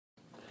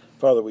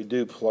Father, we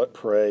do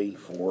pray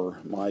for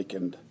Mike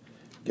and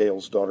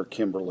Gail's daughter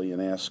Kimberly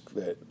and ask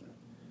that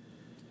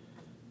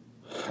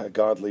a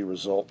godly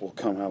result will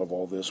come out of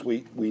all this.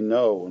 We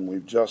know, and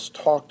we've just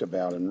talked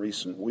about in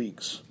recent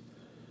weeks,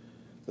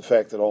 the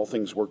fact that all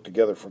things work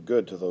together for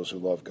good to those who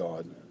love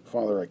God.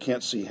 Father, I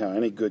can't see how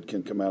any good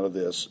can come out of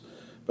this,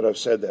 but I've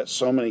said that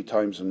so many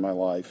times in my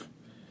life,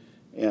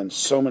 and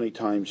so many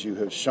times you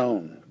have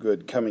shown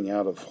good coming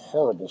out of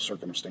horrible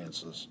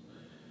circumstances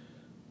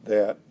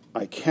that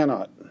I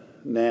cannot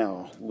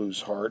now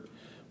lose heart,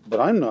 but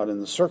I'm not in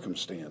the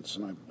circumstance,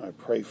 and I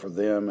pray for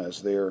them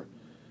as they're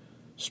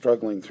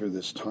struggling through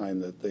this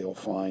time that they'll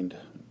find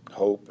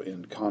hope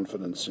and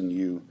confidence in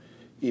you,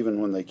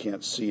 even when they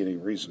can't see any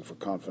reason for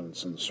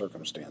confidence in the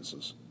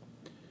circumstances.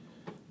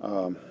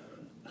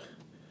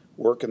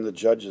 Work in the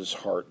judge's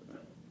heart.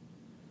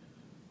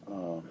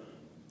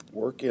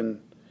 Work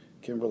in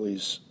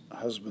Kimberly's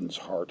husband's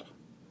heart.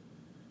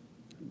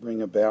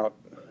 Bring about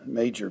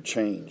major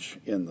change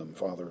in them,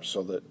 Father,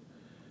 so that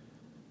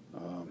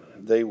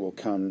they will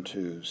come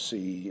to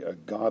see a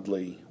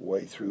godly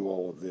way through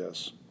all of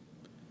this.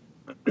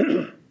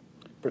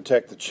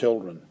 Protect the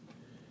children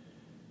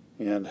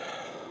and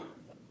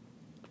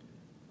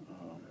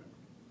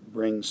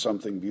bring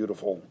something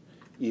beautiful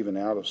even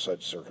out of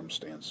such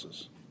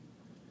circumstances.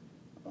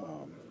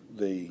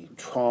 The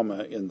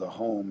trauma in the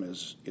home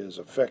is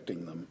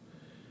affecting them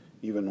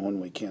even when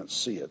we can't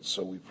see it,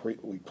 so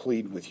we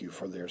plead with you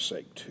for their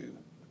sake too.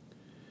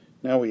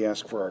 Now we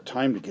ask for our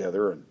time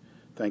together, and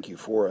thank you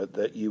for it,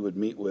 that you would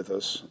meet with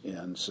us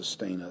and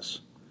sustain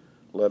us.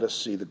 Let us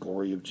see the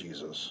glory of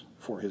Jesus.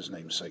 For his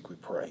name's sake we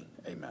pray.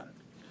 Amen.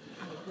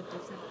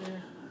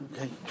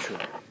 Okay, sure.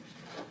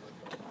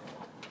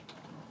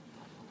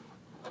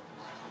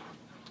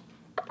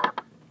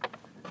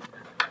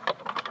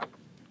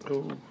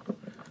 Oh,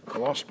 I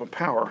lost my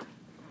power.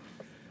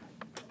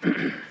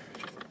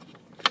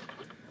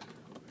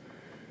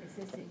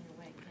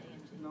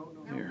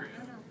 Here.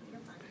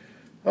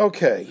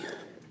 Okay.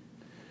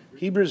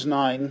 Hebrews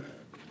 9.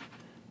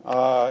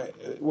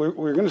 We're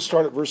going to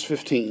start at verse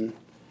 15,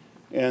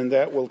 and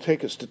that will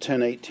take us to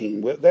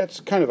 10:18.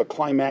 That's kind of a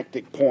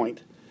climactic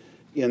point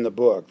in the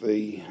book.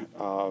 The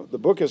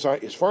book,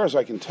 as far as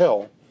I can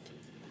tell,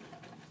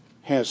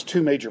 has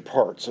two major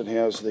parts. It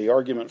has the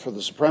argument for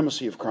the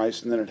supremacy of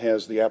Christ, and then it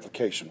has the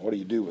application. What do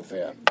you do with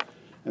that?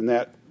 And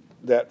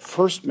that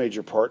first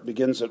major part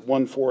begins at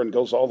 1:4 and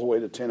goes all the way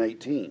to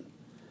 10:18.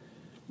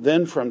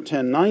 Then from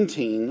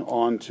 10:19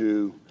 on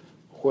to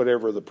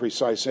whatever the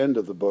precise end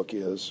of the book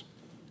is,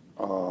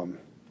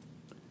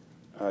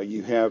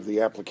 you have the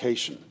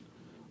application.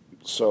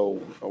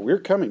 So we're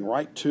coming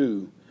right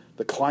to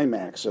the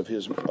climax of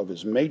his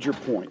major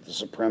point, the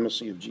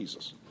supremacy of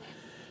Jesus.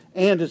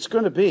 And it's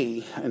going to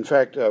be, in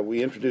fact,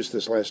 we introduced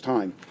this last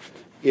time,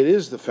 it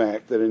is the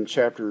fact that in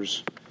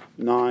chapters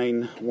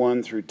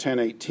 9:1 through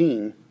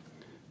 10:18,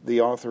 the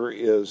author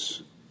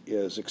is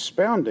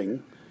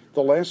expounding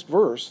the last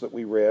verse that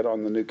we read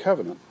on the New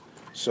Covenant.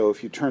 So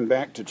if you turn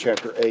back to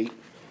chapter 8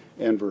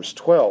 and verse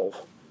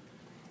 12,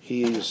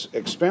 he's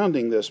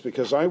expounding this,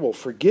 because I will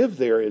forgive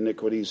their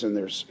iniquities and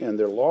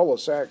their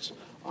lawless acts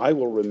I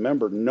will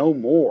remember no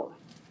more.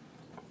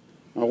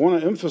 I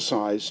want to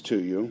emphasize to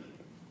you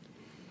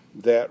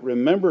that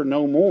remember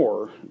no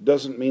more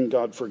doesn't mean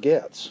God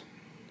forgets.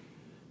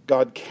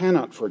 God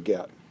cannot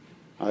forget.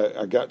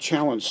 I got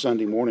challenged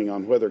Sunday morning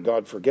on whether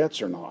God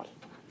forgets or not.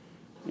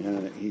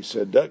 And he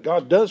said,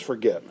 God does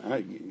forget.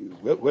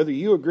 Whether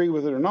you agree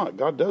with it or not,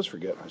 God does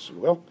forget. I said,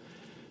 well,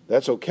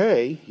 that's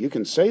okay. You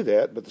can say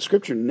that, but the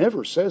Scripture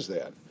never says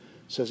that. It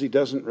says he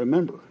doesn't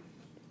remember.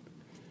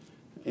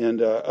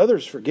 And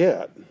others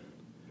forget,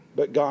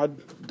 but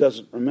God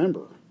doesn't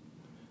remember.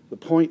 The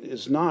point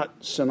is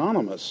not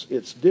synonymous.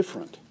 It's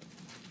different.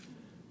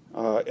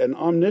 An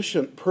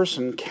omniscient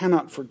person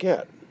cannot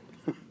forget.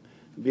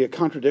 It'd be a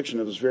contradiction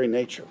of his very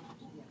nature.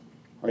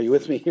 Are you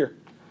with me here?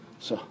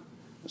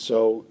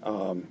 So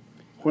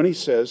when he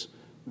says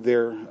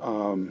their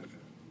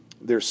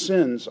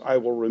sins I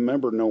will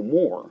remember no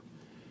more,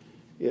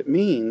 it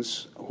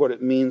means what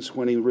it means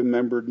when he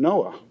remembered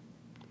Noah.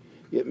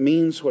 It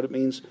means what it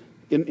means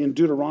in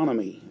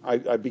Deuteronomy.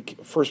 I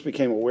first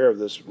became aware of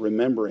this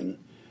remembering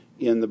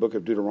in the book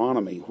of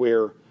Deuteronomy,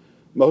 where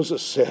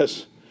Moses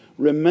says,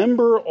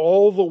 remember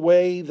all the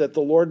way that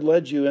the Lord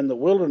led you in the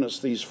wilderness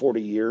these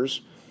 40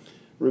 years.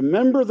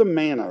 Remember the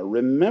manna.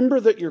 Remember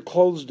that your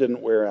clothes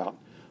didn't wear out.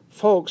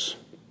 Folks,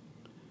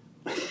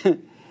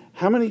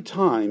 how many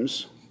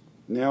times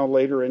now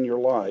later in your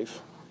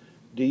life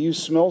do you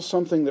smell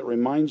something that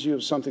reminds you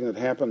of something that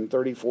happened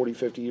 30, 40,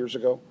 50 years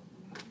ago?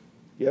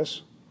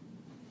 Yes?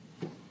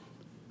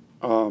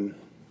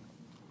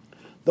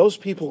 Those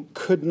people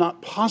could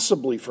not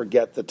possibly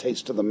forget the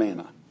taste of the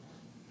manna.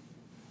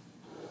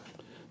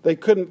 They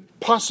couldn't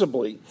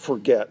possibly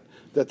forget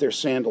that their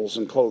sandals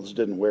and clothes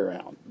didn't wear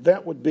out.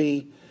 That would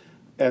be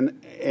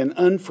an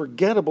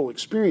unforgettable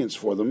experience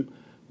for them.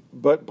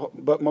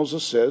 But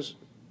Moses says,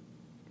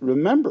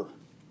 remember.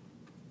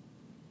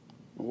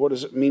 What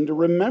does it mean to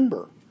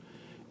remember?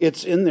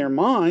 It's in their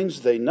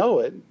minds, they know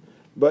it,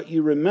 but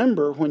you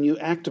remember when you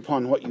act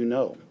upon what you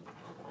know.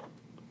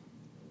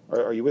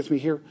 Are you with me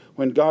here?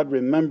 When God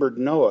remembered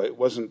Noah, it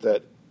wasn't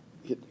that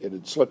it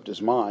had slipped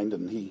his mind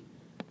and he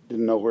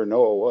didn't know where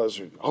Noah was.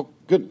 Or, oh,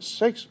 goodness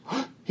sakes,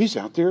 he's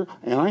out there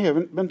and I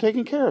haven't been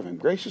taking care of him.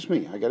 Gracious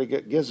me, I got to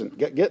get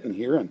getting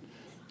here and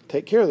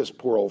take care of this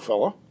poor old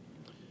fellow.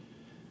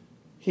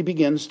 He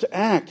begins to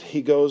act.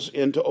 He goes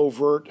into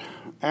overt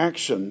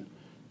action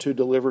to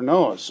deliver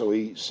Noah. So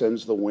he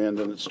sends the wind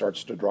and it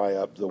starts to dry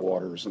up the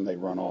waters and they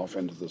run off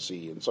into the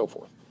sea and so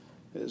forth.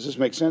 Does this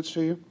make sense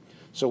to you?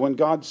 So when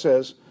God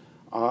says,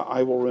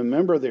 I will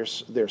remember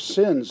their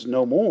sins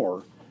no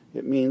more,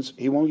 it means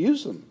he won't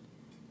use them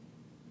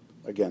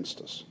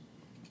against us.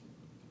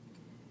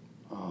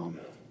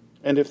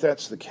 And if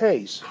that's the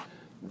case,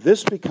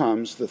 this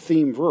becomes the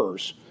theme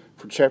verse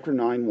for chapter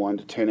 9, 1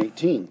 to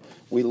 10:18.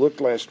 We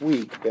looked last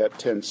week at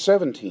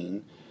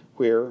 10:17,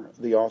 where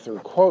the author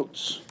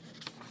quotes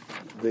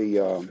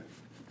the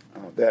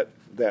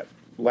that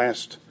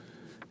last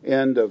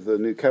end of the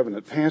New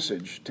Covenant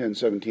passage,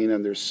 10:17,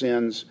 and their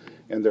sins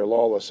and their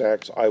lawless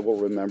acts I will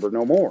remember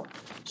no more.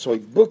 So he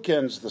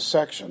bookends the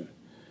section.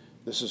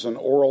 This is an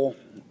oral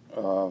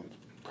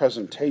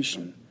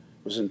presentation.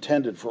 It was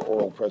intended for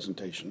oral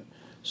presentation.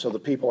 So the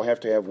people have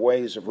to have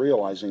ways of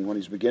realizing when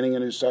he's beginning a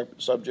new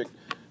subject,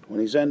 when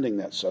he's ending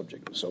that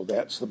subject. So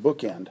that's the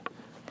bookend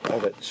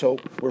of it. So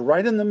we're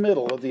right in the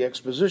middle of the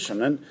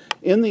exposition. And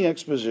in the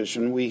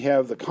exposition, we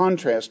have the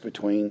contrast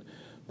between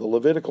the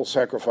Levitical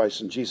sacrifice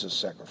and Jesus'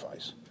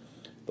 sacrifice.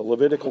 The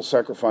Levitical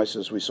sacrifice,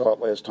 as we saw it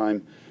last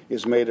time,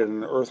 is made in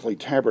an earthly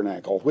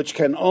tabernacle, which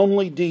can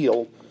only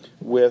deal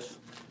with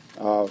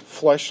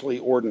fleshly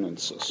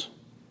ordinances,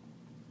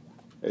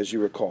 as you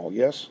recall,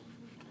 yes?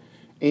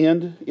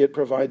 And it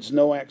provides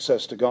no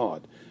access to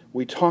God.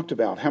 We talked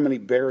about how many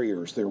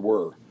barriers there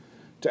were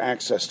to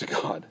access to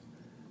God.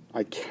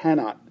 I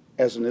cannot,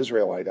 as an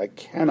Israelite, I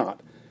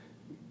cannot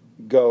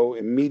go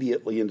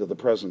immediately into the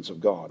presence of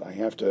God. I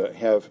have to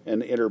have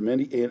an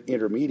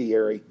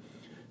intermediary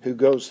who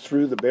goes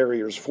through the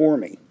barriers for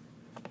me.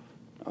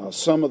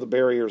 Some of the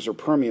barriers are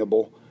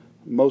permeable.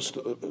 Most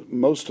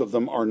of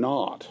them are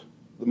not.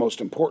 The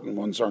most important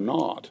ones are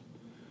not.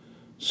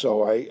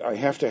 So I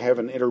have to have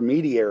an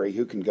intermediary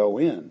who can go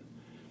in.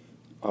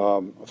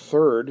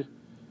 Third,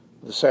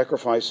 the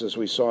sacrifices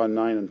we saw in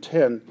 9 and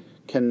 10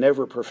 can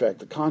never perfect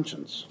the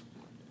conscience.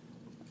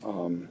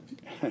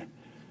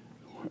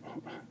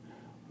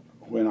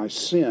 When I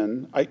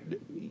sin,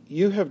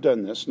 you have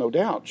done this, no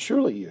doubt.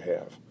 Surely you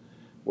have.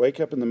 Wake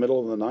up in the middle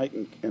of the night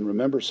and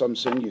remember some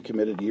sin you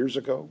committed years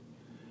ago,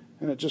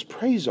 and it just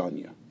preys on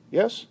you.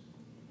 Yes?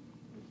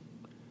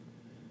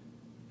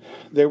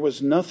 There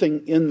was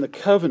nothing in the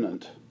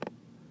covenant,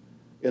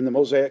 in the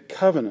Mosaic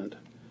covenant,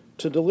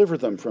 to deliver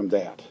them from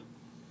that.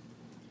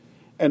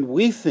 And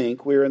we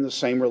think we're in the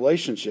same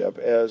relationship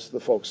as the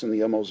folks in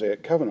the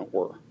Mosaic covenant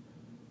were.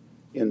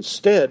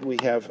 Instead, we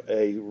have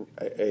a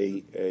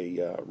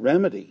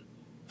remedy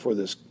for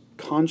this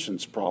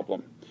conscience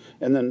problem.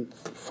 And then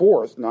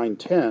fourth,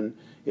 9:10,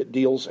 it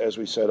deals, as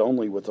we said,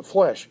 only with the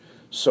flesh.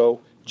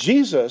 So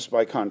Jesus,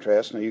 by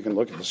contrast, now you can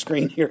look at the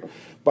screen here,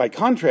 by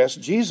contrast,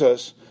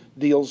 Jesus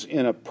deals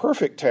in a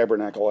perfect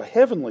tabernacle, a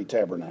heavenly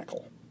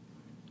tabernacle.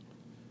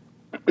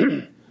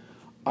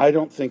 I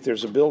don't think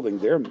there's a building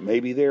there.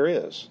 Maybe there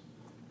is.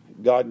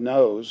 God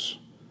knows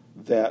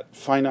that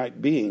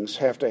finite beings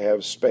have to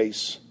have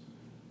space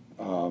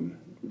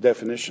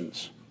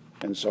definitions.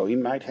 And so he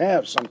might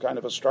have some kind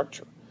of a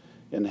structure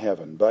in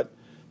heaven. But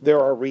there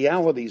are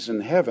realities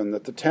in heaven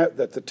that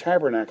the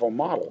tabernacle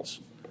models.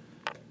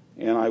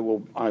 And I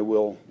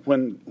will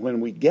when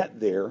we get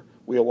there,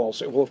 we'll all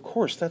say, well, of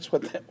course, that's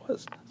what that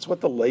was. That's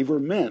what the laver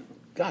meant.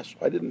 Gosh,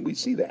 why didn't we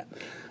see that?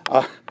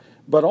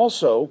 But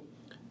also,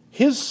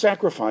 his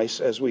sacrifice,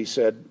 as we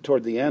said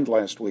toward the end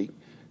last week,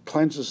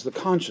 cleanses the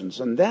conscience.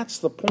 And that's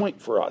the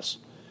point for us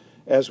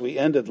as we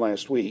ended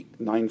last week,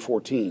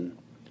 9:14.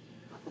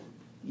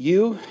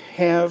 You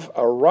have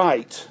a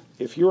right,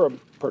 if you're a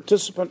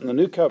participant in the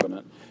new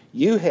covenant,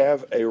 you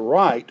have a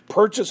right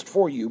purchased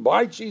for you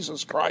by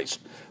Jesus Christ.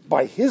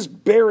 By his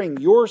bearing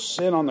your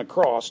sin on the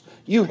cross,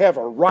 you have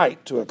a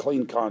right to a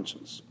clean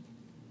conscience.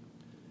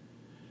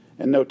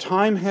 And no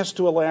time has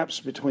to elapse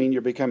between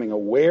your becoming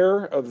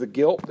aware of the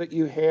guilt that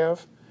you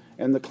have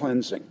and the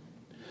cleansing.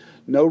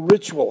 No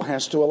ritual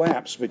has to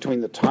elapse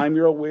between the time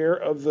you're aware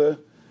of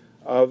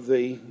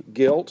the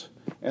guilt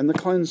and the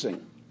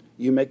cleansing.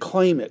 You may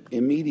claim it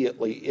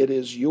immediately. It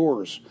is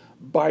yours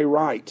by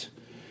right.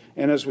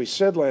 And as we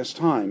said last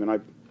time, and I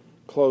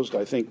closed,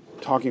 I think,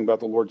 talking about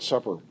the Lord's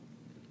Supper,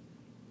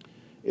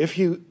 if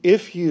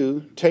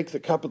you take the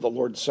cup of the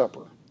Lord's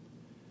Supper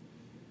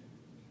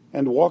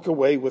and walk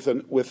away with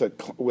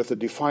a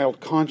defiled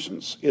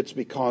conscience, it's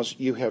because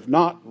you have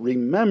not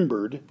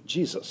remembered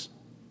Jesus.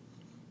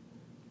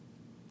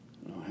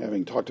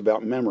 Having talked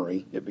about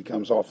memory, it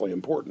becomes awfully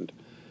important.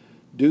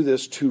 Do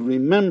this to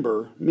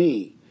remember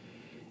me.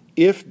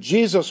 If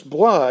Jesus'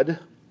 blood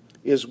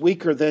is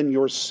weaker than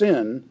your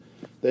sin,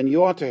 then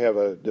you ought to have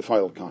a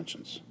defiled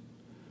conscience.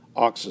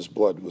 ox's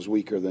blood was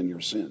weaker than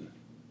your sin.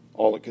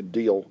 All it could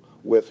deal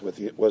with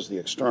was the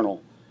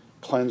external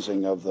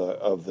cleansing of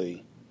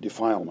the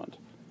defilement.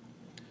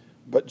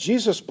 But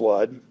Jesus'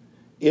 blood,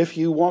 if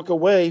you walk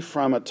away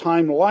from a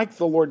time like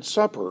the Lord's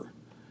Supper,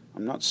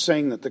 I'm not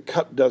saying that the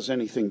cup does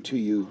anything to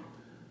you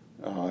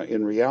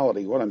in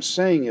reality. What I'm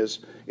saying is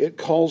it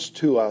calls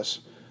to us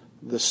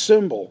the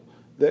symbol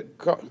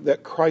that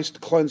Christ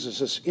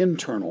cleanses us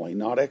internally,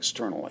 not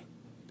externally.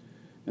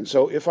 And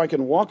so if I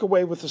can walk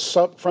away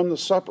from the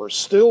supper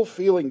still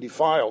feeling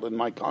defiled in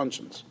my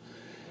conscience,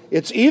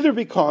 it's either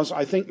because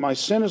I think my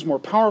sin is more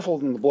powerful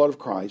than the blood of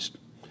Christ,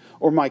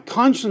 or my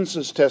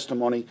conscience's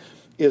testimony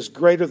is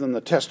greater than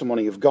the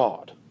testimony of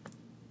God.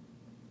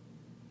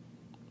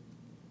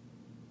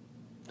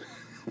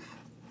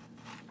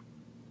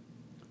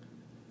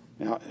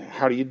 Now,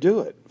 how do you do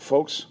it?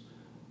 Folks,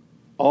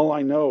 all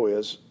I know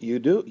is you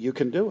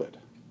can do it.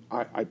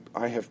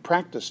 I have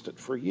practiced it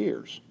for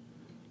years.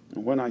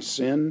 And when I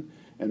sin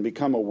and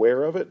become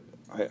aware of it,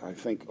 I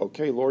think,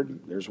 okay, Lord,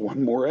 there's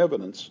one more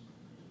evidence.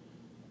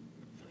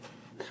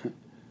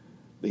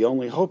 The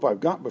only hope I've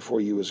got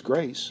before you is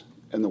grace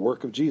and the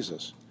work of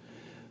Jesus.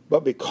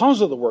 But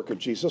because of the work of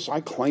Jesus, I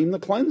claim the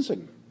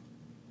cleansing.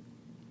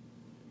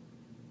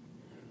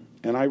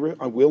 And I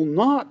will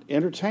not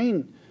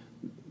entertain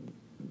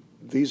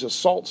these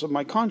assaults of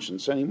my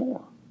conscience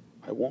anymore.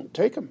 I won't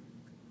take them.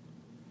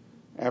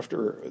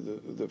 After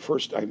the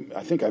first, I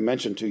think I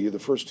mentioned to you, the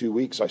first 2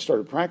 weeks I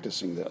started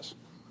practicing this.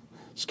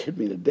 It scared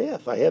me to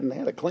death. I hadn't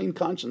had a clean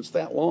conscience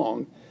that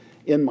long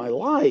in my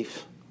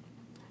life.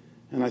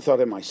 And I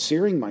thought, am I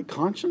searing my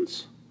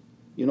conscience?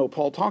 You know,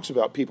 Paul talks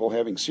about people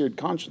having seared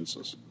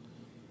consciences.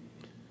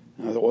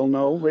 And I thought, well,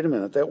 no, wait a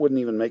minute, that wouldn't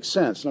even make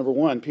sense. Number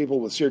one, people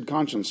with seared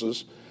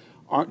consciences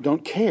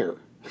don't care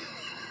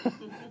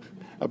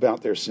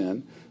about their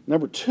sin.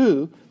 Number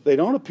two, they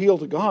don't appeal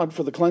to God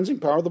for the cleansing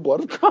power of the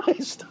blood of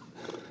Christ.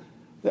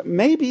 That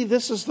maybe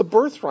this is the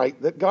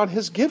birthright that God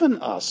has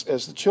given us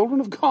as the children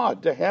of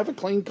God, to have a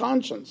clean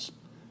conscience.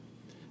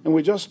 And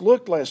we just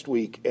looked last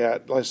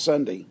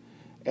Sunday,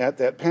 at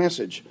that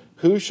passage.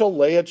 Who shall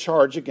lay a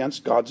charge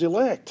against God's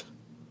elect?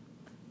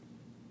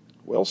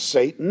 Well,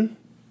 Satan.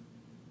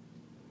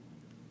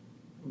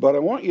 But I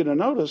want you to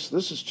notice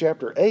this is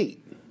chapter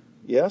 8,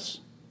 yes,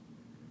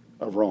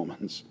 of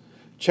Romans.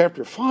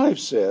 Chapter 5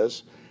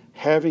 says,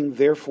 having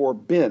therefore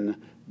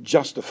been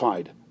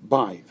justified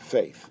by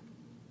faith.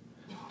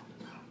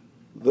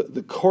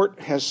 The court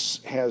has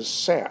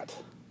sat.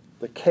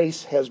 The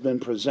case has been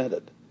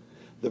presented.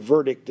 The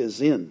verdict is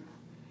in.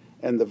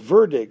 And the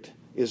verdict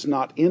is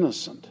not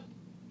innocent.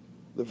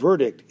 The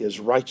verdict is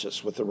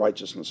righteous with the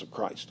righteousness of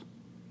Christ.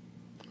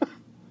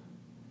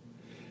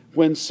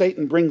 When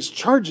Satan brings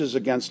charges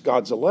against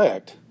God's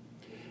elect,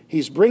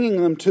 he's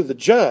bringing them to the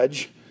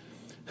judge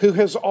who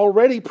has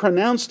already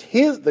pronounced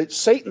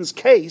Satan's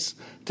case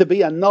to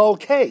be a null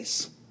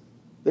case.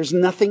 There's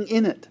nothing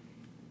in it.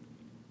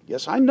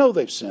 Yes, I know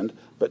they've sinned,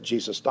 but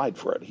Jesus died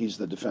for it. He's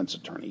the defense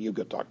attorney. You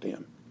go talk to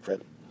him,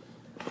 Fred.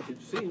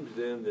 It seems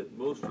then that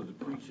most of the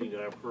preaching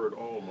I've heard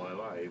all my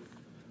life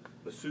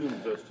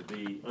assumes us to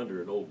be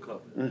under an old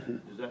covenant.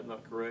 Mm-hmm. Is that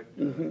not correct?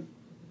 Mm-hmm.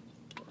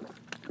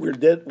 We're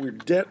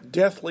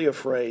deathly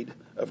afraid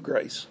of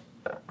grace.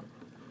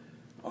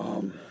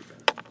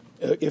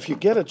 If you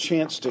get a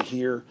chance to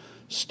hear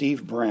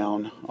Steve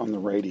Brown on the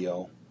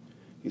radio,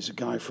 he's a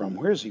guy from,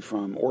 where is he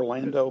from?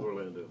 Orlando?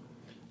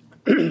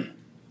 Orlando.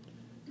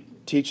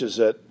 Teaches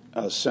at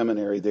a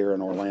seminary there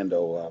in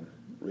Orlando,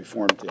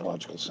 Reformed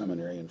Theological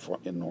Seminary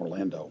in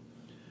Orlando.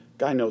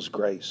 Guy knows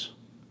grace.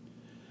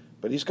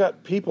 But he's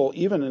got people,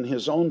 even in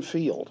his own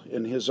field,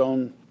 in his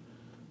own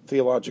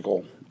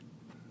theological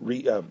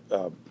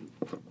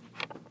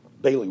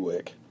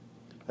bailiwick,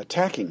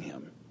 attacking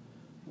him.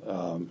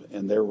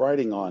 And they're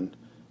writing on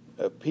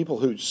people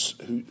who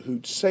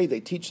say they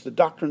teach the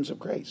doctrines of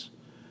grace,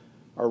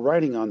 are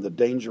writing on the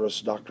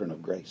dangerous doctrine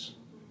of grace.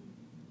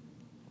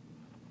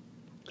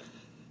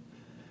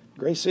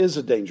 Grace is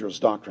a dangerous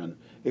doctrine.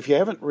 If you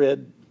haven't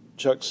read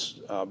Chuck's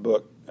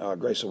book,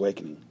 Grace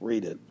Awakening,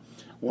 read it.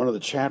 One of the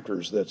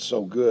chapters that's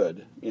so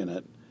good in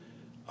it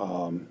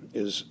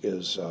is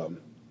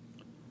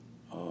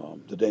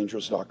The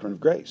Dangerous Doctrine of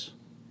Grace.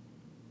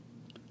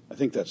 I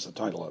think that's the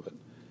title of it.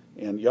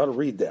 And you ought to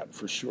read that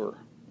for sure.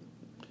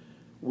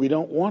 We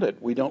don't want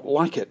it. We don't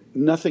like it.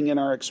 Nothing in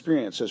our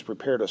experience has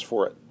prepared us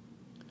for it.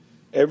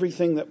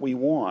 Everything that we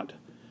want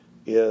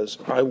is,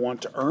 I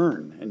want to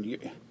earn. And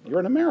you're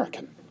an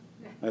American.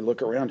 I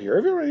look around here.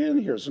 Everybody in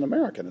here is an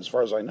American, as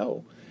far as I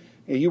know.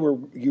 And you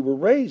were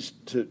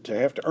raised to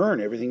have to earn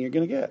everything you're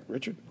going to get.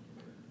 Richard?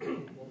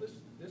 Well, this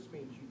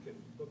means you can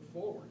look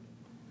forward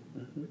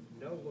with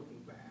no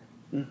looking back,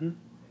 and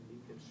you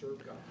can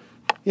serve God.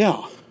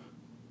 Yeah.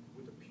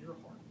 With a pure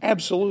heart.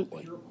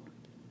 Absolutely. Pure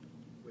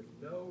heart. With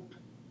no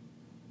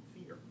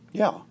fear.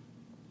 Yeah.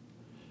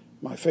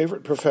 My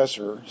favorite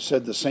professor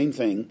said the same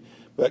thing,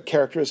 but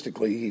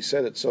characteristically, he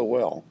said it so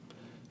well.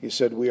 He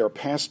said, we are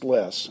past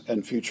less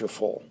and future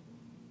full.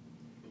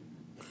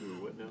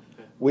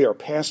 We are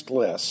past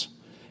less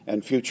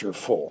and future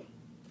full.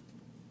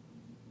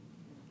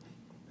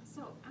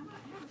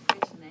 have a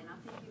question, and I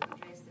think you've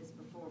addressed this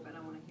before, but I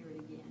want to hear it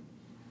again.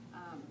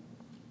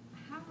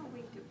 How are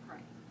we to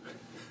pray?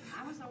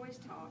 I was always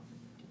taught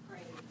to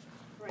pray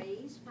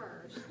praise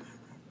first,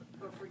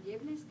 but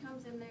forgiveness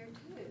comes in there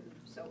too.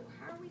 So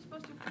how are we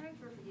supposed to pray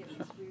for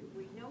forgiveness?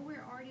 We know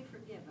we're already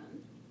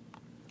forgiven,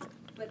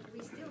 but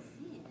we still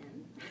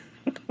sin.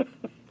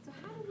 So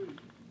how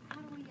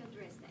do we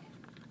address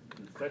that?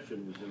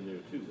 Confession was in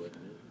there too,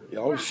 wasn't it?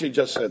 Yeah, she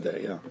just said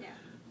that, yeah. Yeah,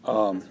 that's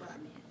what I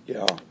meant.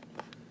 Yeah.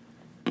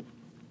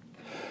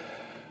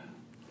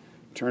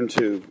 Turn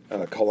to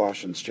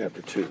Colossians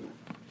chapter 2.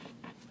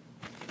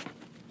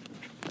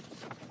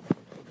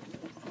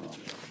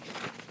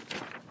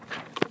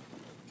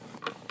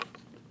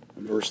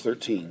 Verse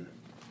 13.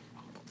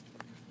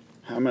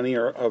 How many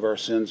of our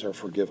sins are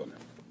forgiven?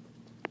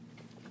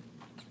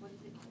 What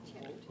is it,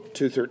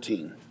 chapter 2?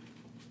 2:13.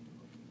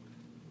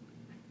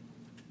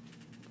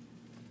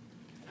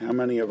 How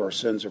many of our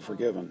sins are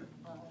forgiven?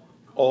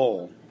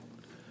 All.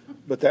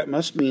 But that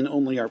must mean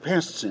only our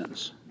past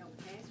sins. No,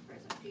 past,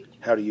 present, future.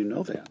 How do you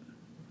know that?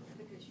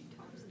 Because you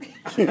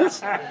told us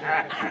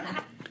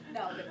that.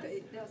 No, but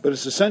it does. But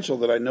it's essential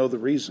that I know the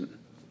reason.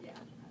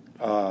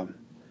 Yeah.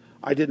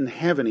 I didn't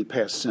have any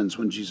past sins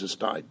when Jesus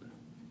died.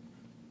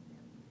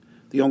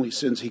 The only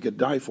sins he could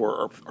die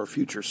for are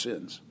future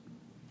sins.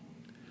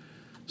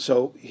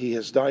 So he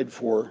has died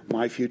for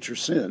my future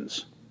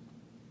sins,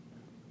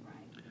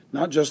 Right.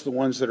 not just the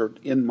ones that are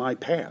in my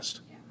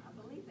past. Yeah, I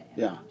believe that.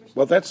 Yeah. I understand.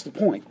 Well, that's the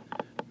point.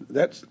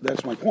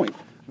 That's my point.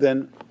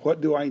 Then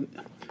what do I...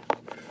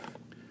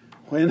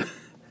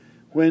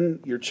 When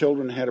your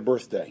children had a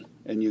birthday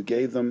and you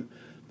gave them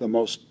the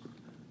most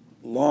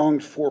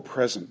longed for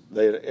present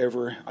they had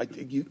ever...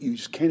 You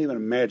just can't even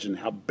imagine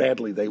how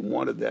badly they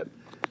wanted that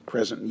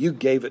present. You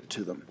gave it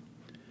to them.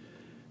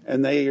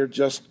 And they are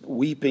just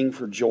weeping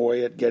for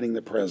joy at getting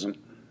the present.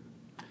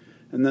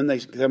 And then they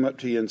come up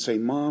to you and say,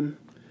 Mom,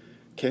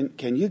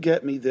 can you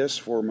get me this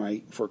for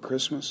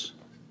Christmas?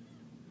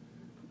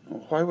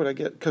 Why would I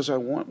get... Because I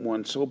want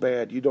one so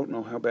bad. You don't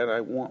know how bad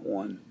I want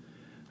one.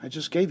 I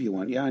just gave you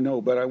one. Yeah, I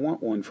know, but I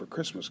want one for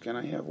Christmas. Can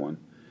I have one?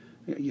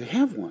 You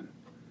have one.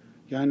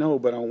 Yeah, I know,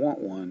 but I want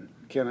one.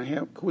 Can I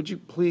have... Would you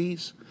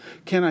please?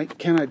 Can I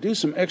do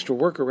some extra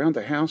work around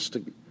the house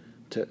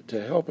to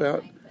help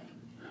out?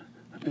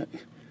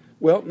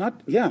 Well,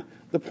 not... Yeah,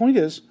 the point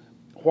is,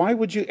 why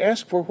would you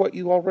ask for what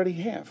you already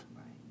have?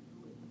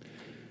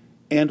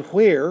 And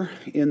where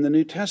in the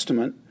New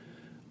Testament,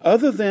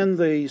 other than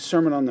the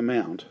Sermon on the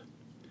Mount,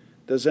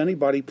 does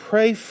anybody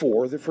pray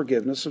for the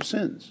forgiveness of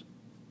sins?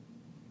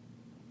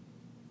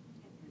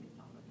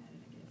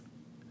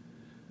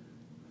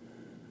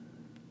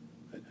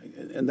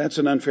 And that's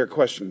an unfair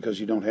question because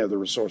you don't have the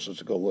resources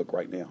to go look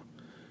right now.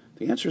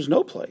 The answer is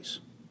no place.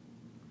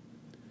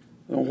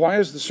 Well, why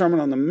is the Sermon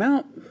on the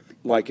Mount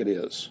like it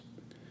is?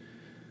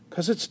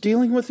 Because it's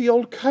dealing with the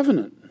Old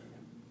Covenant.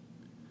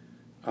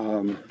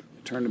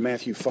 Turn to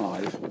Matthew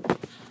 5.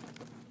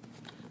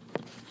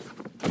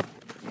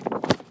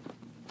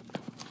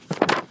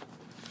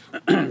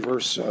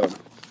 Verse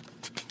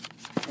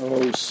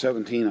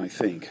 17, I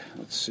think.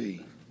 Let's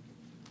see.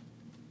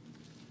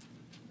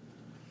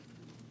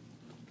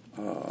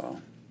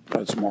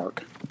 That's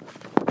Mark.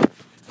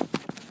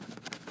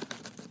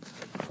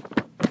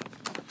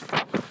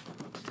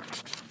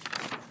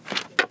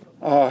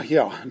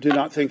 Do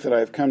not think that I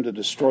have come to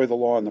destroy the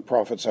law and the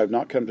prophets. I have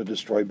not come to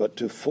destroy, but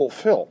to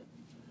fulfill.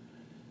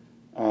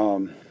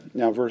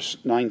 Now, verse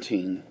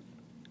 19.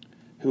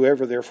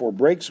 Whoever therefore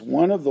breaks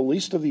one of the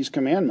least of these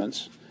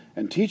commandments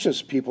and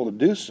teaches people to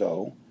do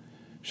so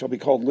shall be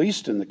called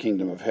least in the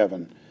kingdom of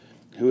heaven.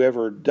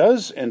 Whoever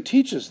does and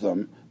teaches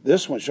them,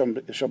 this one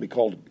shall be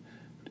called...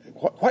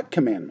 What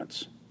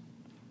commandments?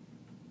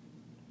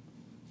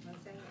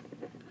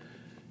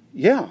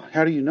 Yeah,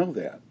 how do you know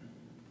that?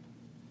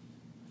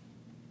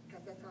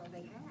 Because that's all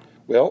they have.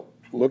 Well,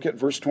 look at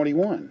verse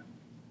 21.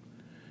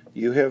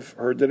 You have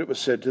heard that it was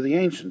said to the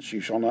ancients, you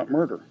shall not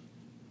murder.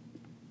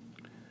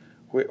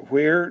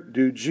 Where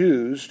do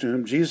Jews, to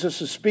whom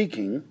Jesus is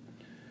speaking,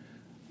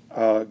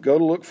 go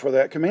to look for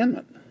that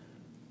commandment?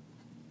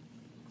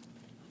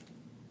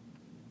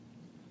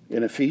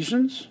 In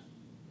Ephesians?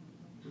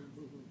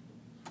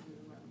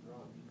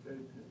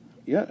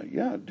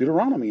 Yeah,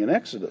 Deuteronomy and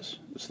Exodus.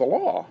 It's the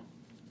law.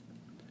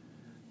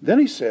 Then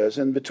he says,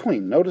 in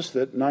between, notice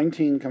that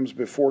 19 comes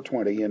before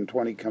 20 and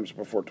 20 comes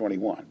before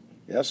 21.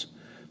 Yes?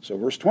 So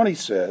verse 20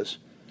 says,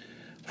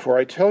 for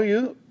I tell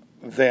you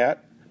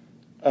that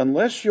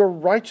unless your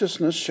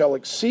righteousness shall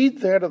exceed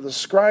that of the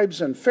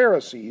scribes and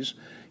Pharisees,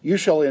 you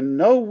shall in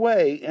no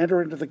way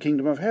enter into the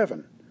kingdom of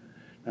heaven.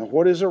 Now,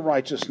 what is a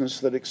righteousness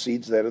that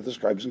exceeds that of the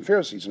scribes and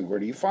Pharisees, and where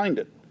do you find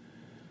it?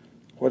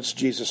 What's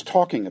Jesus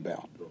talking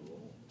about?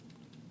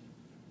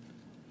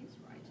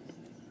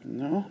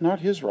 No,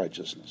 not his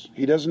righteousness.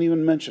 He doesn't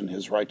even mention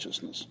his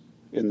righteousness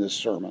in this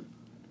sermon.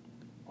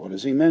 What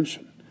does he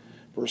mention?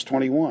 Verse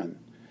 21.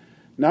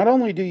 Not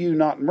only do you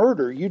not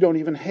murder, you don't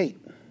even hate.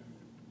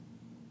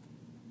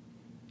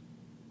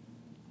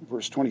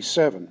 Verse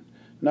 27.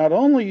 Not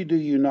only do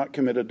you not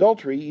commit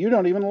adultery, you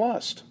don't even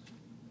lust.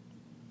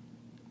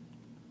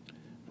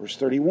 Verse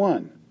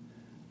 31.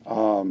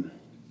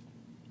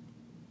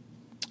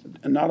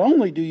 Not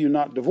only do you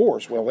not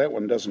divorce, well, that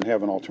one doesn't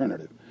have an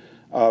alternative.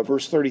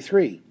 Verse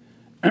 33.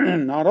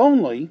 Not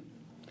only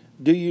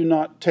do you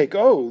not take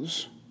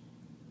oaths,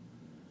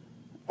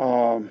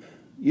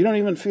 you don't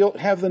even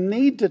have the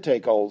need to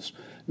take oaths.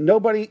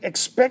 Nobody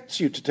expects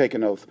you to take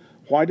an oath.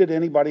 Why did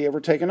anybody ever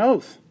take an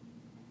oath?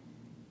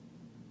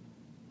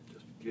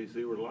 Just in case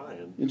they were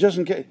lying. Just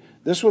in case.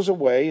 This was a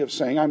way of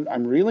saying,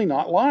 I'm really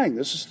not lying.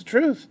 This is the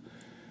truth.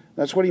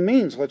 That's what he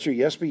means. Let your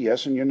yes be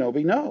yes and your no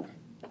be no.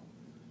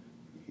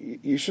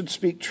 You should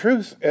speak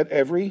truth at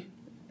every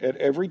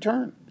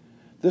turn.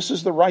 This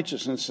is the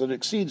righteousness that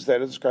exceeds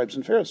that of the scribes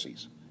and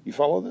Pharisees. You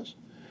follow this?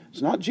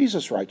 It's not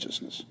Jesus'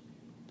 righteousness.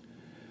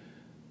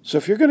 So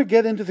if you're going to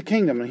get into the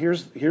kingdom, and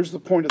here's the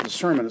point of the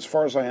sermon as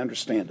far as I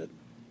understand it.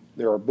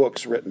 There are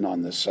books written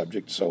on this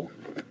subject, so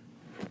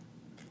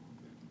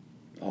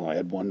I'll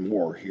add one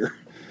more here.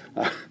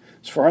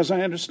 As far as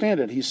I understand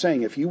it, he's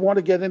saying if you want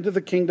to get into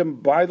the kingdom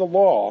by the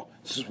law,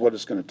 this is what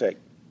it's going to take.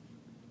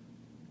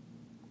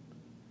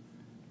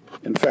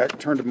 In fact,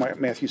 turn to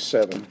Matthew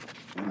 7,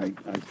 and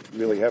I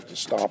really have to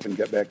stop and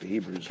get back to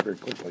Hebrews very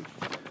quickly.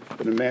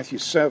 But in Matthew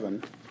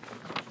 7,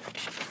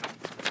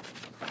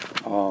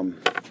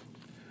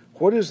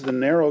 what is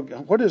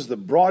the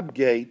broad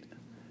gate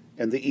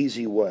and the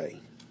easy way?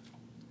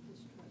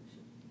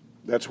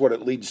 That's what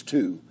it leads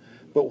to.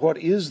 But what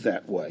is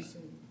that way?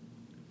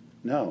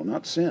 No,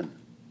 not sin.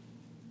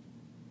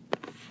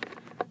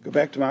 Go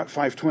back to Mount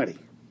 520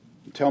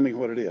 and tell me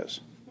what it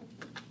is.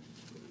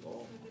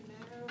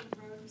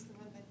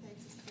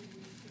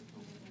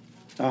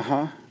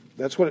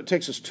 That's what it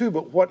takes us to,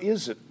 but what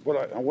is it?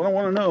 What I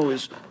want to know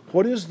is,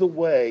 what is the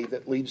way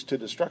that leads to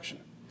destruction?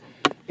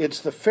 It's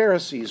the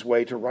Pharisees'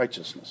 way to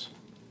righteousness.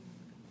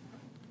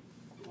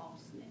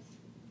 Lostness.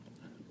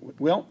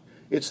 Well,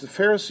 it's the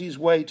Pharisees'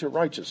 way to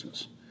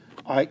righteousness.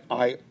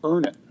 I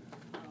earn it.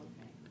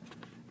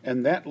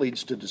 And that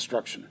leads to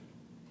destruction.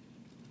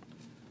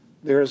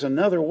 There is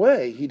another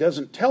way. He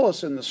doesn't tell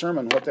us in the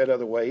sermon what that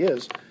other way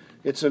is.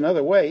 It's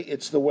another way.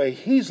 It's the way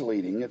he's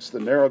leading. It's the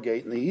narrow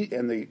gate and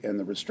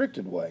the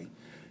restricted way.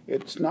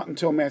 It's not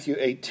until Matthew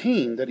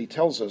 18 that he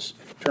tells us.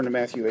 Turn to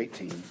Matthew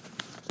 18.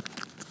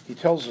 He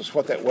tells us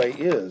what that way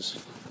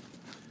is.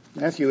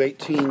 Matthew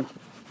 18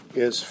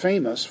 is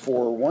famous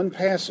for one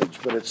passage,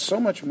 but it's so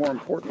much more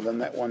important than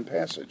that one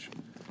passage.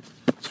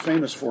 It's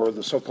famous for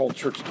the so-called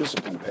church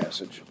discipline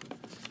passage.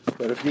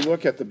 But if you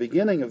look at the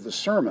beginning of the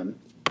sermon,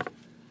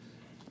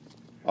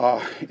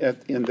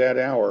 in that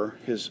hour,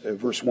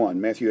 verse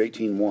 1, Matthew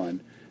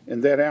 18:1,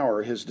 in that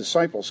hour his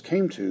disciples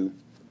came to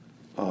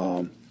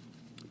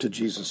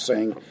Jesus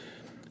saying,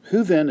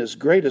 "Who then is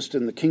greatest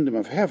in the kingdom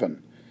of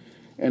heaven?"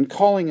 And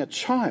calling a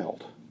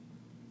child,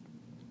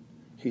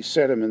 he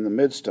set him in the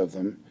midst of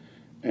them,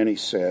 and he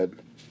said,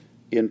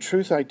 "In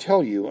truth I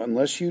tell you,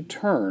 unless you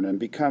turn and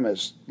become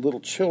as little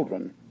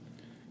children,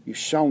 you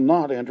shall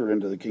not enter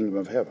into the kingdom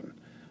of heaven."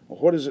 Well,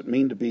 what does it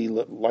mean to be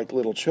like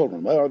little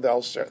children? Well,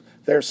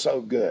 they're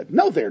so good.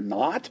 No, they're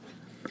not.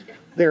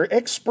 They're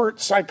expert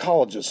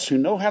psychologists who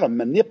know how to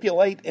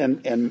manipulate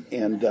and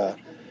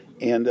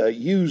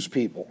use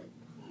people.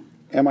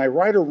 Am I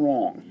right or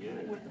wrong?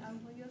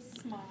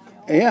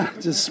 Yeah,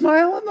 just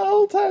smiling the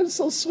whole time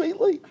so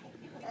sweetly.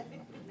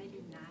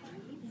 Maybe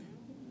naive.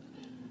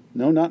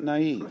 No, not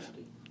naive.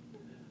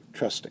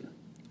 Trusting.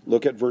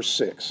 Look at verse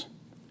 6.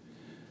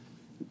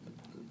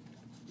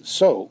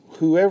 So,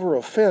 whoever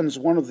offends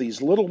one of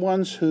these little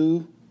ones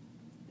who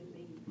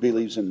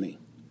believes in me.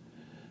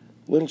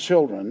 Little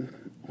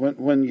children,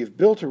 when you've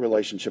built a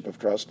relationship of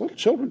trust, little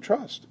children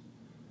trust.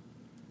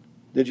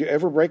 Did you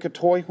ever break a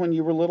toy when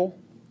you were little?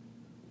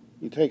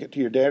 You take it to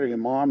your dad or your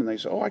mom and they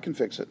say, "Oh, I can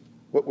fix it."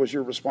 What was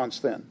your response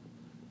then?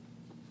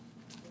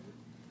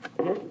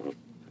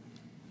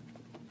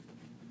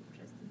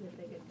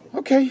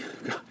 Okay.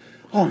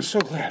 Oh, I'm so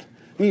glad.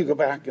 Then you go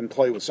back and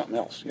play with something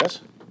else, yes?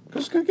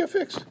 Because it's going to get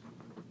fixed.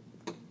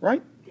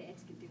 Right?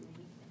 Dads can do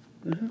anything.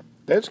 Mm-hmm.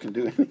 Dads can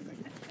do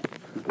anything.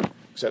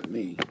 Except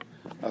me.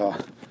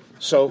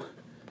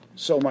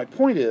 So my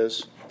point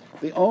is,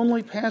 the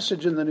only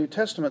passage in the New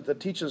Testament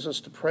that teaches us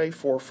to pray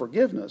for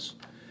forgiveness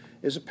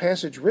is a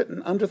passage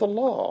written under the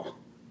law,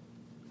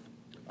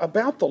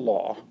 about the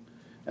law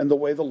and the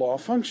way the law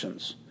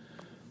functions.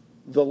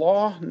 The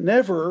law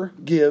never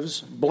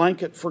gives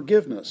blanket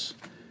forgiveness.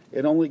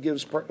 It only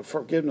gives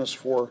forgiveness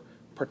for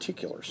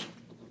particulars.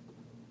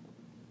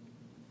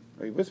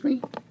 Are you with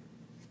me?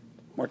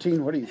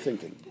 Martine, what are you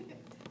thinking?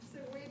 So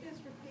where does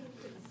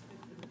repentance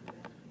fit into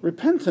that?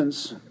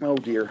 Repentance, oh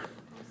dear.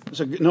 It's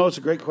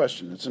a great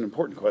question. It's an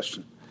important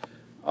question.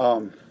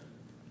 And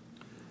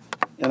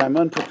I'm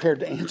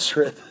unprepared to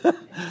answer it.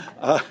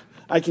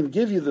 I can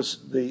give you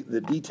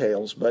the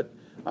details, but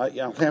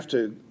I'll have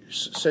to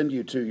send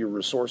you to your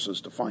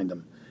resources to find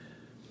them.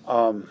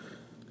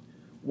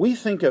 We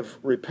think of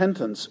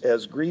repentance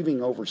as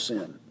grieving over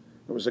sin.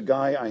 There was a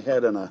guy I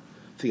had in a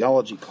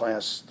theology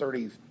class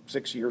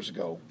 36 years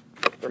ago.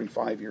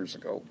 35 years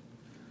ago.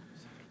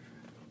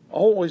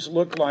 Always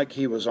looked like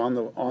he was on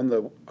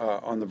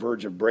the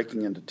verge of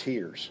breaking into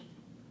tears.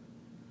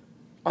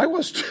 I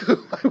was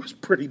too. I was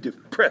pretty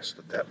depressed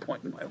at that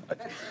point in my life.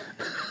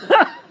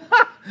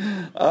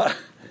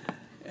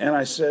 And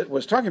I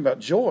was talking about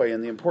joy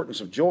and the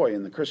importance of joy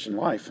in the Christian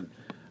life. And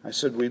I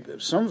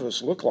said, some of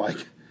us look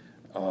like,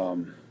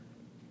 what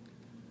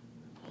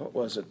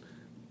was it?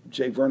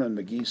 J. Vernon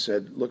McGee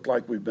said, looked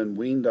like we've been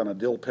weaned on a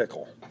dill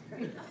pickle.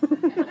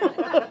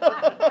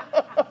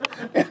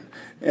 and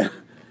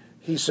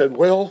he said,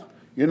 well,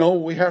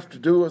 we have to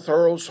do a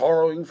thorough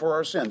sorrowing for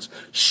our sins.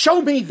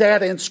 Show me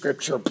that in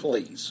Scripture,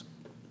 please.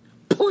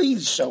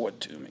 Please show it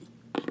to me.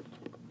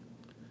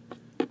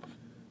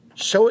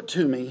 Show it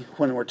to me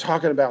when we're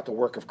talking about the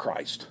work of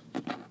Christ.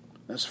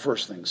 That's the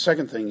first thing.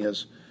 Second thing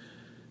is,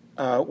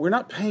 we're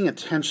not paying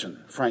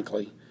attention,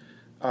 frankly.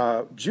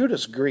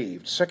 Judas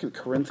grieved. 2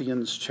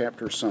 Corinthians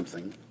chapter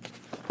 2.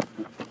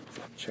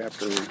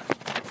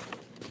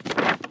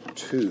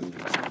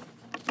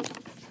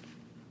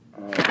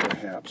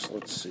 Perhaps.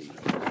 Let's see.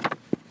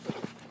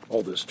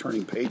 Oh, this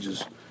turning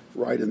pages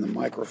right in the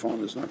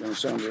microphone is not going to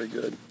sound very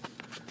good.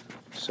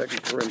 2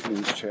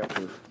 Corinthians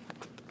chapter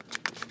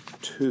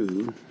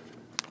 2,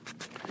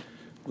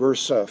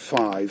 verse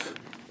 5.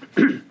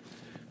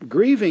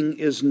 Grieving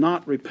is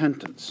not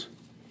repentance.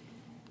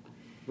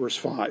 Verse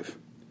 5.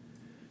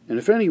 And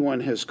if anyone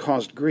has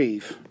caused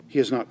grief, he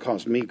has not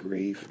caused me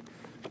grief,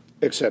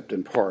 except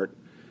in part,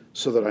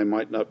 so that I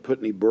might not put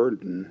any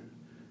burden.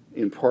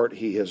 In part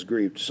he has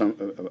grieved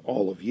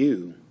all of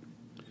you.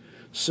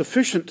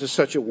 Sufficient to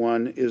such a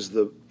one is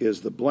the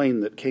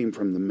blame that came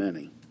from the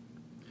many.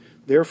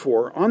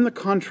 Therefore, on the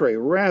contrary,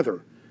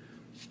 rather,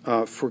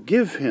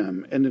 forgive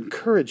him and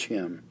encourage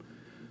him,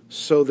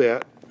 so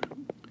that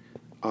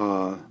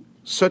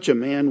such a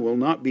man will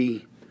not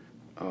be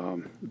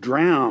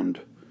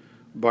drowned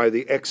by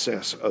the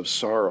excess of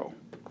sorrow.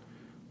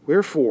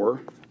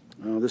 Wherefore,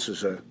 this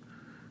is a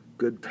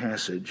good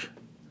passage.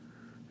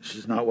 This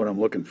is not what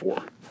I'm looking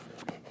for.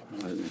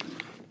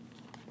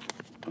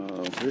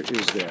 Where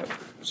is that?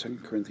 2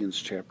 Corinthians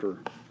chapter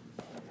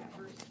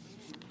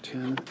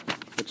 10.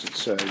 What's it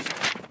say?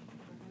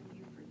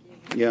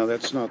 Yeah,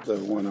 that's not the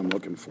one I'm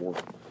looking for.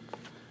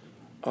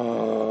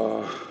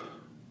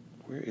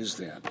 Where is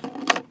that?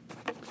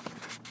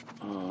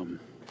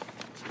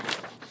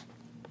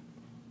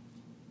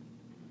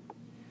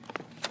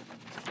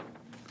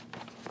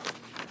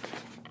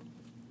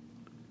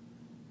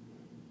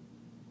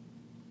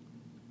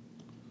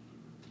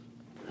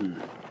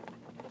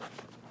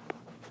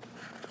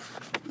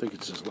 I think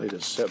it's as late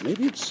as 7.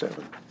 Maybe it's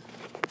 7.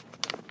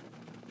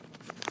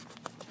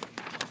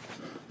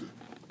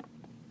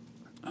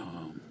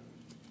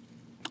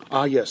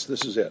 Yes,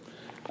 this is it.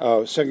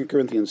 2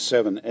 Corinthians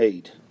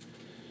 7:8.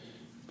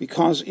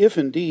 Because if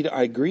indeed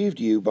I grieved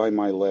you by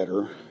my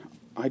letter,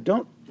 I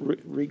don't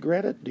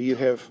regret it. Do you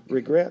have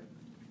regret?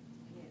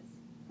 Yes.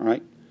 All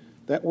right.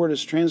 That word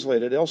is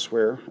translated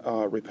elsewhere,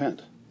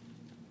 repent.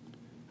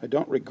 I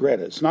don't regret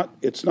it.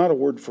 It's not a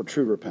word for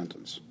true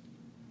repentance.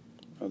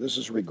 This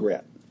is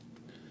regret.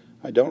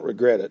 I don't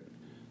regret it,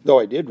 though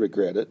I did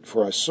regret it,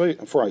 for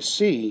I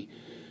see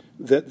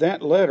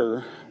that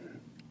letter,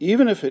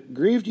 even if it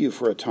grieved you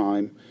for a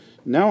time,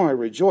 now I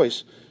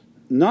rejoice,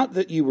 not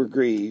that you were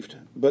grieved,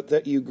 but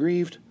that you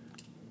grieved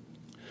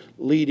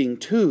leading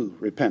to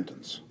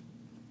repentance.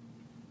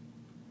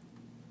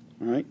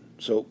 All right?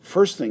 So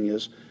first thing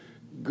is,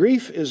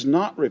 grief is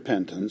not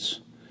repentance,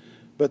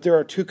 but there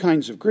are two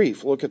kinds of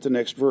grief. Look at the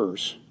next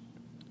verse.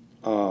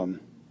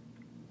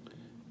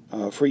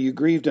 For you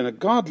grieved in a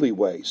godly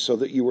way, so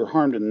that you were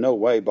harmed in no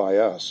way by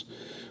us.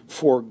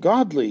 For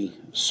godly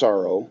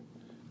sorrow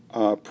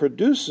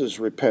produces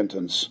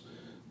repentance,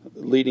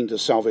 leading to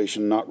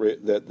salvation.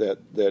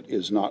 That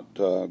is not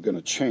going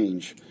to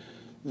change.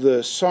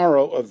 The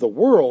sorrow of the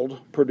world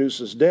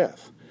produces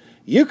death.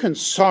 You can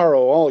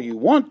sorrow all you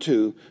want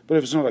to, but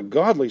if it's not a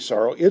godly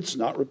sorrow, it's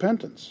not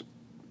repentance.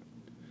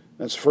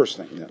 That's the first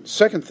thing. Then,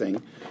 second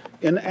thing,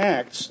 in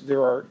Acts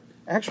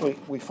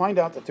we find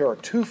out that there are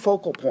two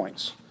focal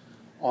points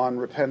on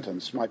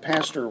repentance. My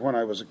pastor, when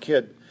I was a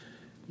kid,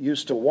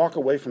 used to walk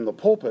away from the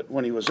pulpit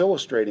when he was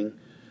illustrating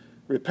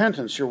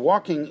repentance. You're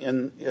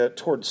walking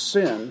towards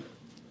sin,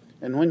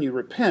 and when you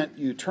repent,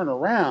 you turn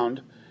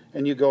around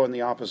and you go in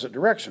the opposite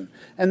direction.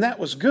 And that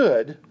was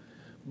good,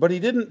 but he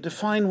didn't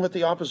define what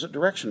the opposite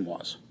direction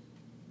was.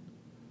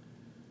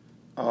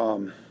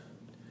 And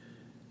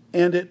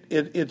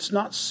it's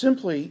not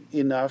simply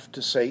enough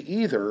to say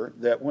either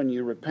that when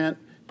you repent,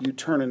 you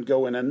turn and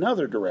go in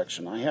another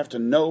direction. I have to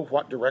know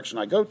what direction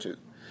I go to.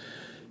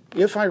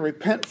 If I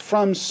repent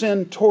from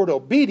sin toward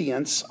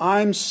obedience,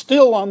 I'm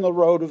still on the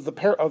road of the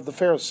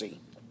Pharisee.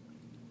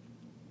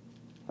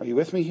 Are you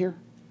with me here?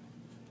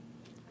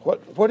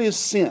 What is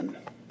sin?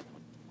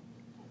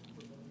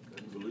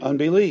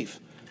 Unbelief.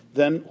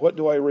 Then what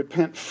do I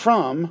repent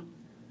from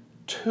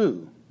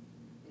to?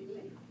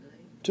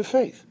 To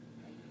faith.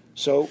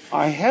 So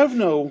I have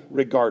no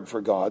regard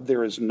for God.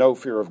 There is no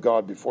fear of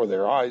God before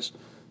their eyes,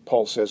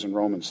 Paul says in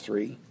Romans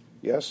 3.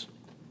 Yes?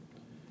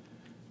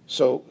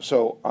 So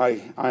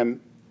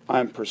I'm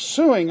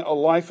pursuing a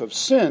life of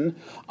sin.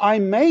 I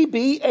may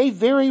be a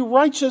very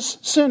righteous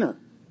sinner.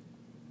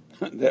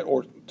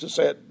 Or to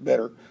say it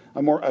better,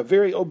 a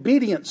very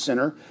obedient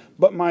sinner,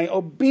 but my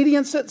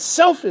obedience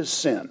itself is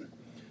sin.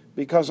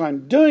 Because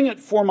I'm doing it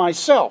for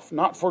myself,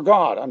 not for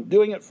God. I'm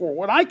doing it for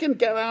what I can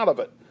get out of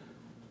it.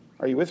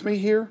 Are you with me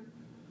here?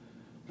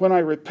 When I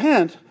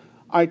repent,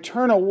 I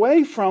turn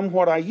away from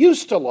what I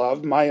used to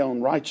love, my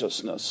own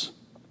righteousness,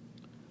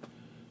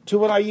 to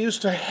what I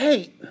used to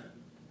hate,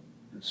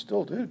 and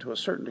still do to a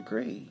certain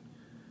degree.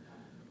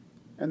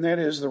 And that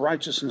is the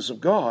righteousness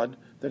of God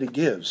that He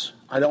gives.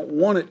 I don't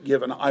want it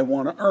given, I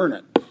want to earn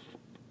it.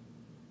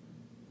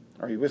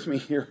 Are you with me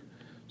here?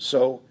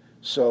 So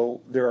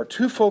there are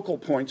two focal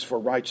points for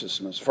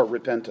righteousness, for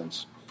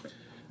repentance.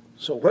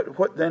 So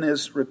what then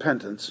is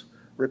repentance?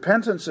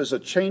 Repentance is a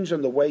change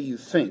in the way you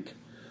think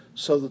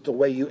so that the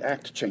way you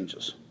act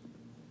changes.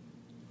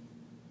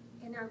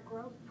 In our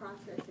growth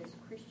process as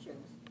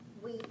Christians,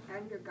 we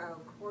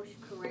undergo course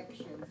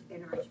corrections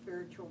in our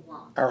spiritual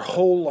walk. Our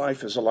whole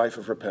life is a life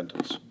of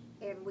repentance.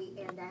 And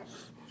that,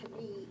 to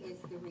me, is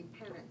the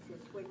repentance.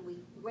 It's when we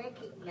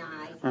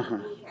recognize Uh-huh.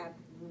 that we have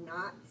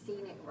not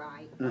seen it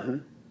right,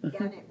 Mhm.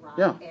 done it right,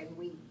 Yeah. and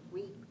we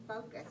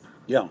refocus.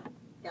 Yeah,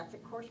 That's a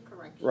course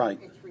correction. Right.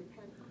 It's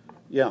repentance.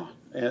 yeah.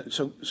 And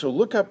so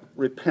look up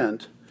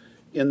repent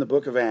in the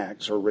book of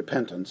Acts, or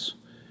repentance,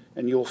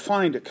 and you'll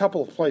find a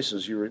couple of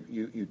places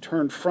you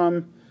turn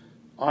from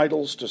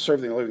idols to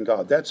serving the living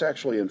God. That's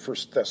actually in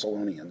 1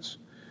 Thessalonians.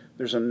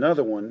 There's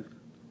another one,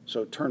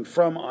 so turn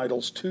from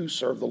idols to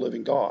serve the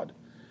living God.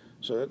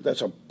 So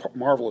that's a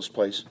marvelous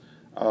place.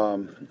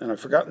 And I've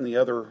forgotten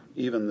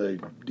even the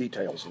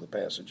details of the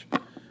passage.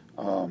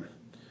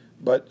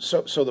 But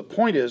so the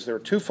point is, there are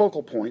two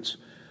focal points.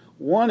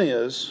 One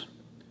is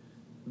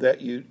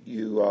that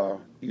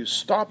you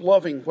stop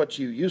loving what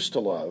you used to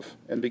love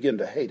and begin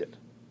to hate it.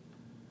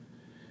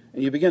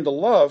 And you begin to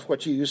love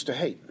what you used to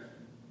hate.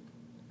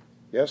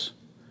 Yes?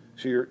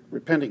 So you're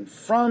repenting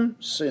from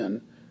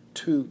sin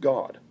to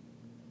God.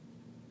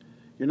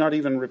 You're not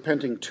even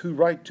repenting to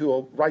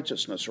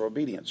righteousness or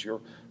obedience. You're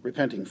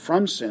repenting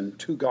from sin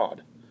to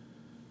God.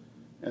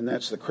 And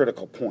that's the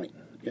critical point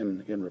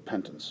in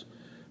repentance.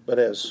 But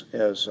as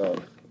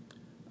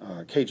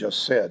Kay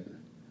just said,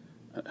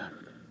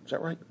 is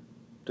that right?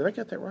 Did I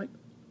get that right?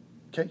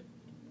 Kay?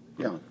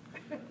 Yeah.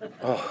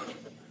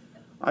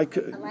 I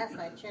could. The last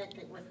I checked,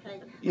 it was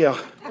Kate. Yeah.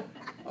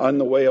 On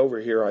the way over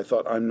here, I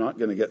thought, I'm not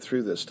going to get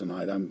through this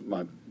tonight.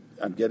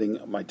 I'm getting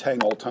my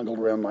tongue all tangled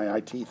around my eye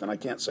teeth, and I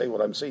can't say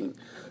what I'm seeing.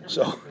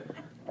 So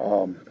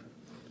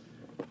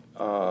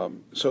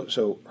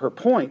her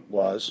point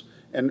was,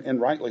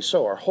 and rightly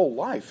so, our whole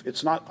life,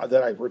 it's not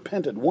that I've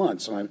repented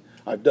once and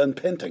I've done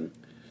penting,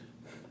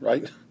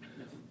 right?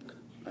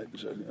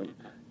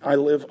 I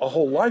live a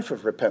whole life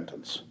of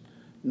repentance,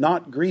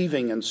 not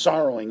grieving and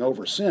sorrowing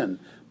over sin,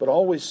 but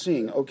always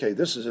seeing, okay,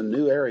 this is a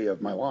new area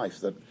of my life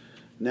that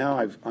now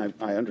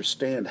I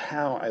understand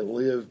how I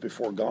live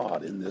before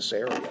God in this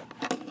area,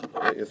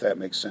 if that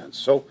makes sense.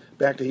 So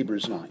back to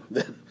Hebrews 9.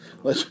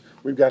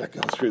 We've got to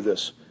go through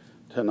this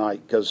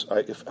tonight because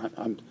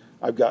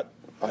I've got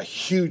a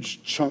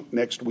huge chunk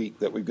next week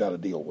that we've got to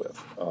deal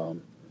with.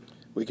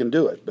 We can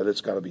do it, but it's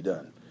got to be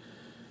done.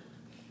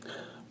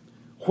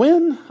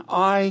 When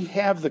I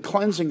have the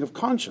cleansing of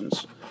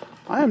conscience,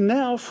 I am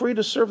now free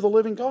to serve the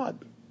living God.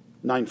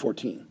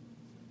 9:14.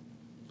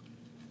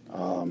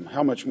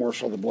 How much more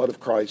shall the blood of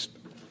Christ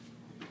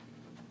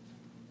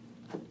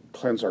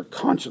cleanse our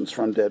conscience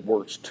from dead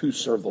works to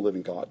serve the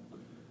living God?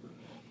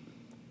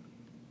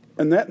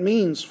 And that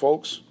means,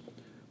 folks,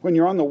 when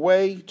you're on the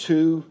way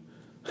to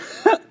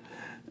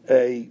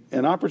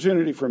an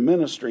opportunity for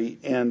ministry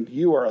and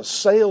you are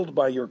assailed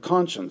by your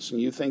conscience and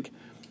you think,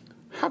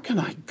 how can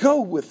I go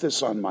with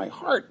this on my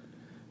heart?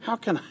 How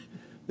can I?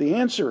 The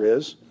answer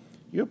is,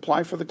 you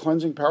apply for the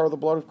cleansing power of the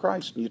blood of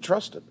Christ and you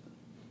trust it.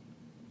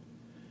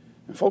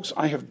 And folks,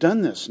 I have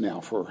done this now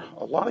for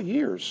a lot of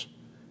years.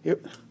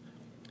 It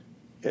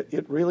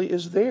really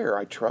is there.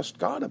 I trust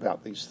God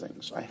about these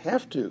things. I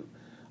have to.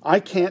 I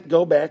can't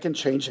go back and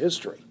change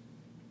history.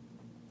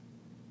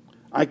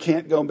 I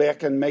can't go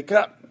back and make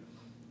up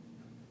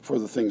for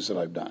the things that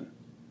I've done.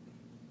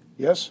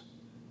 Yes?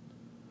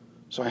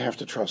 So I have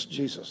to trust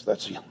Jesus.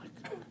 That's the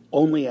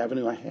only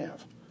avenue I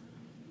have.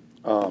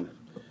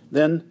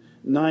 Then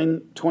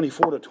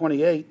 9:24 to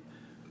 28,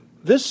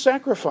 this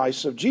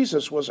sacrifice of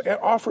Jesus was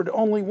offered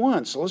only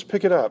once. So let's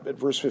pick it up at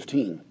verse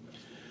 15.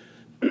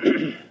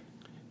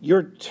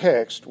 Your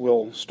text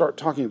will start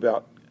talking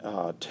about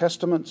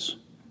testaments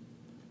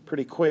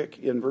pretty quick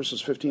in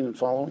verses 15 and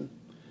following.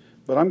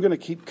 But I'm going to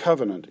keep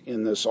covenant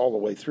in this all the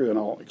way through, and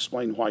I'll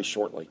explain why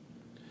shortly.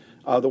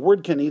 The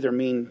word can either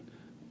mean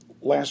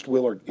last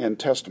will and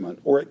testament,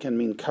 or it can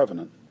mean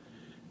covenant.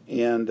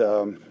 And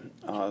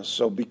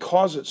so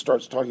because it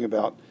starts talking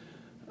about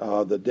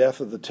the death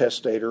of the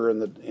testator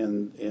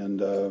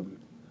and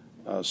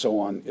so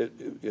on,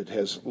 it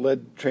has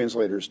led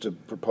translators to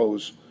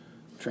propose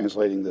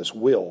translating this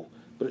will.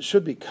 but it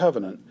should be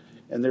covenant.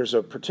 And there's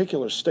a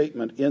particular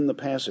statement in the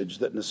passage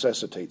that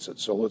necessitates it.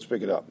 So let's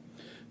pick it up.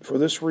 For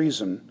this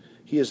reason,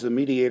 he is the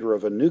mediator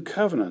of a new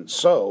covenant,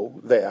 so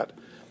that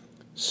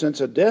since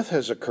a death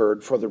has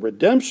occurred for the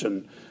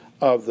redemption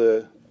of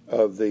the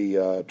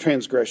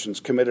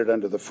transgressions committed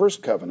under the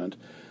first covenant,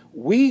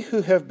 we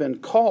who have been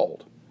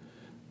called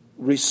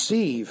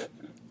receive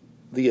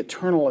the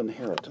eternal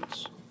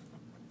inheritance.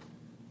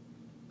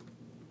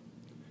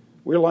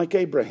 We're like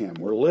Abraham.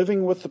 We're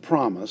living with the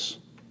promise.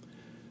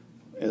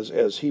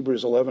 As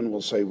Hebrews 11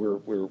 will say,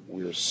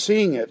 we're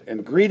seeing it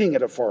and greeting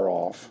it afar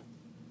off,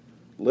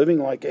 living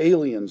like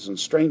aliens and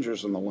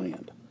strangers in the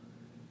land.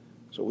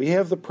 So we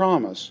have the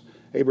promise.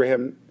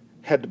 Abraham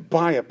had to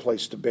buy a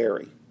place to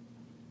bury,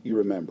 you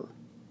remember.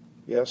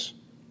 Yes?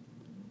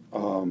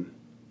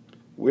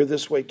 We're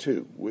this way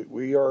too.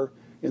 We are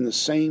in the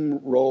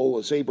same role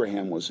as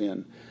Abraham was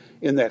in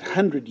that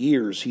 100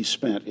 years he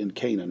spent in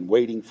Canaan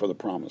waiting for the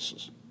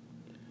promises.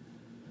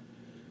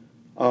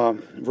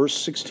 Verse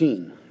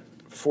 16,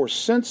 for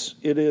since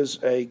it is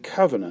a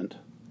covenant,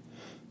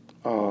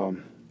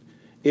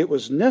 it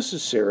was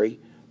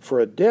necessary for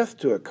a death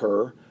to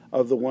occur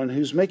of the one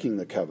who's making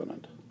the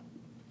covenant.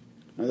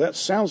 Now that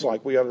sounds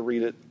like we ought to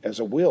read it as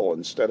a will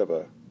instead of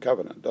a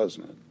covenant,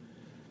 doesn't it?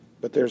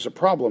 But there's a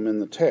problem in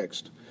the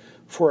text.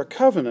 For a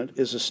covenant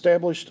is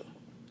established,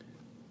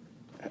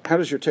 how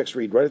does your text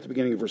read? Right at the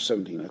beginning of verse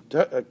 17.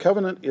 A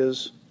covenant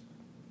is?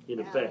 In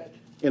effect.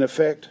 In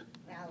effect.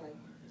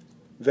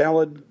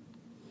 Valid.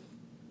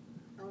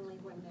 Only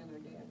when men are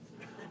dead.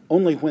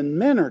 Only when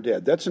men are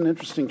dead. That's an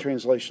interesting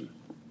translation.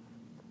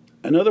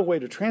 Another way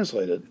to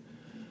translate it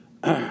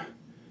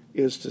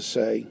is to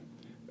say,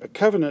 a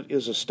covenant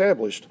is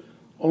established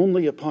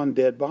only upon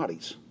dead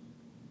bodies.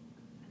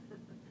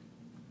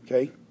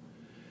 Okay?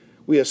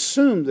 We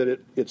assume that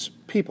it's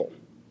people.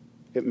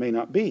 It may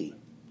not be.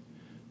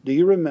 Do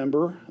you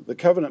remember the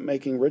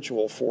covenant-making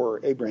ritual for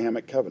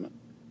Abrahamic covenant?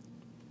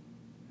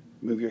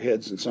 Move your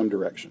heads in some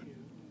direction.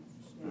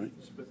 Right?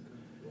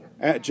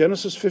 At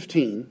Genesis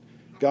 15,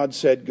 God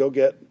said, go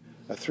get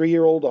a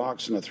 3-year-old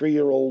ox and a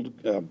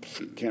 3-year-old,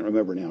 can't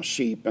remember now,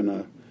 sheep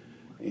and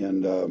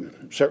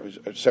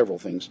several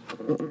things.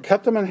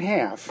 Cut them in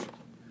half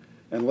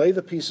and lay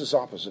the pieces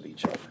opposite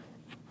each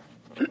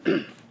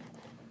other.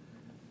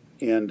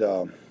 And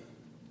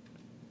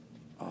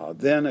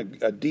then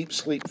a deep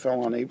sleep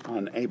fell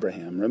on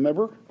Abraham.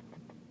 Remember?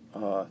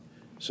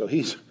 So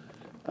he's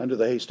under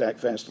the haystack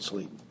fast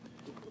asleep.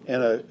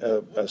 And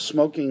a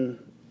smoking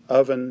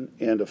oven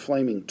and a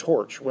flaming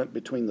torch went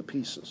between the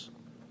pieces.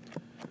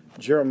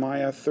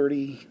 Jeremiah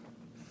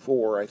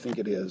 34, I think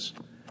it is,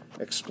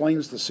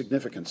 explains the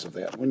significance of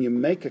that. When you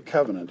make a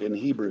covenant in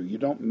Hebrew, you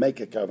don't make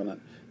a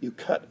covenant, you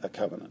cut a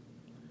covenant.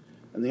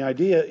 And the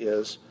idea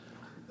is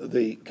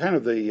the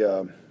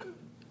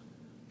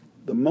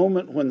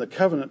moment when the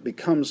covenant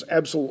becomes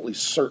absolutely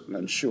certain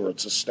and sure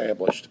it's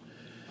established.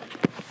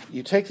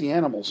 You take the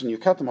animals and you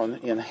cut them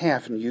in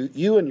half, and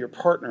you and your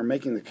partner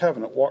making the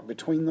covenant walk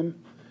between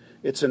them.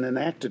 It's an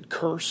enacted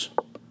curse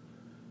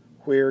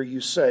where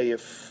you say,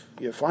 if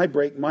I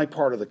break my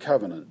part of the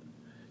covenant,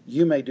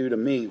 you may do to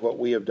me what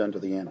we have done to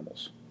the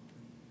animals.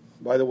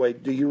 By the way,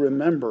 do you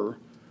remember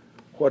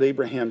what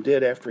Abraham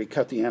did after he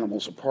cut the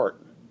animals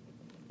apart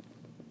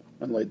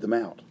and laid them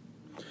out?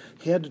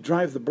 He had to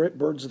drive the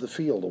birds of the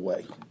field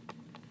away,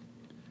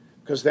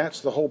 because that's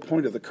the whole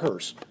point of the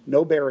curse.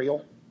 No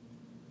burial,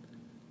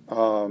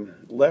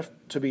 left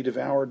to be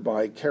devoured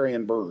by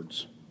carrion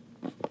birds.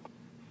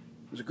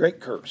 It was a great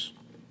curse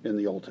in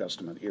the Old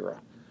Testament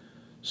era.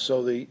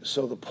 So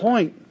the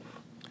point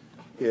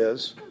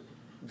is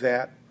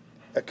that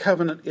a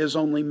covenant is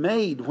only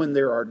made when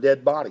there are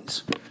dead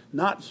bodies,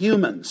 not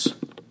humans.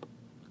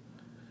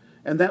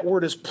 And that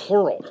word is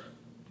plural.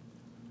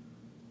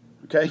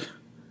 Okay?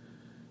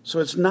 So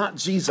it's not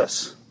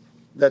Jesus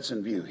that's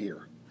in view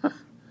here.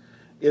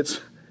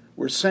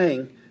 We're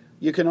saying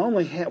you can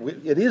only have,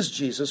 it is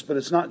Jesus, but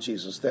it's not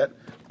Jesus. That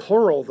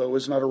plural, though,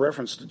 is not a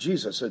reference to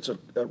Jesus. It's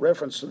a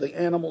reference to the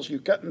animals you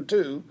cut in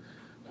two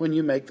when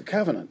you make the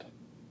covenant.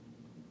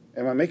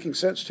 Am I making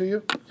sense to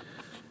you?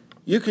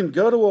 You can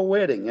go to a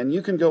wedding, and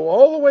you can go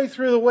all the way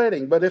through the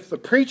wedding, but if the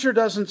preacher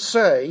doesn't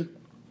say,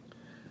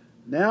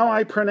 now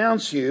I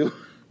pronounce you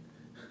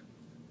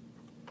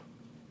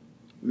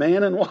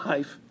man and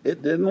wife,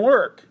 it didn't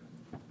work.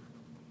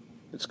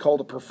 It's called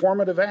a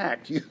performative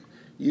act.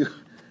 You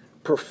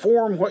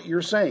perform what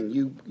you're saying.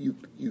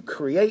 You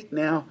create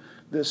now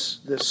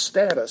this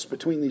status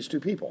between these two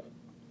people.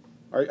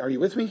 Are you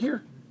with me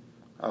here?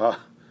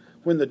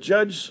 When the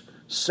judge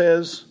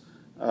says,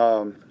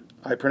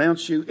 I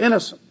pronounce you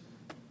innocent,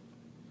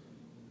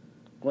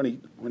 when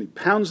he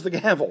pounds the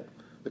gavel,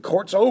 the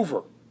court's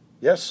over.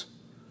 Yes?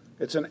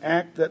 It's an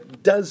act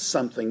that does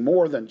something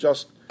more than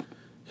just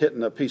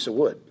hitting a piece of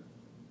wood.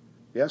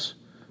 Yes?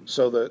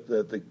 So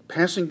the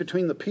passing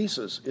between the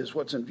pieces is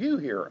what's in view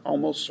here,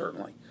 almost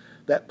certainly.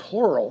 That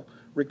plural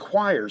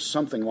requires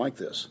something like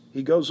this.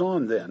 He goes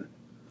on then.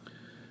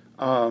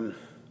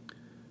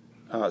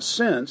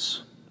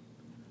 Since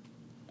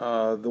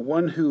the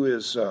one who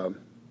is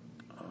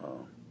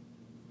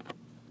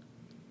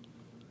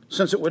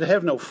since it would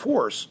have no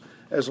force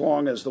as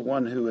long as the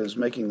one who is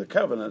making the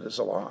covenant is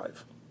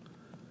alive.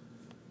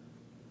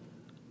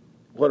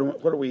 What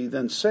are we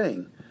then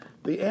saying?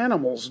 The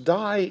animals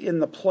die in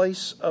the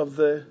place of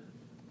the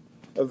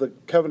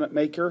covenant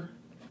maker,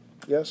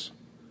 yes?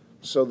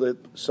 So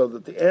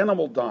that the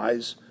animal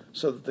dies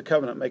so that the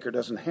covenant maker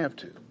doesn't have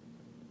to.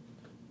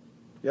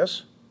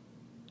 Yes?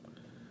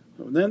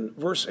 And then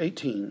verse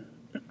 18,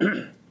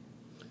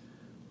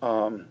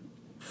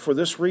 for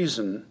this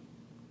reason,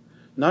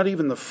 not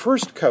even the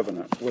first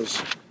covenant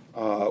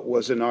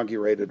was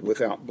inaugurated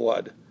without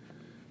blood.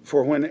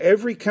 For when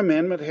every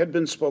commandment had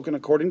been spoken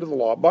according to the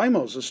law by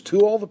Moses to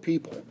all the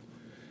people,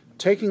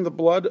 taking the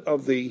blood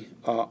of the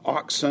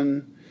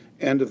oxen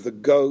and of the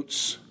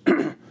goats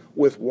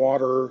with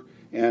water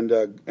and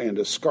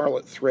a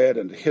scarlet thread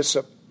and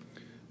hyssop,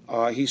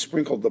 he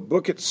sprinkled the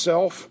book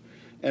itself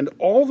and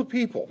all the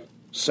people,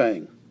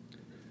 saying,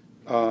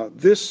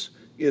 this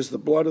is the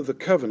blood of the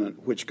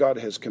covenant which God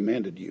has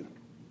commanded you.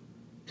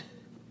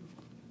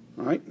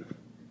 All right?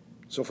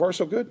 So far,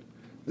 so good.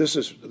 This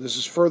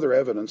is further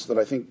evidence that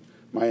I think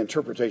my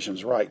interpretation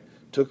is right.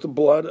 Took the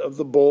blood of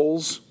the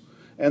bulls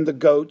and the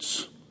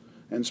goats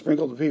and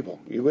sprinkled the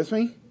people. Are you with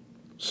me?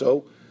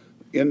 So,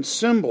 in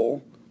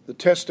symbol, the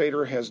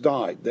testator has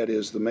died. That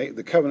is,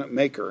 the covenant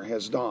maker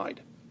has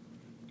died.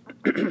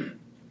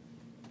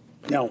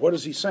 Now, what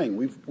is he saying?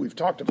 We've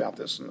talked about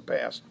this in the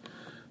past,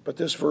 but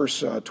this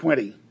verse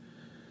 20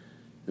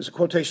 is a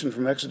quotation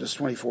from Exodus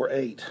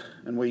 24:8,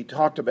 and we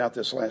talked about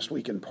this last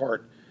week in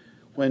part.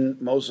 When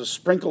Moses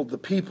sprinkled the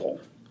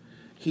people,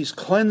 he's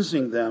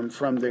cleansing them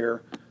from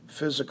their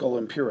physical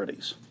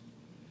impurities,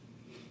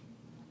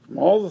 from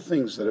all the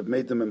things that have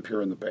made them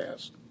impure in the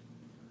past.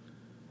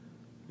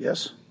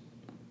 Yes?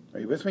 Are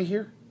you with me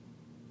here?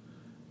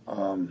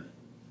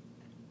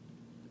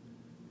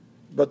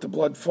 But the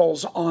blood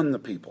falls on the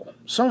people.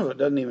 Some of it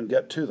doesn't even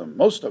get to them.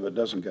 Most of it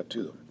doesn't get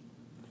to them.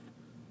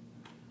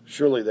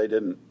 Surely they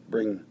didn't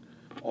bring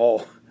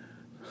all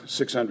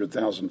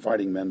 600,000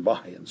 fighting men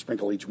by and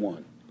sprinkle each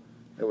one.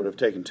 It would have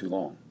taken too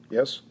long.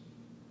 Yes?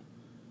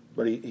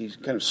 But he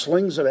kind of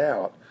slings it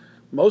out.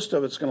 Most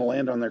of it's going to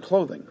land on their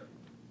clothing.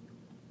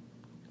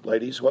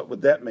 Ladies, what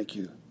would that make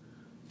you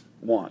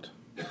want?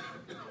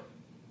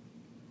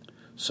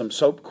 Some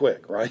soap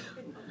quick, right?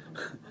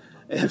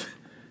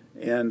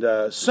 and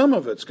some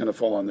of it's going to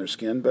fall on their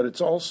skin, but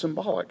it's all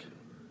symbolic.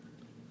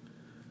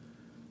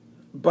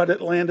 But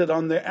it landed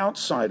on the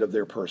outside of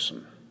their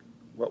person.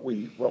 What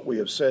we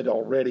have said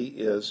already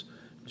is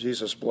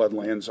Jesus' blood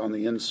lands on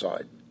the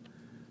inside.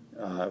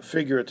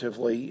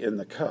 Figuratively in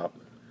the cup,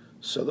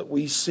 so that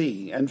we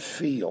see and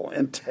feel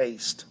and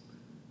taste,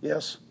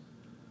 yes,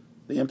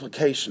 the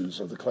implications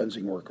of the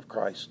cleansing work of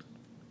Christ.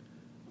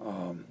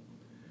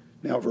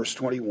 Now, verse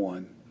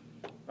 21.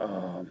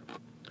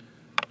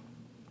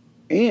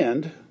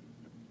 And,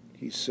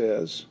 he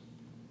says,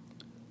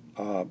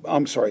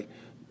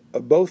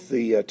 both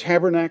the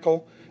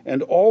tabernacle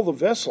and all the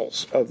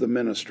vessels of the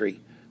ministry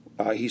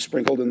he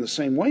sprinkled in the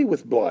same way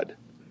with blood.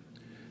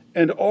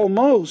 And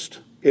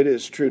almost, it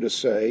is true to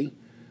say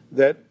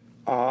that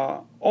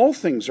all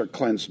things are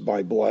cleansed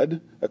by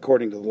blood,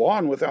 according to the law,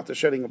 and without the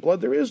shedding of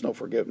blood, there is no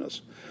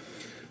forgiveness.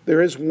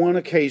 There is one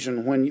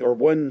occasion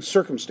one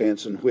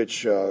circumstance in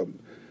which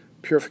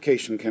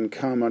purification can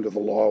come under the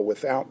law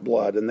without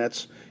blood, and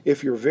that's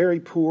if you're very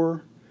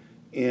poor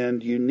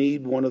and you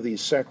need one of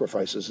these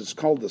sacrifices. It's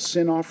called the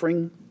sin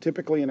offering,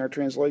 typically in our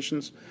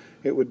translations.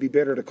 It would be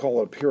better to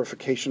call it a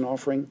purification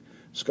offering.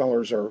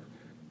 Scholars are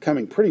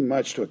coming pretty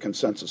much to a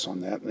consensus on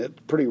that, and it's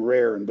pretty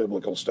rare in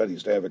biblical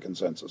studies to have a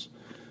consensus.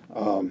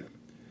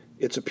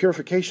 It's a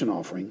purification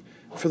offering.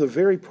 For the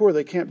very poor,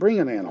 they can't bring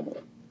an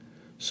animal,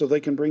 so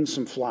they can bring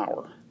some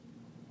flour,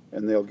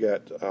 and they'll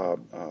get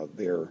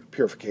their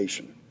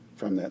purification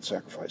from that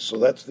sacrifice. So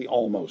that's the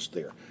almost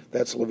there.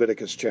 That's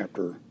Leviticus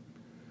chapter,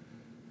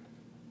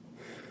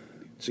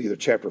 it's either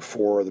chapter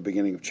 4 or the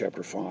beginning of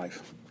chapter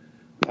 5.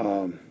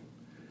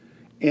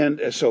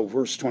 And so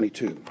verse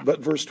 22, but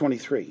verse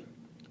 23.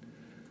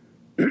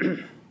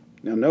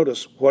 Now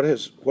notice, what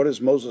has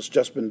Moses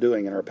just been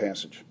doing in our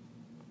passage?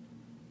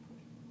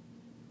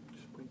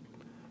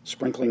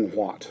 Sprinkling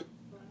what?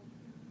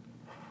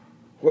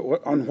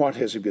 On what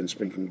has he been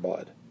sprinkling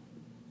blood?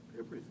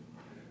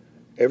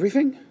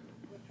 Everything?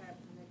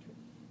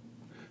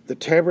 The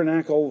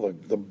tabernacle,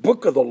 the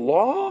book of the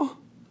law?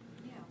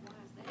 Yeah, why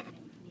is that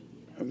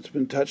needed? It's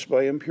been touched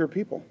by impure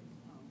people.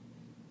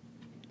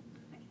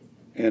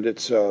 And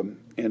it's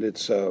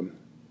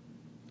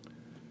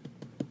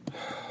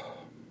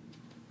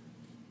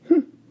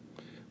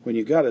when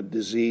you got a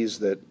disease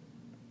that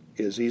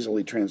is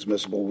easily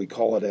transmissible, we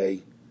call it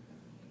a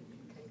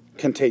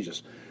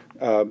contagious.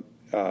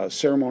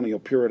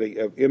 Ceremonial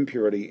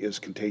impurity is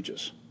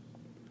contagious,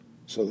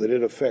 so that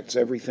it affects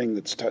everything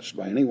that's touched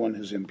by anyone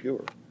who's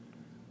impure.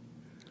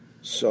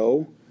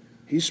 So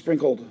he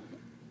sprinkled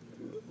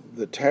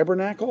the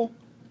tabernacle,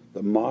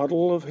 the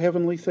model of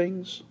heavenly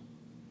things.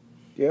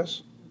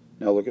 Yes?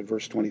 Now look at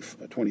verse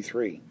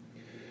 23.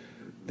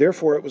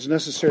 Therefore it was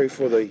necessary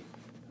for the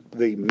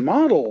the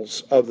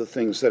models of the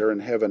things that are in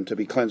heaven to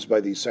be cleansed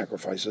by these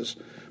sacrifices,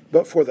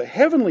 but for the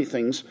heavenly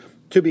things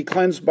to be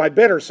cleansed by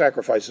better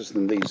sacrifices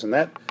than these. And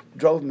that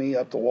drove me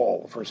up the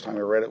wall the first time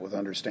I read it with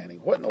understanding.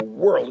 What in the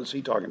world is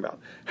he talking about?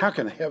 How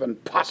can heaven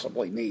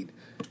possibly need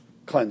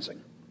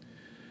cleansing?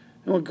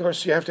 And of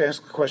course, you have to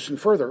ask the question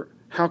further,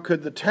 how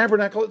could the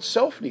tabernacle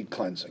itself need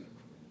cleansing?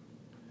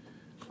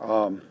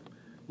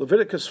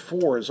 Leviticus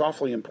 4 is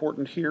awfully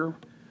important here.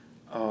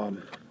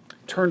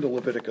 Turn to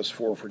Leviticus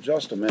 4 for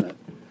just a minute.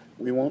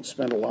 We won't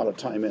spend a lot of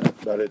time in it,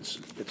 but it's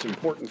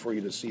important for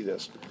you to see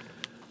this.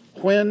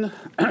 When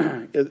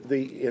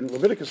in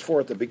Leviticus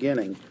 4 at the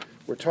beginning,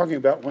 we're talking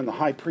about when the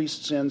high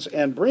priest sins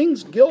and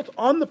brings guilt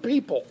on the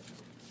people.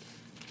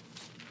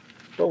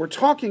 But we're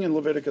talking in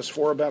Leviticus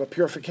 4 about a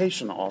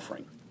purification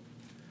offering.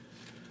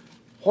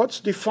 What's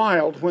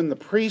defiled when the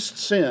priest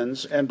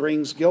sins and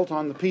brings guilt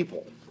on the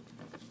people?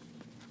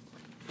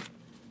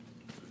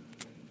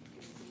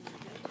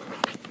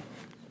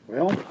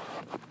 Well,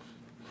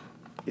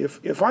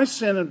 if I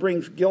sin and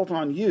bring guilt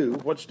on you,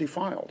 what's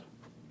defiled?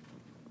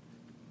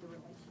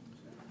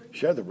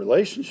 Yeah, the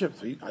relationship.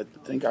 I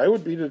think I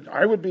would be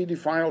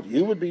defiled.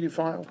 You would be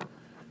defiled.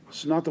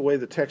 It's not the way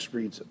the text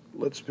reads it.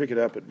 Let's pick it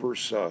up at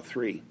verse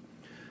 3.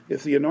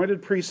 If the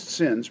anointed priest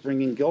sins,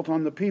 bringing guilt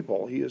on the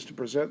people, he is to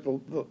present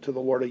to the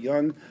Lord a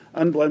young,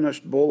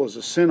 unblemished bull as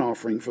a sin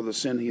offering for the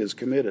sin he has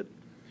committed.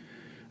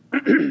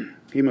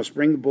 He must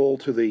bring the bull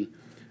to the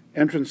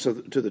entrance to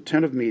the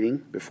tent of meeting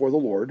before the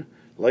Lord,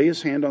 lay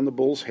his hand on the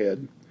bull's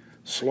head,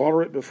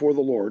 slaughter it before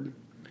the Lord.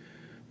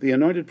 The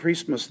anointed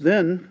priest must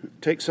then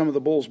take some of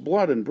the bull's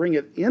blood and bring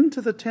it into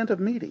the tent of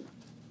meeting.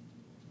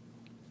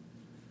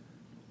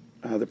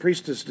 The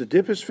priest is to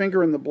dip his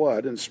finger in the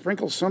blood and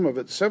sprinkle some of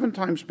it 7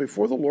 times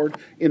before the Lord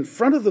in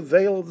front of the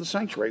veil of the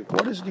sanctuary.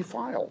 What is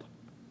defiled?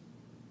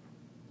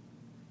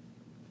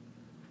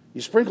 You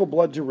sprinkle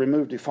blood to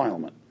remove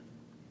defilement.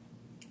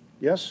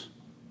 Yes?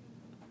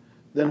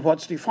 Then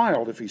what's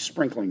defiled if he's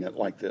sprinkling it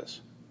like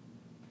this?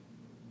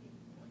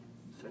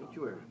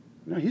 Sanctuary.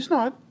 No, he's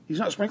not. He's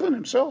not sprinkling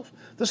himself.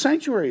 The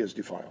sanctuary is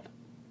defiled.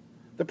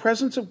 The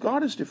presence of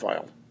God is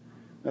defiled.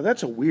 Now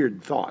that's a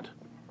weird thought.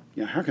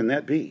 How can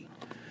that be?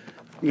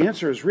 The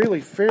answer is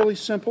really fairly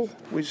simple.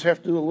 We just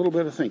have to do a little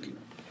bit of thinking.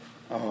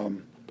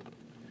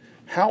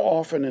 How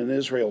often in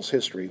Israel's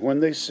history, when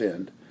they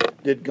sinned,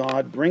 did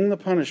God bring the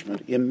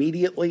punishment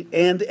immediately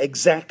and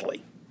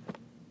exactly?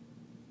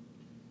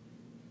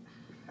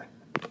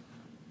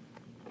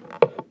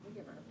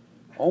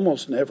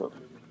 Almost never.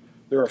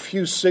 There are a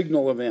few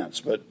signal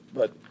events, but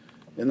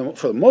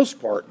for the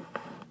most part,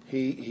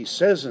 he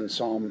says in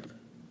Psalm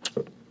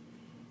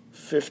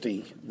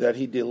 50 that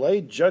he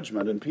delayed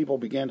judgment and people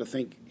began to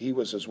think he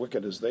was as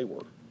wicked as they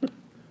were.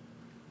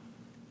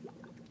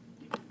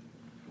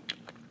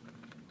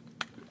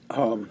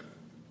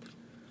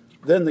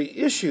 Then the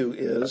issue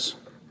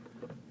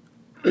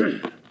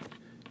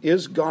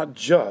is God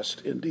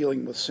just in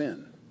dealing with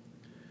sin?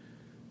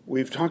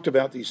 We've talked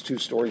about these 2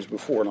 stories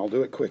before, and I'll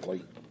do it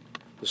quickly.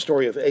 The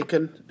story of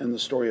Achan and the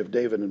story of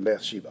David and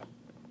Bathsheba.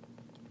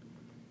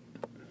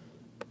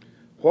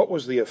 What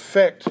was the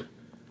effect?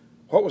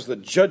 What was the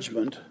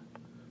judgment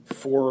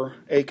for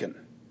Achan?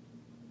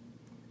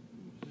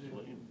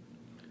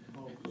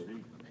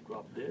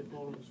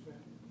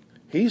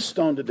 He's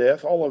stoned to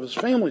death. All of his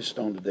family's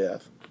stoned to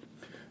death.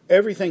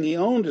 Everything he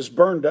owned is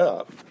burned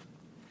up.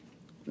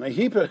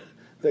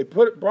 They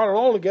brought it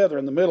all together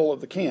in the middle of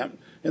the camp,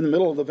 in the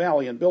middle of the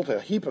valley, and built a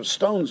heap of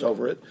stones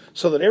over it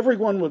so that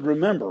everyone would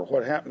remember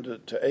what happened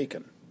to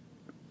Achan.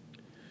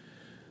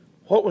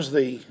 What was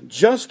the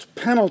just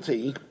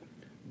penalty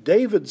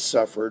David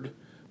suffered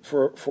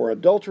for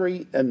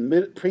adultery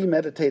and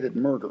premeditated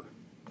murder?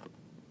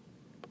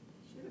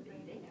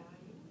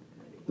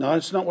 No,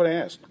 that's not what I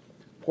asked.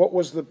 What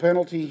was the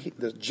penalty,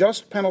 the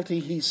just penalty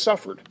he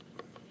suffered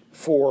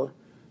for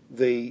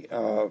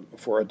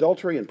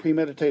adultery and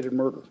premeditated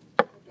murder?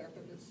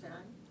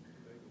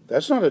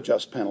 That's not a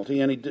just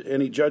penalty.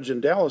 Any judge in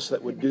Dallas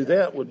that would do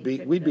that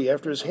we'd be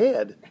after his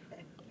head.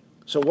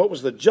 So what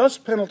was the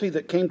just penalty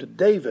that came to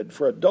David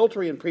for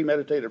adultery and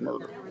premeditated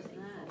murder?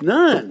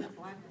 None.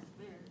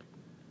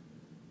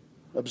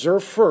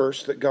 Observe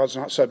first that God's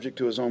not subject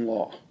to his own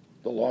law.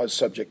 The law is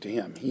subject to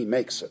him. He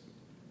makes it.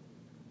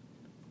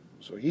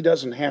 So he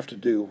doesn't have to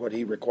do what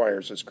he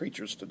requires his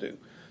creatures to do.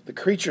 The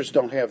creatures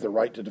don't have the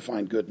right to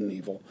define good and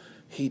evil.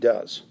 He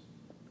does.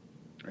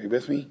 Are you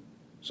with me?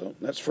 So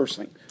that's first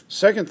thing.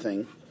 Second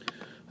thing,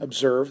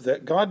 observe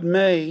that God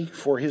may,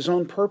 for his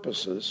own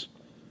purposes,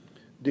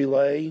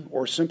 delay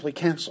or simply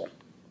cancel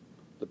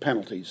the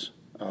penalties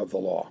of the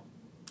law.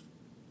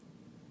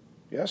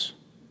 Yes?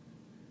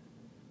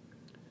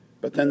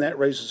 But then that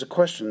raises a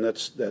question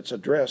that's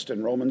addressed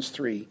in Romans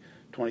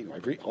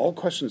 3:20. All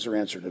questions are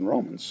answered in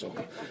Romans, so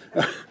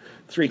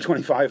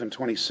 3:25 and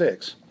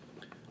 26.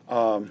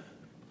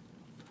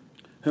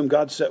 Whom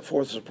God set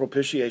forth as a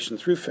propitiation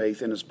through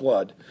faith in his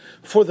blood,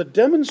 for the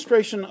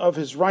demonstration of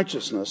his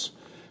righteousness,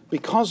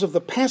 because of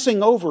the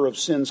passing over of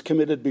sins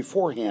committed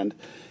beforehand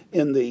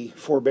in the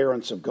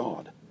forbearance of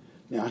God.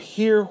 Now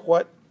hear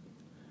what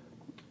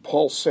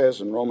Paul says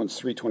in Romans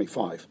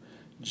 3:25,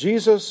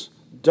 Jesus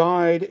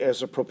died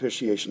as a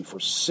propitiation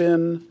for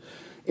sin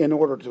in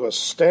order to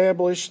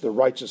establish the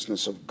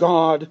righteousness of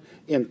God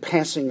in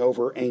passing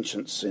over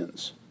ancient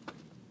sins.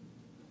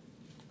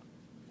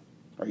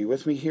 Are you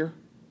with me here?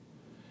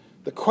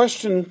 The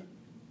question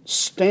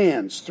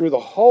stands through the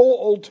whole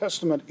Old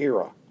Testament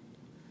era.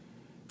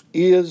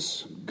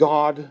 Is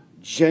God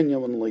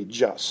genuinely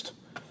just?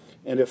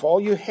 And if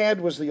all you had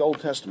was the Old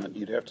Testament,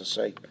 you'd have to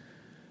say,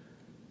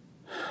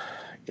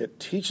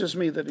 it teaches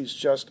me that he's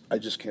just, I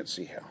just can't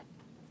see how.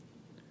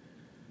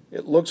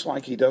 It looks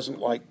like he doesn't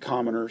like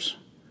commoners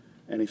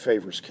and he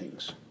favors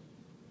kings.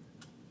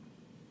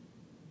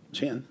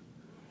 Jen?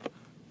 I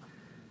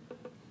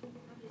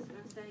was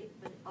going to say,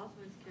 but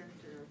also his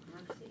character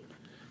of mercy,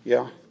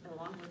 Yeah.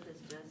 along with his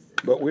justice.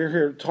 But we're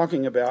here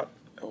talking about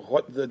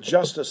what the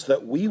justice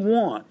that we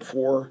want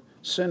for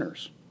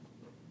sinners.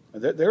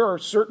 There are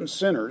certain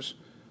sinners.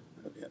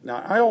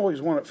 Now, I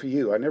always want it for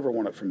you. I never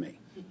want it for me.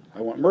 I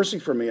want mercy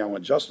for me. I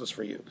want justice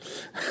for you.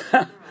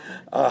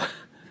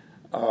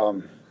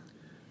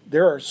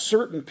 There are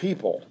certain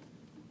people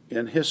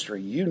in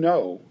history, you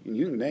know, and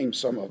you can name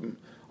some of them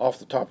off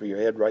the top of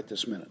your head right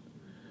this minute,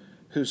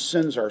 whose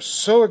sins are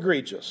so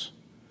egregious,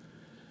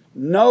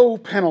 no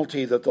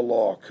penalty that the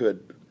law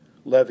could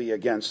levy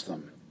against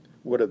them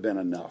would have been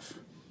enough.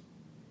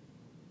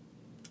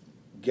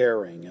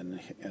 Goering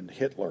and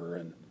Hitler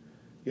and,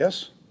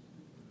 yes?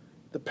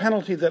 The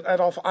penalty that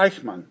Adolf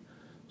Eichmann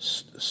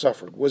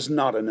suffered was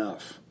not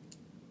enough.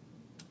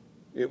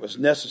 It was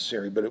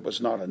necessary, but it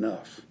was not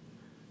enough.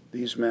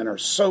 These men are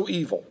so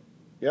evil,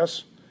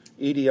 yes?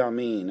 Idi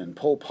Amin and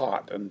Pol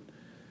Pot, and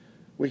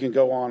we can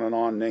go on and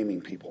on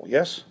naming people,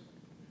 yes?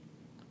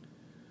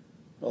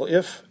 Well,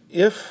 if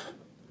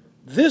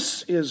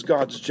this is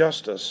God's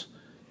justice,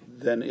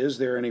 then is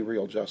there any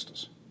real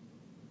justice?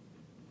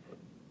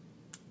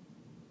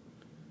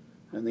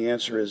 And the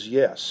answer is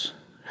yes.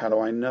 How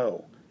do I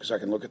know? Because I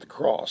can look at the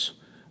cross.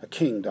 A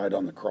king died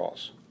on the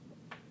cross.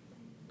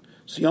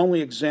 It's the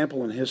only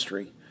example in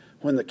history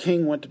when the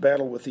king went to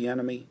battle with the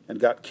enemy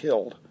and got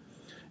killed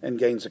and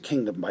gains a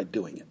kingdom by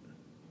doing it.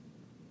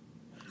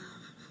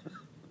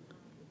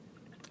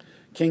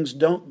 Kings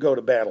don't go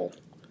to battle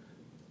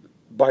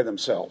by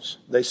themselves.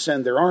 They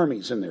send their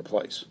armies in their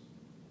place.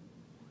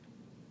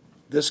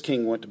 This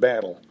king went to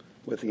battle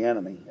with the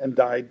enemy and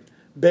died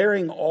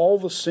bearing all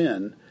the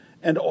sin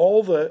and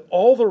all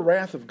the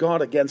wrath of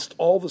God against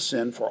all the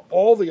sin for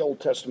all the Old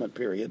Testament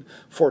period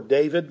for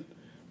David.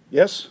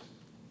 Yes?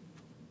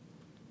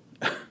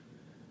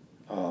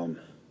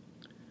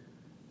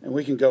 And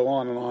we can go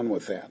on and on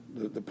with that.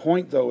 The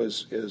point, though,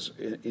 is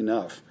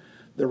enough.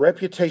 The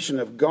reputation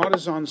of God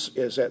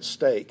is at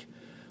stake.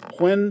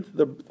 When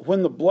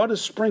the blood is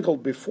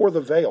sprinkled before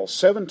the veil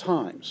 7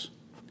 times,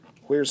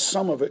 where's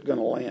some of it going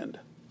to land?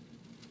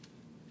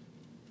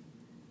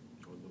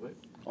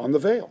 On the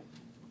veil.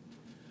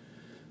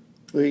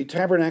 The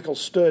tabernacle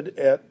stood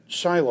at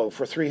Shiloh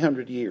for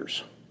 300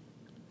 years.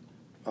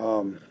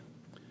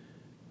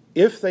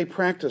 If they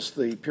practiced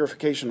the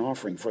purification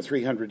offering for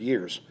 300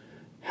 years,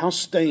 how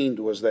stained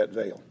was that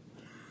veil?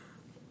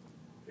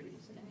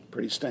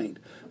 Pretty stained.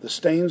 The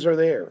stains are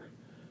there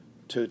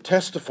to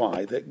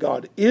testify that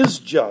God is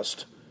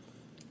just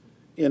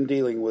in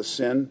dealing with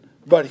sin,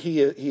 but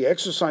he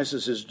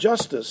exercises his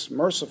justice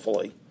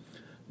mercifully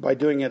by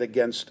doing it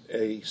against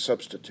a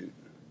substitute.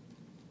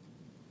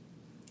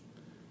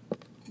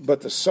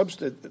 But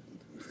the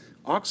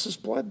ox's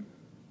blood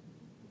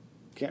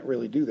can't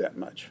really do that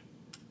much.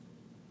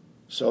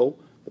 So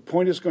the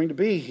point is going to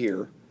be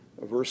here,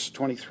 verse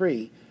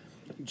 23,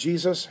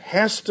 Jesus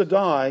has to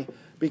die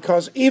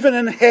because even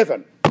in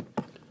heaven,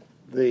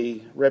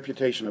 the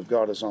reputation of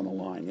God is on the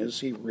line. Is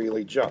he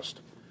really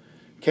just?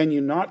 Can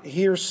you not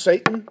hear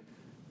Satan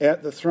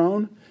at the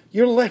throne?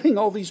 You're letting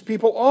all these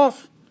people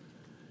off.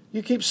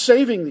 You keep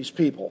saving these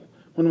people.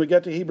 When we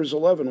get to Hebrews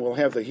 11, we'll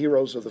have the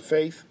heroes of the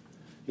faith.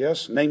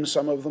 Yes, name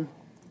some of them.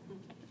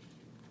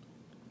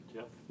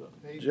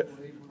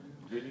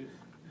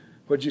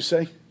 What'd you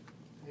say?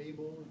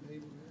 Abel and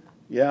Abraham.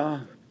 Yeah,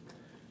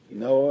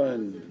 Noah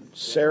and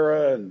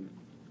Sarah and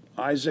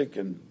Isaac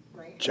and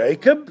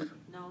Jacob.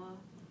 Noah.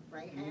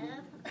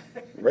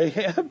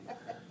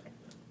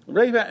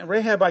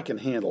 Rahab I can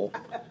handle.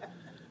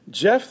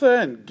 Jephthah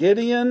and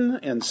Gideon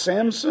and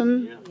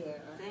Samson.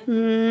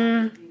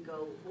 You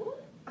go,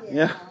 whoop.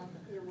 Yeah.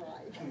 You're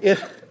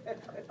right.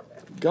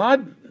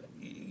 God,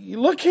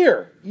 look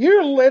here.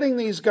 You're letting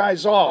these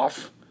guys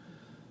off.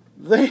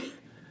 They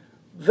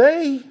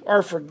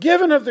are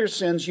forgiven of their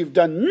sins. You've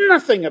done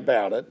nothing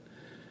about it.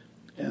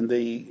 And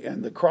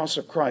the cross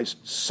of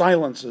Christ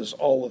silences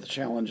all of the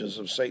challenges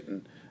of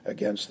Satan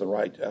against the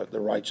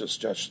righteous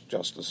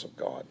justice of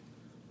God.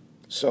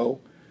 So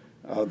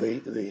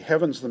the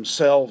heavens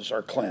themselves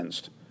are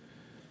cleansed.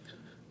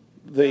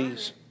 We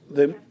have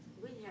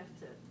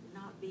to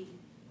not be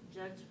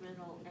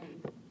judgmental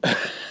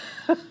and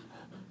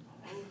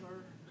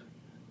over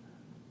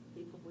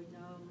people we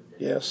know that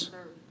Yes.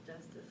 deserve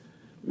justice.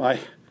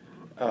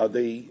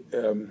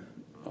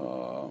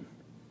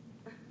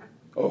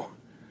 Oh,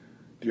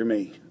 dear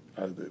me.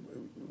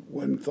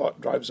 One thought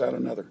drives out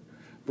another.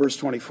 Verse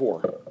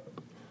 24.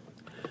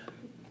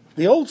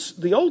 The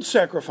old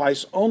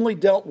sacrifice only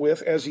dealt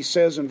with, as he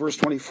says in verse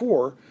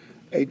 24,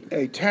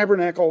 a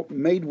tabernacle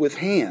made with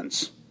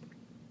hands,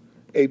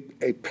 a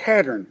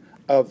pattern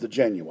of the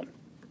genuine.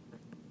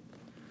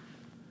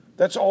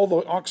 That's all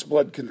the ox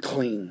blood can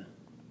clean.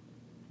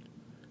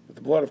 But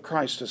the blood of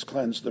Christ has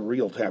cleansed the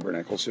real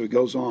tabernacle. So he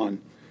goes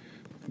on.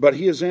 But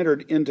he has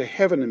entered into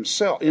heaven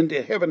itself,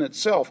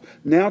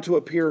 now to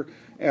appear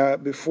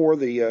before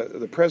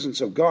the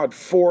presence of God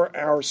for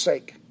our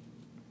sake.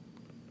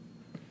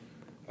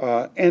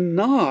 And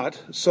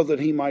not so that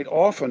he might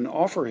often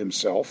offer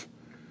himself,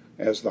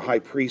 as the high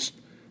priest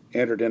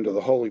entered into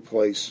the holy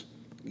place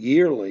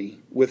yearly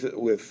with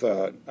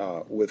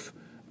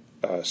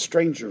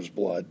stranger's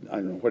blood. I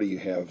don't know, what do you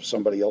have?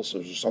 Somebody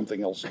else's or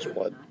something else's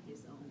blood?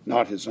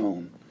 Not his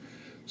own.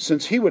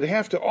 Since he would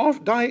have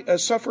to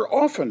suffer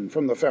often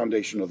from the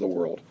foundation of the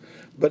world.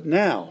 But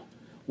now,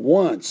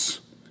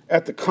 once,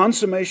 at the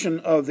consummation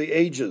of the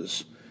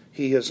ages,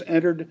 he has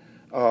entered,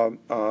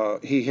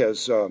 he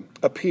has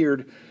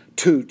appeared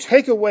to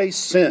take away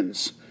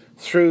sins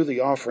through the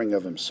offering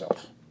of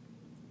himself.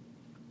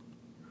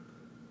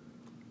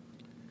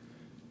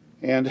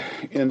 And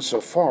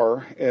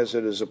insofar as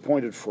it is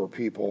appointed for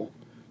people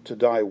to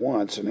die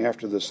once, and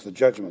after this the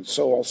judgment,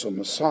 so also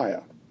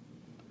Messiah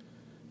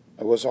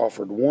was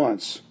offered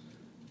once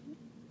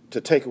to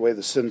take away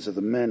the sins of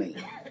the many.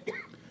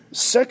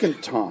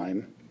 Second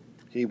time,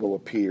 he will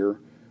appear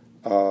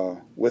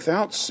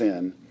without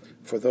sin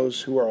for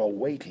those who are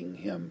awaiting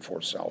him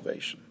for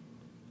salvation.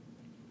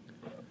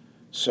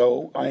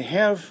 So I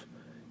have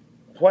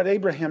what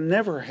Abraham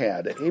never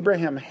had.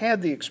 Abraham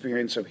had the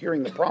experience of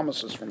hearing the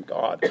promises from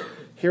God,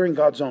 hearing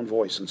God's own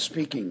voice and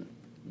speaking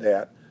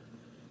that,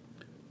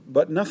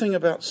 but nothing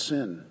about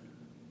sin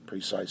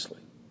precisely.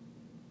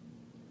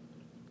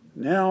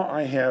 Now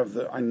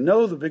I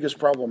know the biggest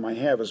problem I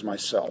have is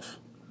myself.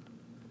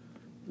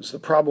 It's the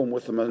problem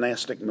with the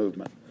monastic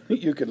movement.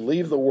 You can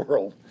leave the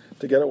world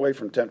to get away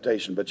from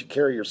temptation, but you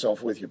carry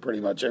yourself with you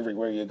pretty much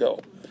everywhere you go.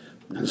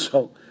 And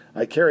so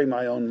I carry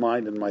my own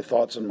mind and my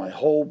thoughts and my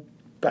whole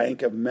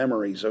bank of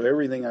memories of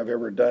everything I've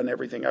ever done,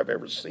 everything I've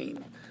ever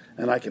seen.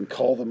 And I can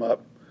call them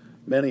up,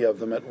 many of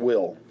them at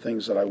will,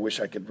 things that I wish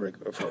I could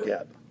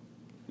forget.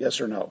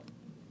 Yes or no?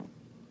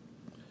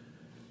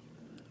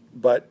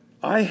 But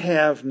I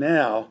have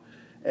now,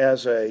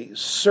 as a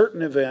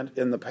certain event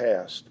in the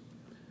past,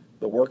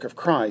 the work of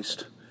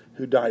Christ,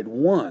 who died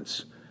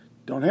once.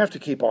 Don't have to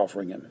keep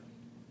offering him.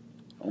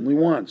 Only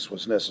once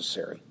was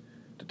necessary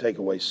to take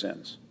away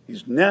sins.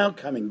 He's now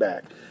coming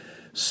back.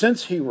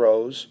 Since he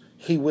rose,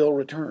 he will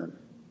return.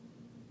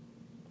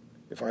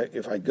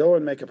 If I go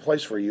and make a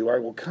place for you, I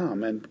will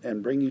come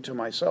and bring you to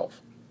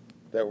myself,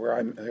 that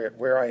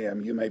where I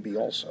am, you may be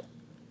also.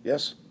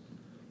 Yes?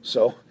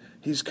 So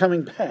he's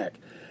coming back.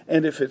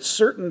 And if it's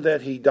certain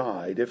that he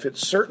died, if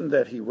it's certain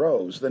that he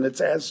rose, then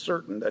it's as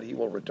certain that he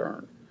will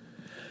return.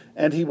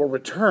 And he will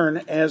return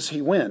as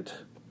he went,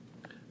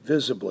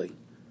 visibly,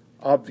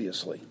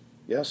 obviously,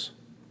 yes?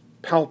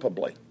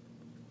 Palpably.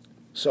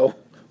 So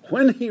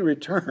when he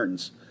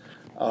returns,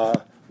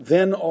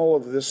 then all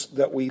of this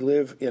that we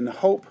live in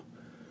hope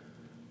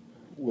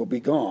will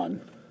be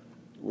gone.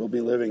 We'll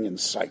be living in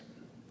sight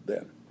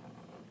then.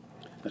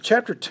 Now,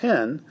 chapter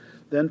 10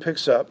 then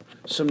picks up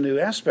some new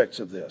aspects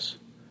of this.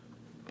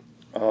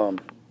 Let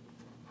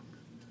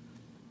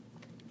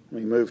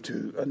me move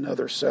to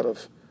another set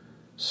of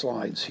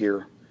slides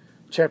here.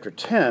 Chapter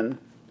 10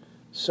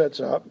 sets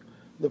up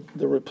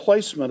the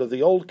replacement of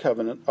the old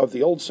covenant, of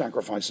the old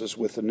sacrifices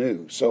with the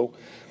new. So,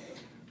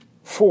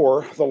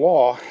 for the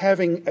law,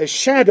 having a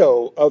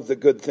shadow of the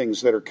good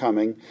things that are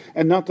coming,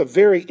 and not the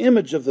very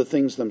image of the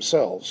things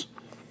themselves.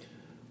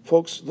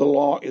 Folks, the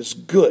law is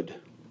good.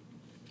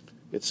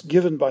 It's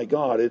given by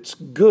God. It's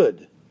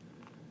good.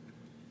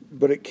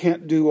 But it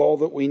can't do all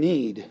that we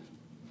need.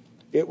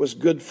 It was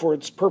good for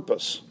its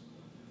purpose,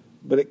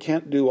 but it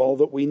can't do all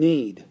that we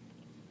need.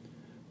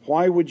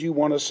 Why would you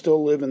want to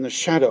still live in the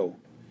shadow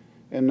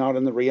and not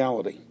in the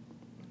reality?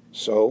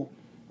 So,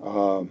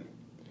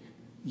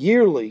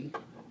 yearly,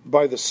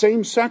 by the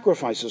same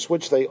sacrifices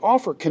which they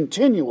offer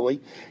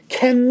continually,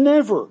 can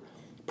never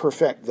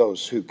perfect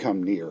those who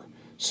come near,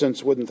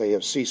 since wouldn't they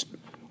have ceased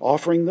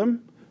offering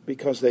them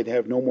because they'd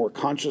have no more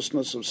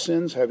consciousness of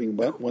sins having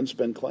once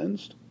been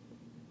cleansed?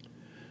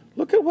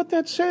 Look at what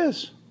that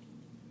says.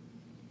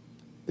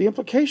 The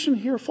implication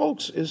here,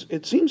 folks, is,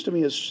 it seems to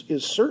me,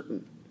 is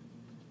certain.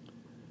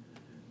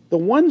 The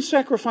one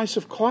sacrifice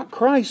of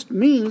Christ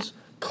means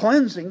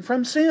cleansing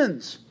from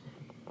sins.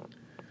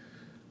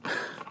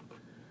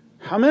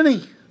 How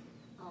many?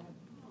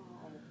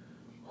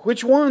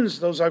 Which ones?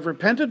 Those I've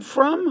repented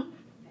from?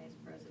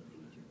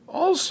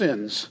 All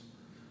sins.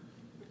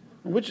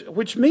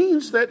 Which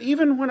means that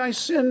even when I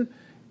sin,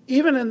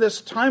 even in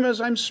this time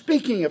as I'm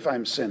speaking, if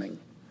I'm sinning,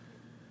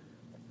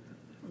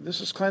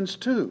 this is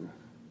cleansed too.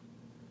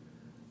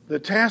 The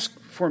task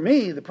for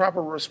me, the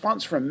proper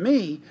response from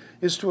me,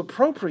 is to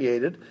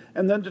appropriate it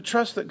and then to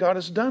trust that God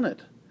has done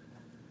it.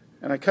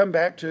 And I come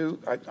back to,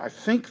 I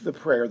think the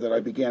prayer that I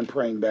began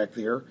praying back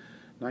there,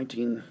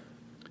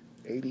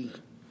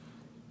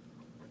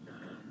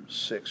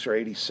 1986 or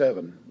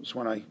 87, was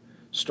when I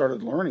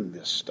started learning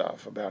this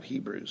stuff about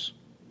Hebrews.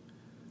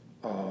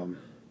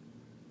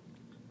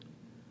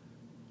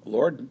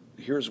 Lord,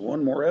 here's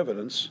one more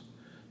evidence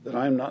that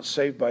I am not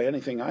saved by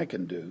anything I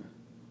can do.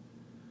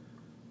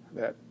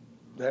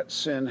 That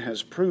sin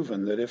has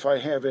proven that if I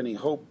have any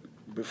hope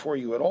before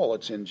you at all,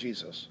 it's in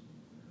Jesus.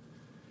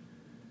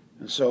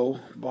 And so,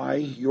 by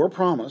your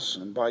promise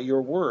and by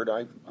your word,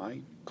 I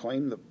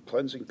claim the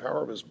cleansing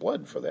power of his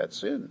blood for that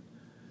sin.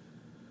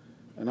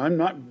 And I'm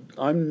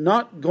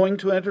not going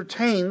to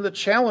entertain the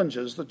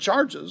challenges, the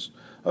charges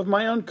of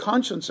my own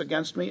conscience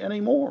against me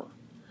anymore.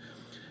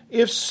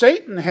 If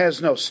Satan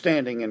has no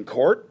standing in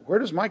court, where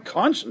does my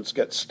conscience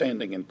get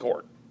standing in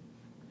court?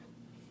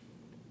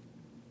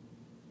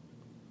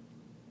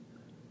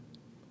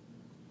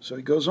 So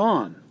he goes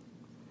on.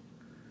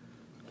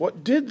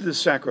 What did the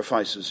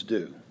sacrifices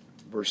do?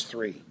 Verse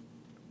 3.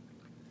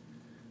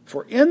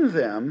 For in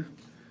them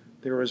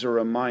there is a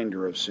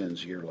reminder of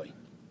sins yearly.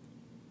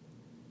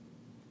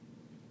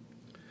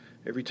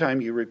 Every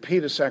time you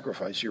repeat a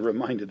sacrifice, you're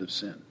reminded of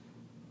sin.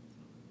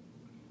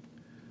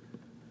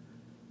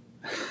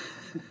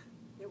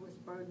 It was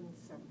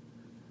burdensome.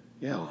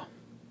 Yeah.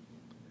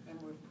 And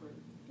we're free.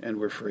 And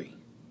we're free.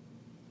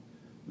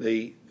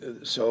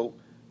 So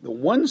the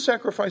one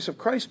sacrifice of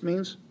Christ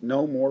means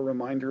no more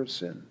reminder of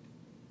sin.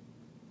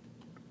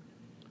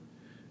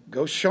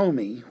 Go show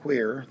me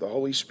where the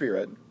Holy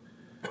Spirit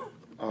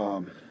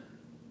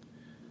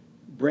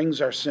brings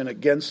our sin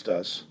against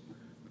us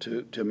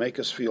to make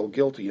us feel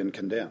guilty and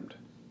condemned.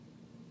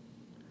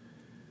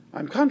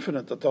 I'm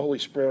confident that the Holy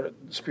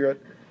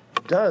Spirit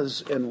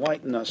does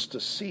enlighten us to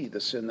see the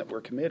sin that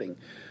we're committing.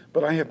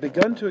 But I have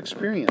begun to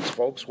experience,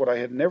 folks, what I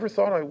had never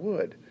thought I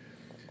would.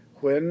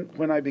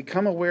 When I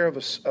become aware of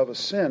a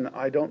sin,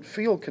 I don't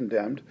feel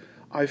condemned.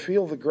 I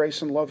feel the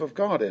grace and love of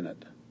God in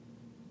it.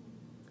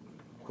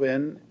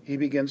 When he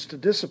begins to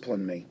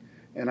discipline me,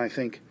 and I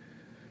think,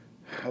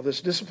 oh,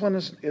 this discipline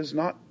is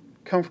not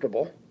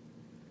comfortable,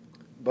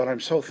 but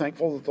I'm so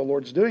thankful that the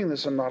Lord's doing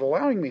this and not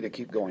allowing me to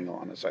keep going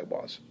on as I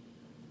was.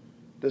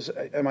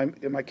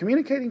 Am I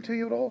communicating to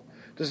you at all?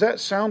 Does that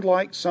sound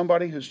like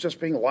somebody who's just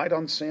being light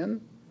on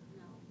sin?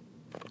 No.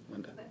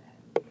 Linda? But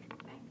back to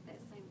that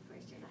same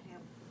question I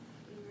have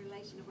in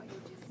relation to what you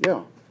just said.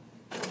 Yeah.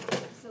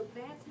 So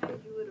that's how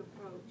you would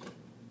approach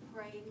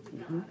praying to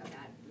God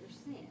about your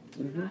sins.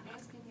 You're not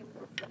asking him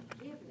for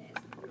forgiveness.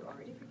 You're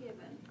already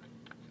forgiven,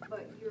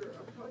 but you're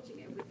approaching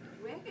it with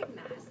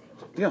recognizing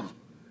Yeah.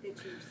 that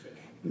you've sinned.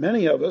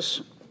 Many of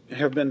us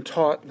have been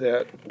taught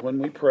that when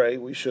we pray,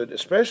 we should,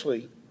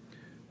 especially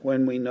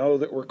when we know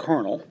that we're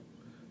carnal,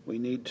 we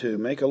need to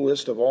make a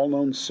list of all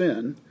known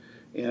sin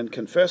and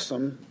confess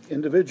them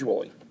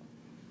individually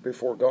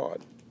before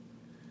God.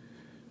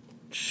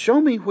 Show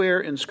me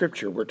where in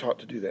Scripture we're taught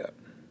to do that.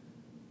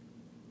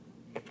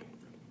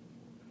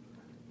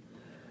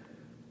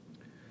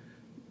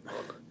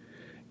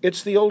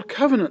 It's the old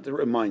covenant that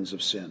reminds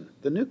of sin.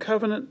 The new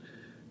covenant,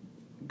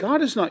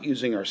 God is not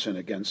using our sin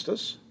against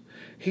us.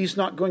 He's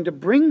not going to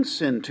bring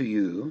sin to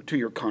you, to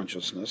your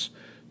consciousness,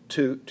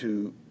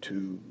 to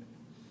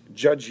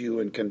judge you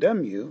and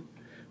condemn you.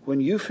 When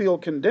you feel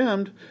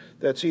condemned,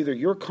 that's either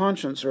your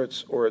conscience or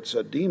it's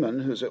a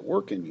demon who's at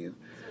work in you.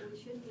 So we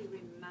shouldn't be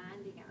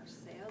reminding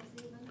ourselves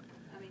even?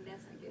 I mean, I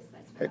guess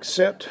that's what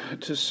Except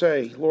to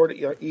say, Lord,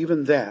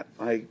 even that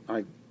I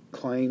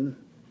claim.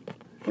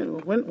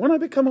 When I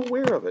become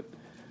aware of it,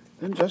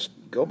 then just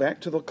go back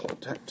to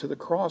the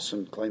cross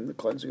and claim the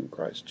cleansing of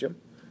Christ. Jim?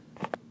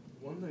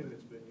 One thing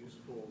that's been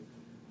useful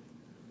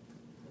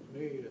to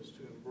me is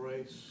to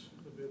embrace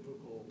the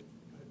biblical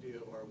idea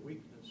of our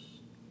weakness.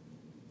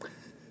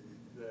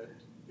 That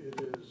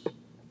it is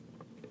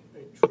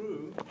a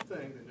true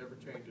thing that never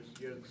changes,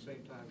 yet at the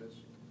same time it's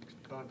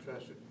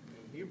contrasted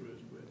in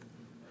Hebrews with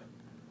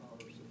our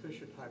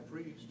sufficient high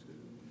priest who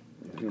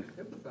empathize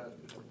with our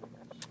weakness.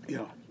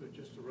 Yeah. So it's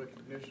just a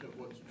recognition of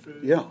what's true.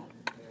 Yeah. And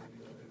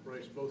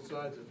embrace both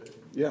sides of it.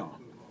 Yeah.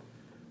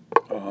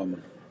 Move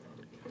on.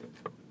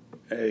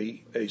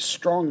 A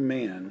strong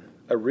man,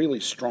 a really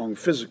strong,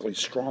 physically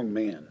strong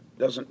man,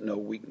 doesn't know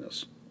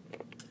weakness.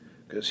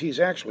 Because he's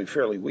actually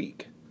fairly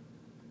weak.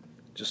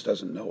 Just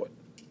doesn't know it.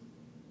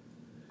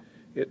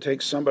 It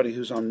takes somebody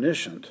who's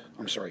omnipotent,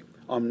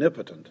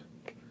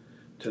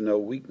 to know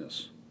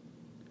weakness.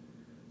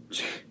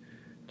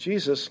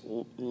 Jesus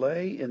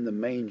lay in the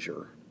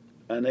manger,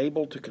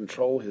 unable to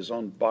control his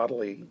own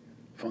bodily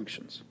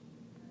functions.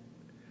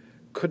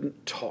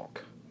 Couldn't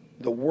talk.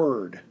 The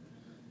Word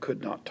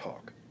could not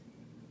talk.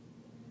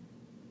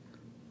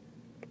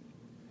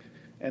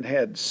 And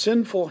had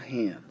sinful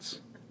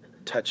hands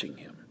touching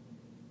him.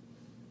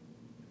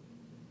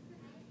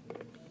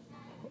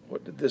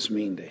 What did this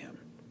mean to him?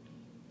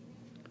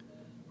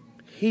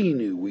 He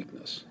knew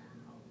weakness.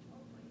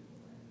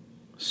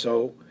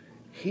 So,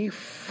 He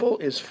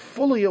is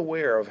fully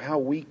aware of how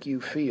weak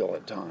you feel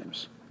at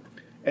times.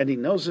 And he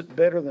knows it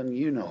better than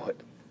you know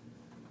it.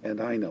 And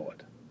I know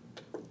it.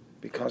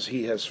 Because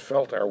he has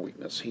felt our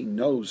weakness. He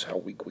knows how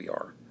weak we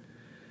are.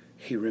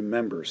 He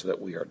remembers that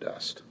we are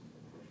dust.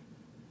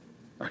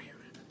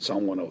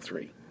 Psalm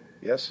 103.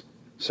 Yes?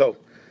 So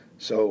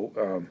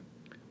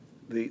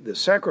the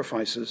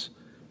sacrifices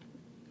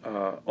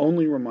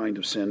only remind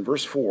of sin.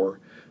 Verse 4,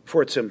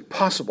 for it's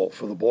impossible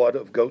for the blood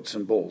of goats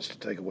and bulls to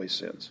take away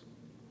sins.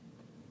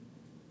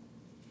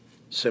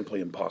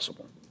 Simply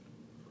impossible.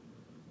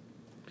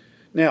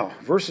 Now,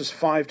 verses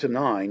 5 to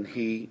 9,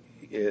 he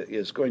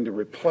is going to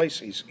replace,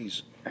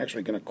 he's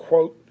actually going to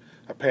quote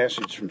a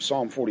passage from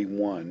Psalm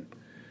 41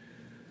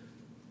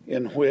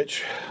 in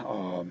which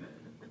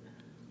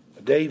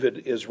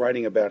David is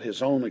writing about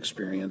his own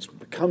experience,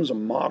 becomes a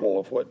model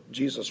of what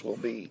Jesus will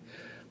be.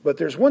 But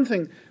there's one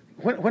thing,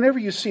 whenever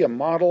you see a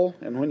model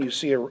and when you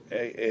see a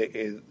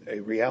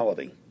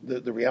reality,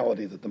 the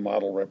reality that the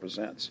model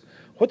represents,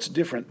 what's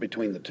different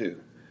between the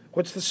two?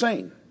 What's the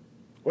same?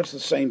 What's the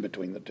same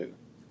between the two?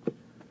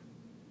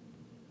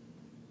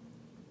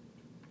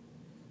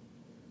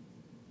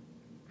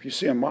 If you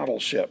see a model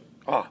ship,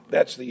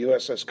 that's the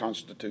USS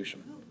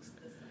Constitution.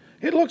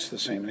 It looks the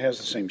same. It has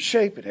the same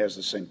shape. It has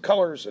the same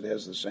colors. It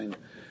has the same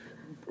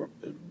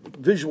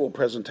visual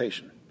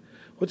presentation.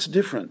 What's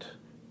different?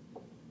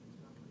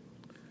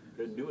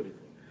 Doesn't do anything.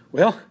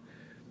 Well,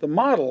 the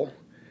model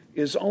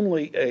is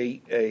only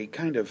a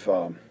kind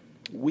of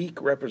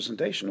weak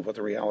representation of what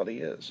the reality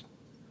is.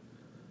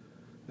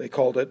 They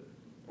called it,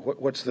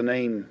 what's the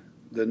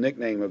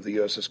nickname of the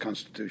USS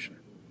Constitution?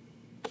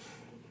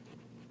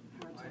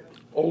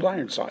 Old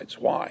Ironsides.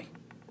 Why?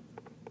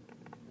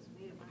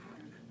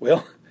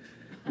 Well,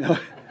 no,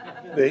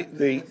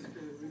 the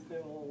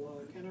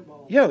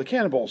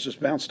cannonballs just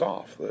bounced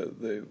off.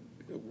 The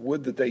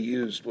wood that they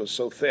used was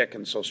so thick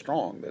and so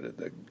strong that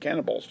the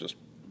cannonballs just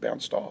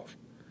bounced off.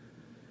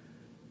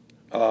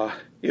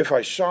 If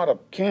I shot a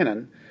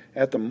cannon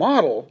at the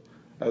model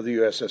of the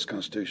USS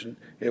Constitution,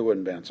 it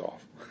wouldn't bounce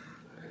off.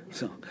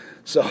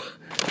 So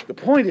the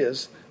point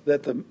is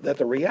that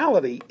the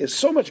reality is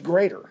so much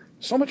greater,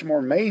 so much more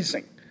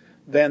amazing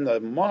than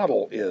the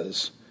model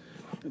is,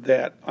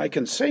 that I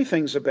can say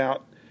things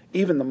about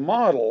even the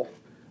model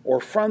or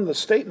from the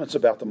statements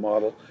about the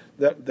model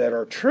that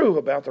are true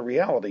about the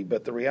reality,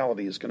 but the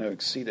reality is going to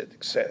exceed it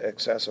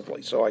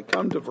excessively. So I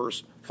come to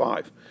verse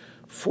 5.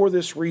 For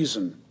this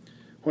reason,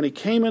 when he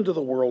came into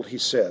the world, he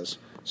says,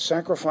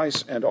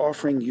 sacrifice and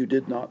offering you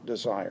did not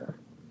desire.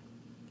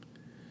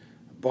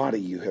 Body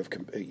you have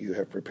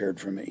prepared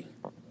for me.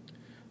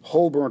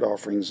 Whole burnt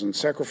offerings and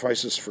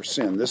sacrifices for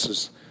sin. This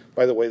is,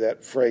 by the way,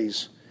 that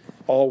phrase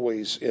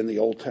always in the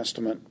Old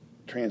Testament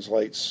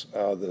translates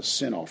the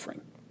sin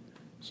offering.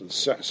 So the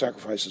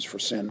sacrifices for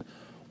sin.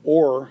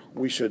 Or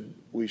we should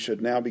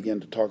now begin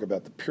to talk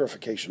about the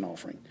purification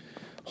offering.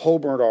 Whole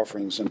burnt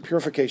offerings and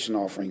purification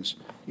offerings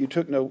you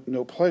took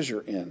no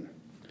pleasure in.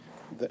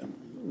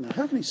 Now,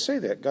 how can he say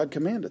that? God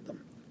commanded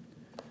them.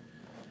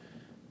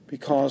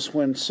 Because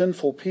when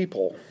sinful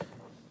people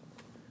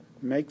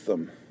make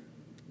them,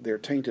 they're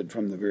tainted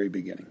from the very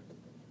beginning.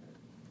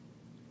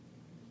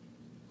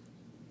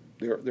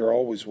 They're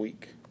always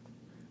weak.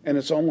 And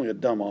it's only a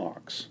dumb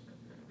ox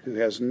who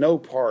has no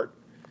part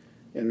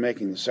in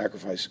making the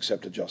sacrifice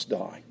except to just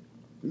die.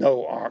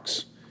 No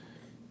ox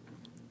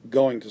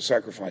going to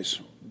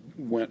sacrifice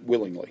went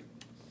willingly.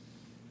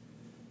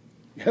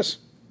 Yes?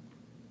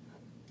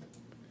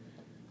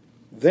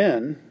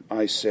 Then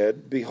I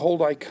said,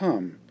 behold, I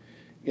come.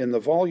 In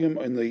the volume,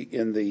 in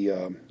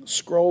the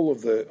scroll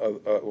of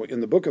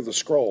in the book of the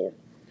scroll,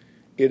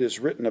 it is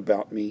written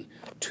about me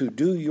to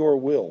do your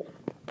will.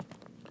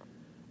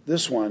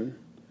 This one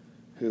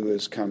who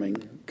is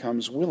coming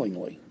comes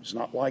willingly. He's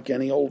not like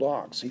any old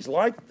ox. He's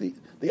like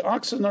the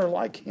oxen are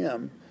like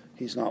him.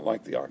 He's not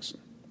like the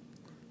oxen.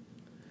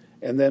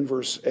 And then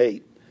verse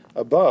 8,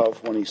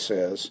 above when he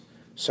says,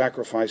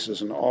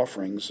 sacrifices and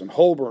offerings and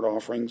whole burnt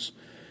offerings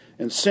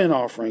and sin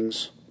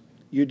offerings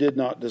you did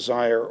not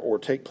desire or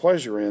take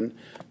pleasure in,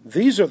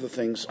 these are the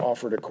things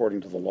offered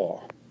according to the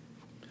law.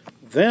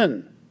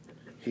 Then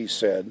he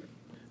said,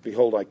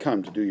 behold, I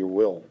come to do your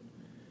will.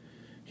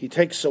 He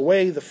takes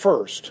away the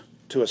first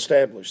to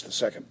establish the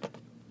second.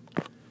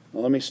 Now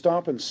let me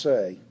stop and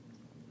say,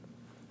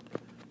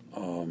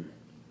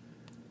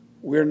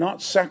 we're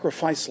not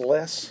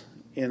sacrifice-less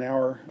in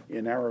our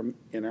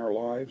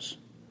lives,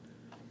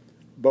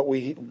 but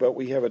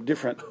we have a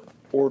different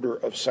order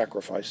of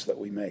sacrifice that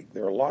we make.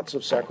 There are lots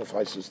of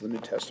sacrifices the New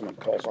Testament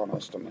calls on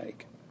us to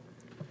make,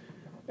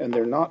 and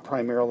they're not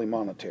primarily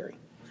monetary.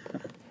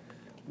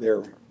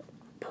 They're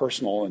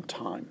personal and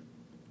time.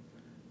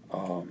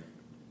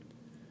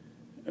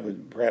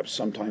 Perhaps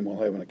sometime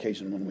we'll have an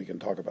occasion when we can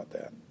talk about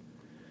that.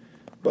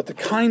 But the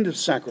kind of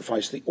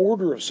sacrifice, the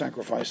order of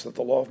sacrifice that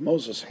the law of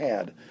Moses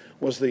had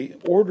was the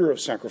order of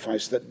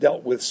sacrifice that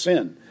dealt with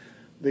sin.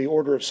 The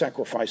order of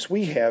sacrifice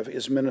we have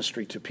is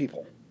ministry to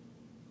people.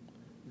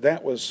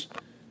 That was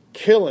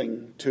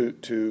killing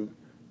to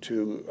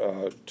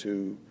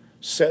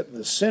set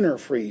the sinner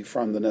free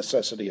from the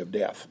necessity of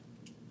death.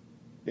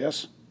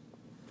 Yes?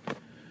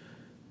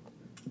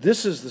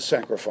 This is the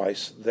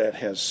sacrifice that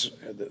has,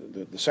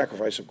 the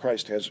sacrifice of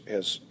Christ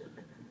has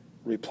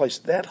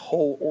replaced that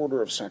whole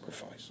order of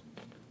sacrifice.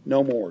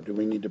 No more do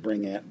we need to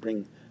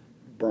bring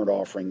burnt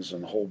offerings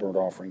and whole burnt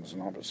offerings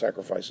and all the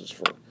sacrifices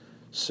for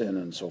sin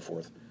and so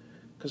forth,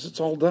 because it's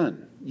all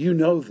done. You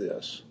know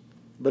this,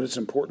 but it's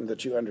important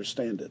that you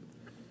understand it.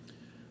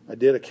 I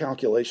did a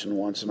calculation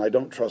once, and I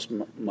don't trust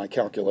my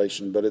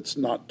calculation, but it's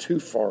not too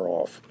far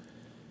off.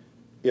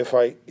 If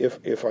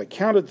I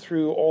counted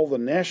through all the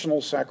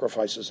national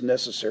sacrifices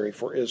necessary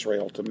for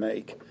Israel to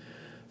make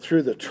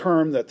through the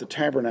term that the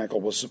tabernacle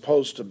was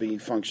supposed to be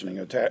functioning,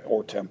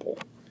 or temple,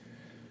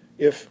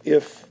 if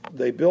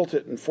they built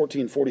it in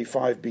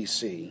 1445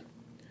 BC,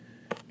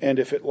 and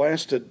if it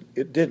lasted,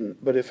 it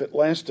didn't, but if it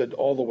lasted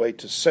all the way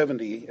to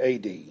 70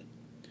 AD,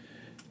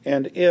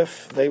 and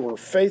if they were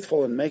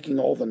faithful in making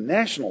all the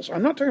nationals,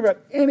 I'm not talking about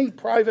any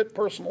private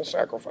personal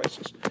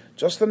sacrifices,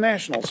 just the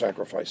national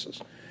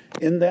sacrifices.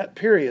 In that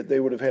period, they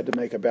would have had to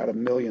make about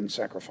 1 million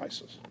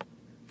sacrifices.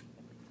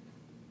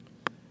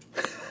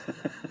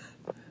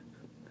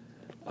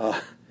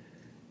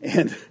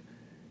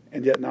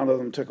 And yet none of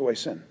them took away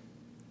sin.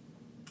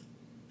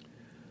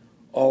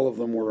 All of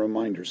them were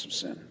reminders of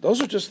sin.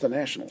 Those are just the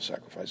national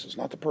sacrifices,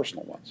 not the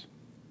personal ones.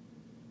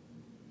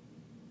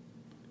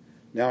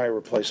 Now I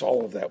replace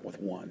all of that with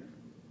one.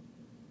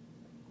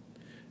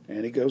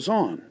 And he goes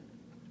on.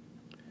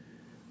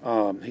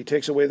 He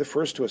takes away the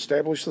first to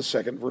establish the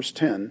second, verse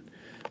 10,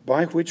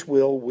 by which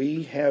will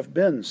we have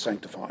been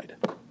sanctified.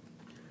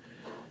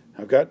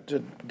 I've got to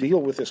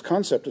deal with this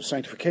concept of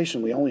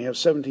sanctification. We only have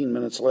 17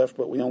 minutes left,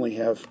 but we only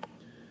have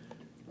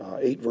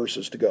 8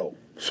 verses to go.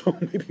 So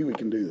maybe we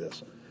can do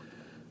this.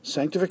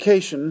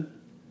 Sanctification,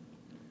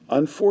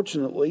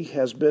 unfortunately,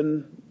 has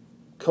been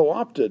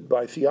co-opted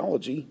by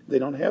theology. They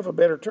don't have a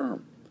better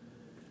term.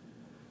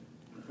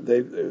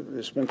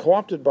 It's been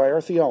co-opted by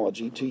our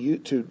theology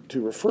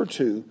to refer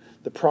to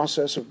the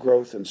process of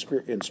growth in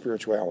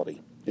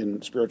spirituality,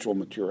 in spiritual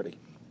maturity.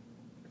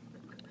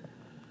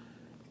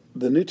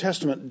 The New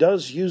Testament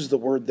does use the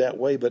word that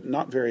way, but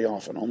not very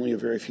often, only a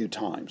very few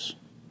times.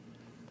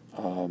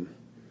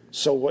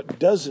 So what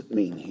does it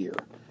mean here?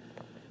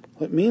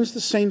 It means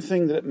the same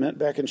thing that it meant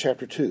back in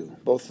chapter 2.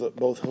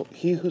 Both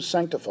he who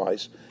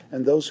sanctifies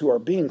and those who are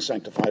being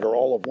sanctified are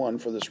all of one.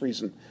 For this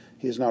reason,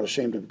 he is not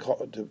ashamed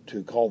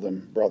to call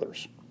them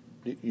brothers.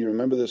 You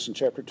remember this in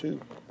chapter 2?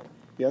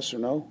 Yes or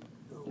no?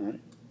 All right.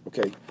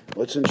 Okay,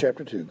 what's in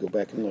chapter 2? Go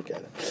back and look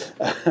at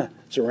it.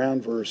 It's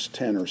around verse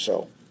 10 or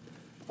so.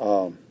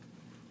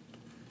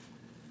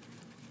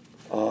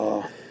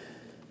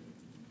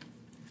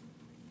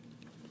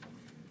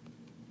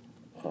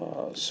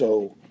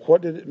 So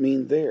what did it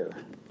mean there?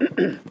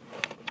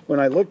 When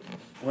I look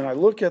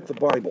at the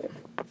Bible,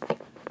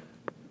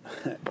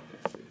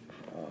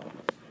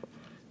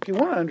 if you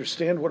want to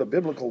understand what a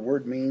biblical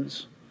word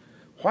means,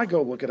 why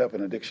go look it up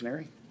in a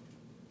dictionary?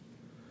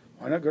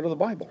 Why not go to the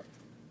Bible?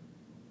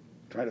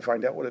 Try to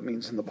find out what it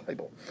means in the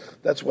Bible.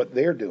 That's what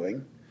they're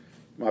doing.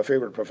 My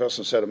favorite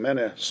professor said,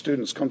 many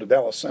students come to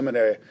Dallas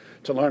Seminary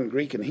to learn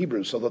Greek and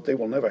Hebrew so that they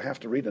will never have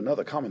to read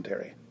another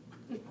commentary.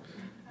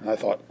 And I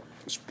thought,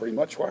 that's pretty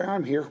much why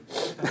I'm here.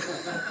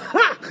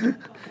 He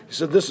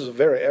said, this is a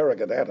very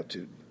arrogant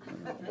attitude.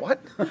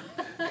 What?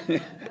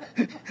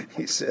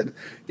 He said,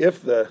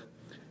 if the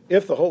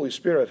Holy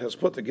Spirit has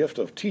put the gift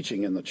of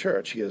teaching in the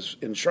church, he has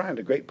enshrined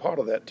a great part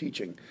of that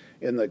teaching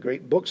in the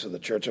great books of the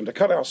church. And to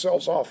cut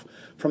ourselves off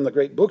from the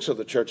great books of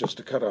the church is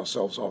to cut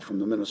ourselves off from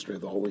the ministry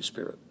of the Holy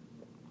Spirit.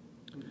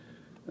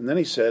 And then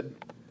he said,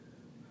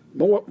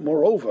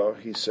 moreover,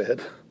 he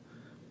said,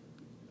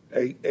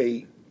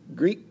 a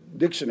Greek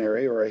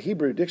dictionary or a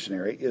Hebrew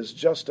dictionary is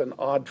just an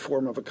odd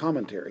form of a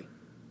commentary.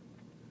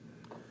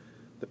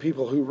 The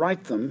people who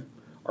write them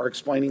are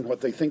explaining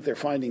what they think they're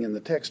finding in the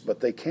text, but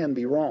they can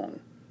be wrong.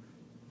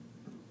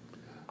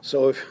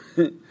 So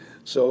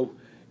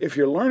if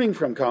you're learning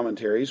from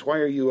commentaries, why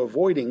are you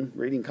avoiding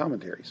reading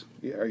commentaries?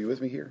 Are you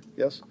with me here?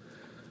 Yes?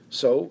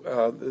 So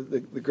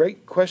the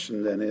great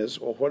question then is,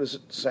 well, what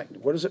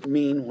does it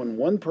mean when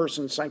one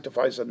person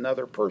sanctifies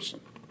another person?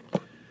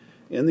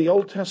 In the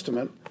Old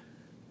Testament,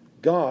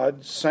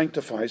 God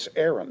sanctifies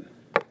Aaron.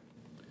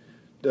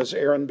 Does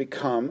Aaron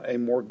become a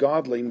more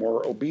godly,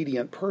 more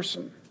obedient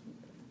person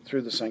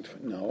through the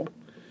sanctification? No.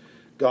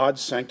 God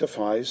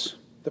sanctifies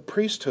the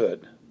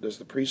priesthood. Does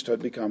the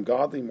priesthood become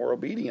godly, more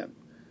obedient?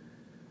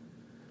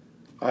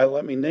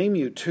 Let me name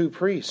you 2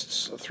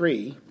 priests,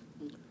 3.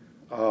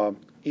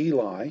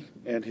 Eli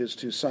and his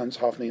 2 sons,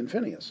 Hophni and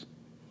Phinehas.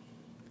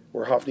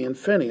 Were Hophni and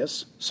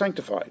Phinehas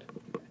sanctified?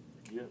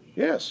 Yes.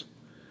 Yes.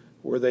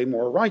 Were they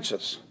more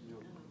righteous?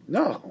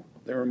 No.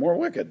 They were more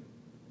wicked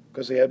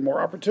because they had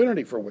more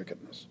opportunity for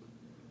wickedness.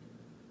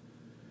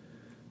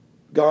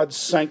 God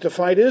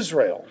sanctified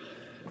Israel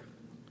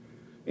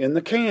in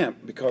the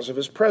camp because of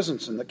his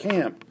presence in the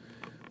camp.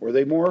 Were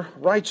they more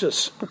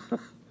righteous?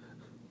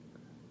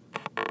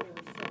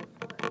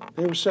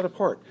 They were set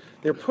apart.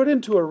 They're put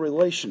into a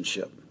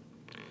relationship.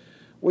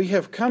 We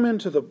have come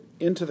into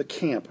the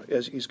camp,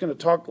 as he's going to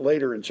talk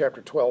later in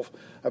chapter 12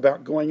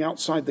 about going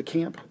outside the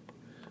camp.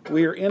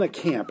 We are in a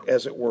camp,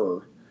 as it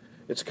were.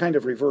 It's a kind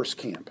of reverse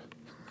camp.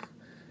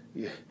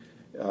 You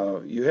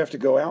have to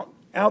go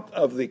out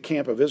of the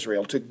camp of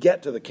Israel to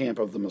get to the camp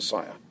of the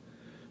Messiah.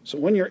 So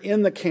when you're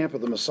in the camp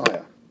of the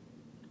Messiah,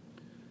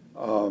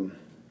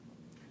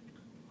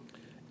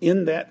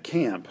 in that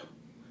camp,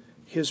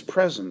 his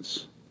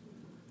presence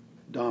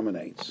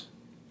dominates,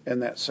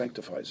 and that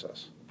sanctifies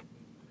us.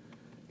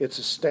 It's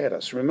a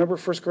status. Remember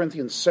 1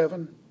 Corinthians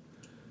 7?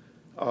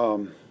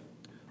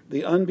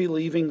 The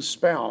unbelieving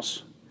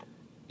spouse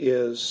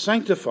is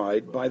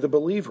sanctified by the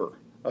believer.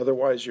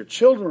 Otherwise, your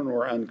children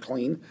were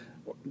unclean,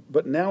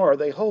 but now are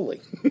they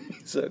holy? He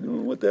said, I don't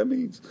know what that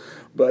means.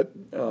 But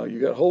you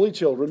got holy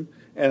children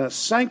and a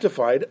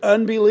sanctified,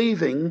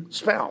 unbelieving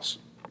spouse.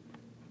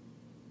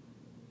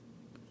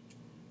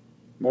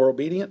 More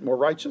obedient, more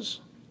righteous?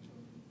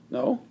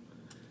 No.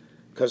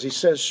 Because he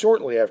says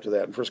shortly after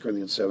that in 1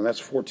 Corinthians 7, that's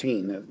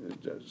 14,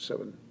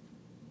 7,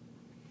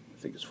 I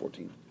think it's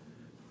 14.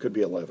 Could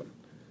be 11.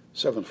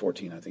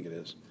 7:14, I think it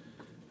is.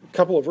 A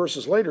couple of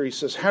verses later, he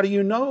says, how do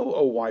you know,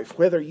 O wife,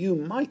 whether you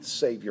might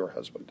save your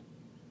husband?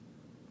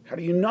 How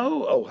do you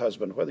know, O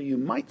husband, whether you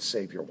might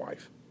save your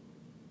wife?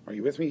 Are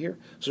you with me here?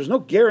 So there's no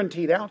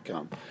guaranteed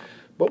outcome.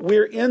 But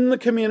we're in the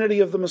community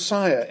of the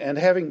Messiah, and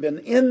having been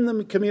in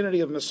the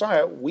community of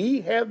Messiah,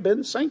 we have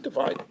been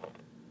sanctified.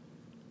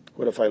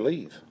 What if I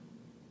leave?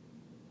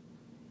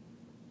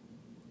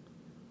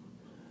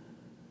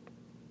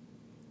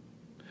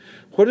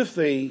 What if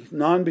the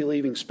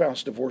non-believing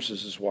spouse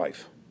divorces his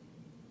wife?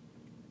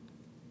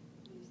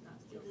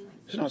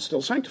 He's not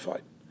still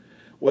sanctified.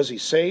 Was he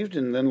saved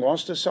and then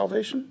lost his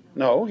salvation?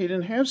 No, he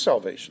didn't have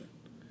salvation.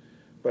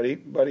 But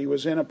he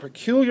was in a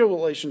peculiar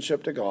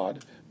relationship to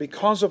God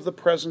because of the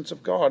presence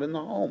of God in the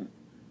home.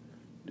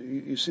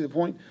 You see the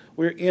point?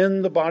 We're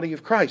in the body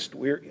of Christ.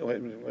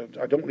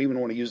 I don't even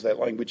want to use that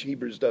language.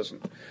 Hebrews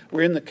doesn't.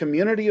 We're in the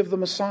community of the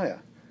Messiah.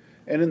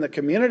 And in the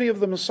community of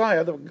the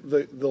Messiah,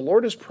 the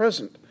Lord is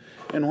present.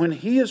 And when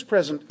he is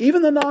present,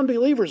 even the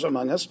non-believers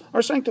among us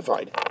are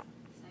sanctified.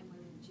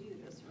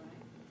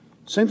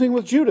 Same thing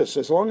with Judas.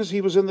 As long as he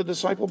was in the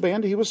disciple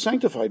band, he was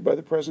sanctified by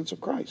the presence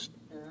of Christ.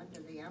 They're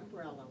under the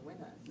umbrella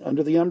with us.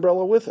 Under the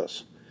umbrella with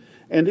us.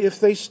 And if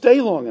they stay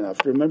long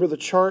enough, remember the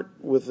chart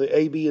with the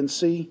A, B, and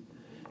C?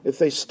 If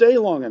they stay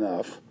long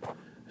enough,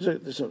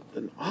 there's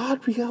an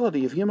odd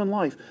reality of human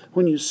life.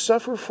 When you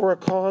suffer for a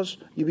cause,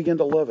 you begin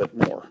to love it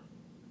more.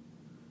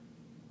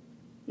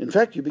 In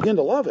fact, you begin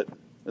to love it.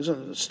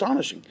 Isn't it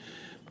astonishing?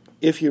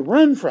 If you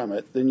run from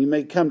it, then you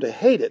may come to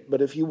hate it.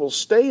 But if you will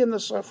stay in the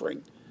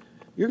suffering,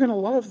 you're going to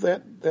love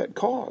that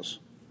cause.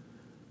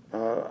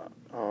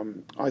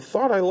 I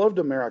thought I loved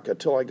America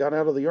till I got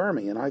out of the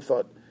Army, and I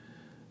thought,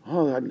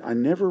 I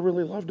never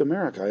really loved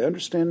America. I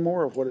understand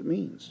more of what it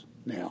means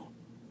now.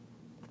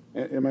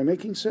 Am I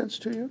making sense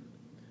to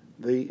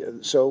you?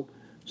 So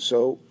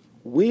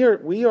we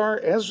are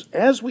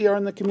as we are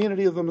in the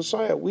community of the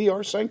Messiah, we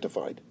are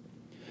sanctified.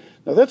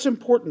 Now that's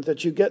important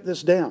that you get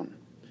this down,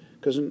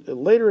 because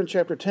later in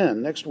chapter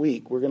 10, next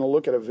week, we're going to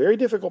look at a very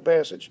difficult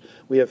passage.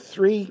 We have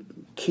 3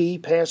 key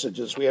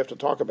passages we have to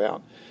talk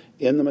about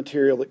in the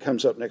material that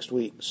comes up next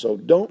week. So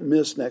don't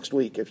miss next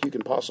week if you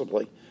can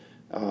possibly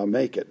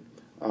make it.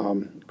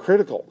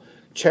 Critical.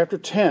 Chapter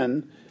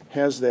 10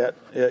 has that,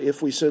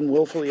 if we sin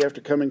willfully after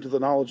coming to the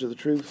knowledge of the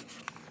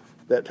truth,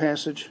 that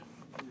passage.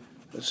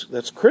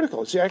 That's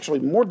critical. It's actually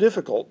more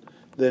difficult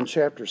than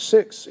chapter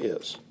 6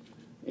 is.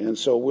 And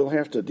so we'll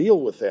have to deal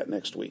with that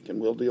next week,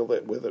 and we'll deal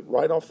with it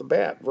right off the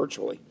bat,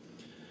 virtually.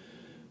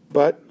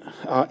 But,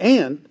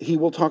 and he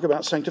will talk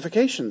about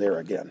sanctification there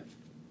again.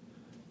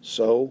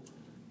 So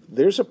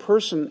there's a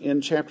person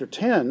in chapter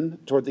 10,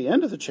 toward the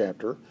end of the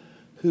chapter,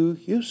 who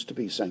used to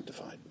be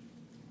sanctified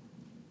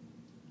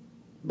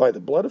by the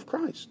blood of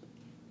Christ.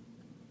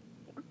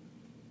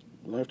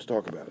 We'll have to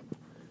talk about it.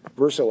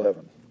 Verse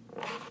 11.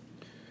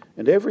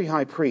 And every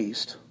high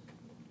priest...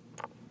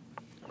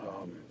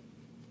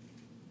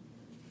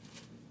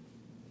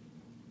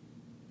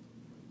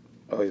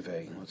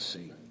 let's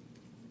see.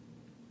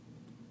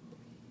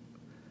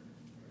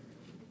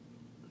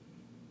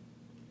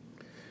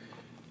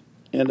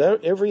 And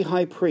every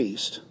high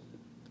priest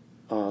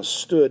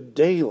stood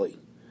daily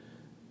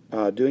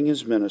doing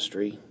his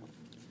ministry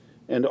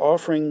and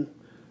offering,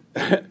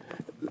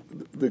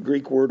 the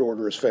Greek word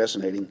order is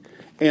fascinating,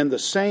 and the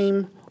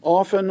same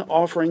often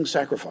offering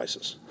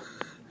sacrifices.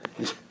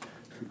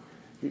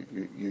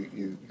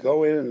 You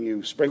go in and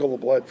you sprinkle the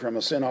blood from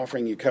a sin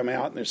offering, you come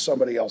out and there's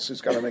somebody else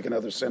who's got to make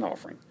another sin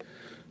offering.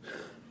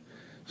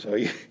 So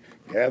you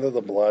gather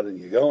the blood and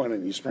you go in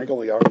and you sprinkle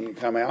the offering, you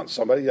come out and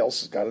somebody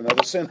else has got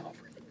another sin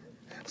offering.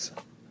 So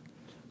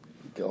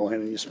you go in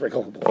and you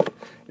sprinkle the blood.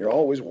 You're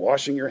always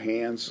washing your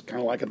hands,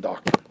 kind of like a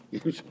doctor. You're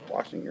just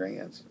washing your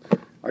hands.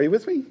 Are you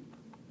with me?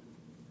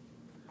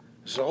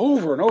 So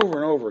over and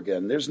over and over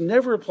again. There's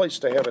never a place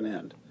to have an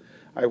end.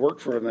 I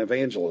worked for an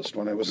evangelist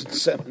when I was in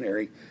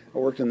seminary. I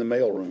worked in the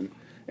mailroom.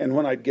 And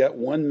when I'd get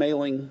one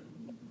mailing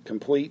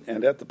complete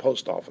and at the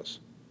post office.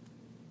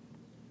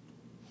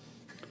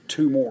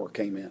 2 more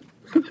came in.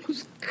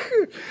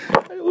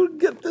 I will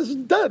get this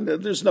done.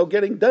 There's no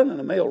getting done in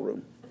a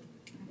mailroom,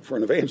 for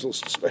an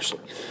evangelist especially.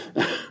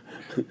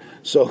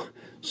 So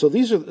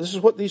this is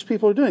what these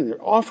people are doing.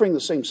 They're offering the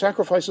same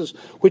sacrifices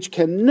which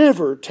can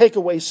never take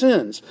away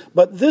sins.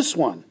 But this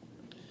one,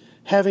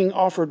 having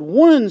offered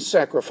one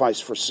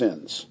sacrifice for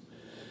sins,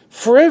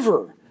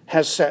 forever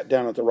has sat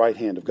down at the right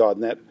hand of God.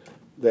 And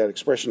that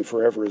expression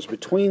forever is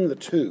between the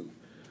two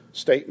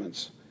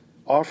statements.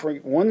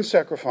 Offering one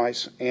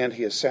sacrifice and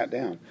he has sat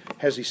down.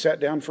 Has he sat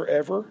down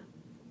forever?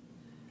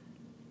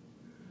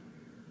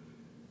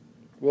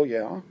 Well,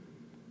 yeah.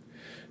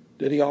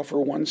 Did he offer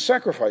one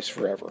sacrifice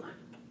forever?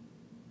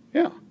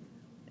 Yeah.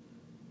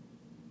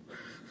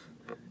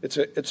 It's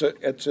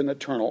an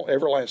eternal,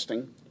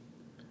 everlasting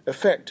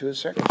effect to his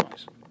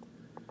sacrifice.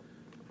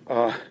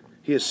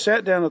 He has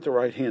sat down at the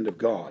right hand of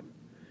God,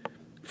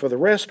 for the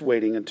rest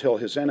waiting until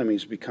his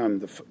enemies become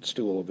the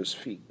footstool of his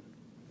feet.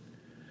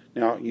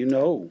 Now, you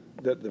know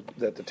that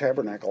the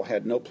tabernacle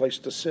had no place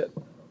to sit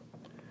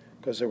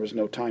because there was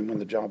no time when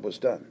the job was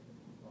done.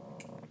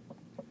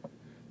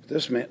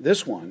 This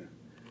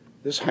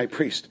high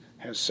priest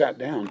has sat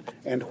down,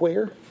 and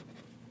where?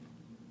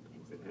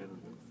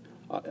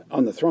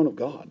 On the throne of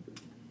God.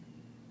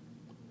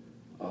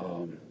 He's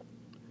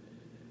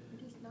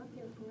not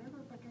there forever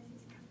because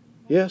he's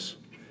coming. Yes.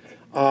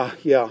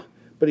 Yeah.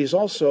 But he's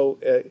also,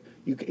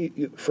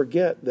 you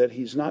forget that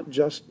he's not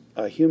just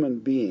a human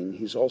being,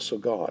 he's also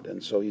God.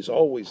 And so he's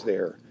always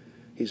there.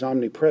 He's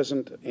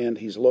omnipresent and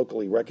he's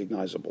locally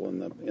recognizable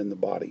in the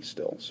body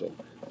still. So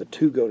the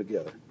two go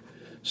together.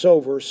 So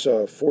verse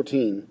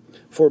 14,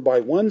 for by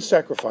one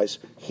sacrifice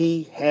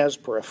he has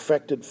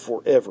perfected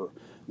forever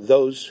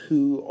those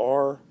who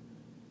are.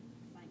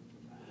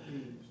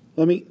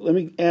 Let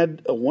me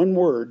add one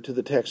word to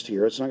the text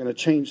here. It's not going to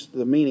change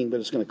the meaning, but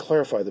it's going to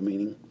clarify the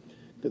meaning.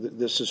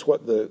 This is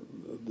what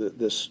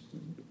this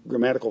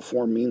grammatical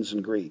form means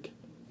in Greek.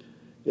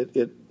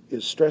 It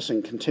is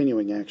stressing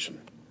continuing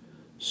action.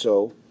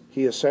 So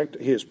he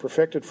has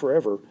perfected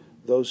forever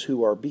those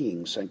who are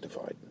being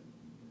sanctified.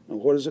 Now,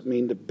 what does it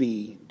mean to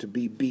be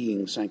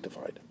being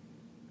sanctified?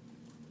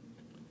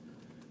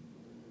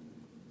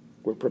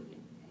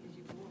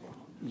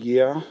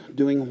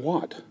 Doing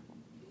what?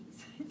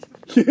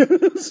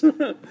 Yes.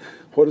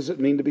 What does it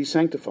mean to be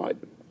sanctified?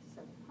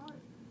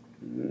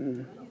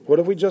 What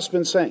have we just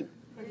been saying?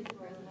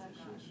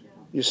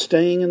 You're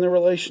staying in the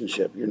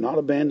relationship. You're not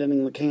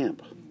abandoning the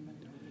camp.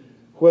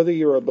 Whether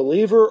you're a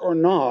believer or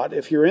not,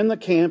 if you're in the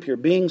camp, you're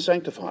being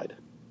sanctified.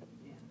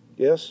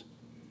 Yes?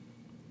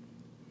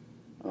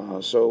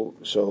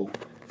 So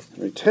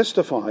it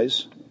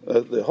testifies,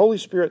 the Holy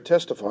Spirit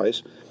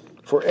testifies,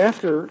 for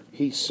after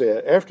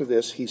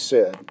this he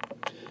said,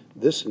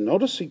 this,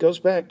 notice he goes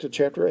back to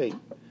chapter 8,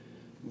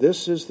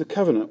 this is the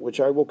covenant which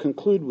I will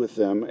conclude with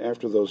them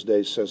after those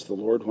days, says the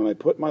Lord, when I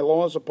put my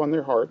laws upon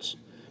their hearts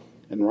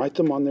and write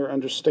them on their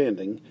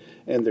understanding,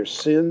 and their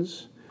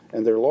sins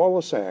and their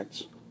lawless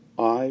acts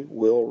I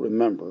will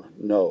remember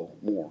no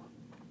more.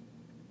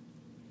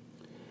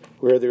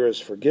 Where there is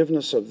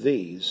forgiveness of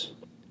these,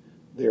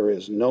 there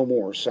is no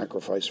more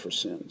sacrifice for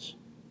sins.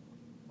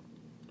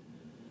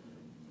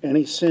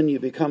 Any sin you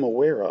become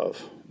aware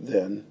of,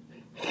 then,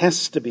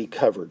 has to be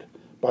covered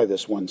by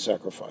this one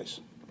sacrifice.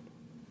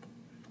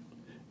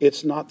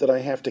 It's not that I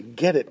have to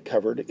get it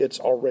covered, it's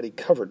already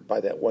covered by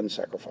that one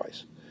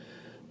sacrifice.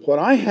 What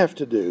I have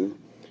to do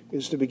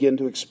is to begin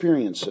to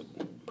experience it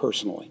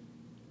personally.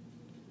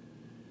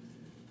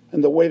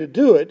 And the way to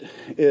do it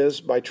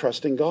is by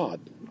trusting God.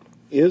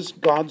 Is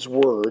God's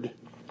word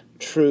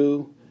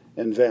true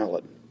and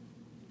valid?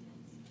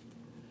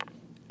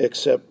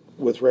 Except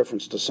with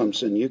reference to some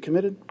sin you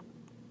committed?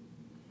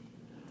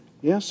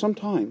 Yeah,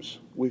 sometimes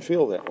we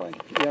feel that way.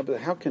 Yeah,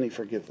 but how can he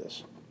forgive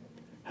this?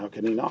 How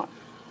can he not?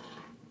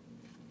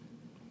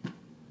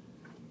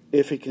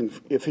 If he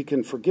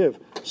can forgive.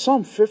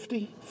 Psalm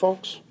 50,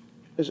 folks,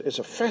 is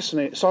a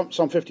fascinating...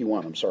 Psalm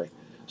 51, I'm sorry.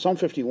 Psalm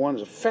 51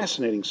 is a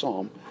fascinating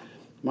psalm.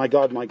 My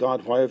God,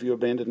 why have you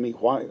abandoned me?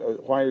 Why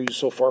are you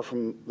so far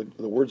from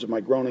the words of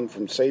my groaning,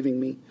 from saving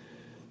me?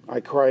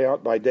 I cry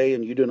out by day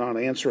and you do not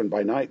answer, and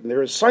by night and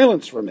there is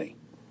silence for me.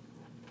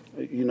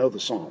 You know the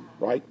psalm,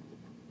 right?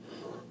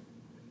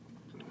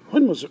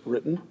 When was it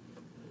written?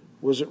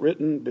 Was it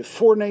written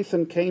before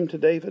Nathan came to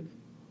David?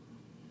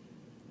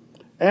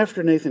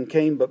 After Nathan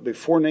came, but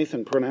before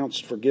Nathan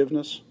pronounced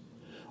forgiveness?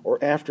 Or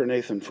after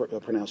Nathan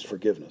pronounced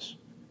forgiveness?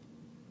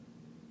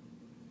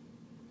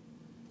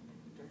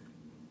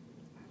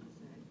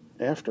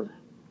 After?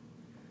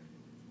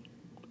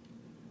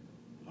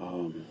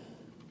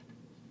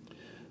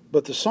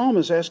 But the psalm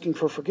is asking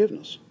for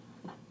forgiveness.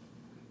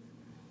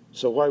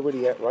 So why would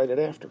he write it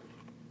after?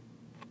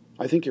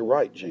 I think you're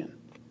right, Jan.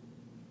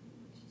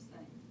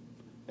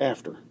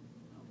 After.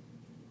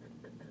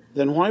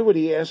 Then why would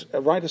he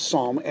write a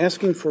psalm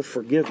asking for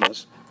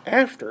forgiveness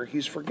after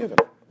he's forgiven?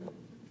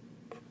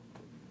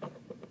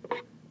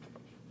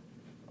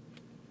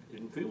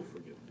 Didn't feel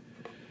forgiven.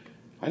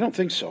 I don't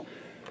think so.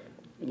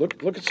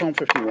 Look at Psalm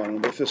 51,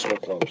 and with this we'll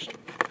close.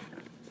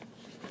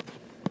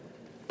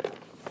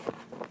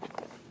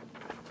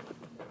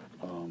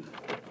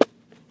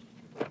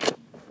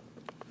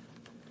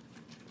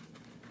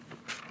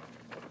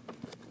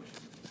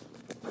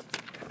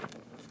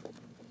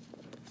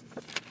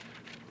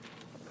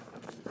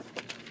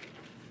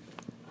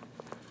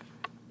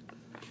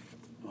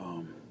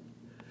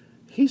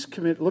 He's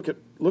committed. Look at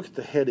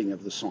the heading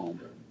of the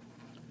psalm.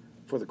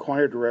 For the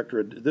choir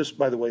director, this,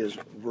 by the way, is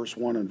verse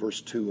 1 and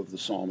verse 2 of the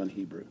psalm in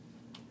Hebrew.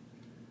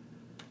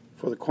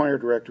 For the choir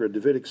director, a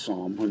Davidic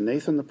psalm, when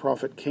Nathan the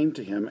prophet came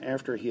to him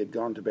after he had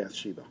gone to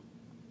Bathsheba.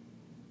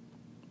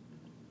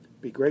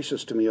 Be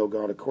gracious to me, O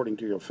God, according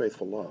to your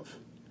faithful love.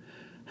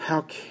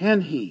 How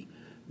can he?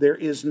 There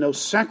is no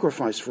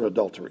sacrifice for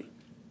adultery.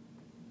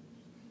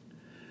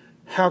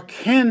 How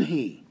can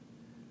he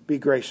be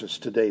gracious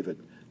to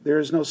David? There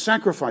is no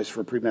sacrifice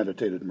for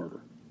premeditated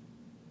murder.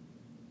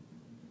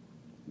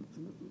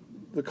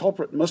 The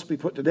culprit must be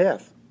put to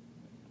death.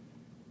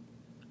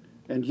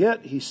 And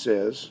yet, he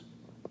says,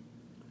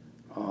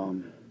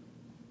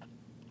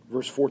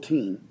 verse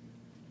 14,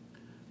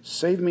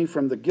 save me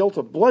from the guilt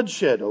of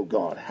bloodshed, O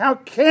God. How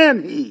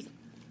can he?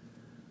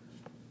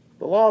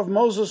 The law of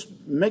Moses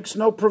makes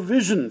no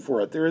provision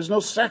for it. There is no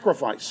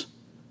sacrifice.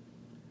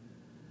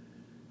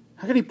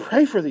 How can he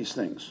pray for these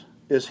things?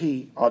 Is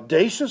he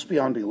audacious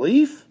beyond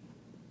belief?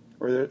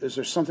 Or is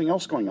there something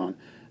else going on?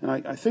 And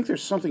I think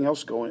there's something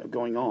else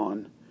going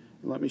on.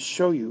 Let me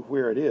show you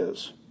where it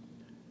is.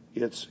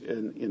 It's,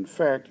 in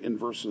fact, in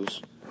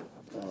verses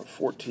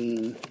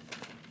 14.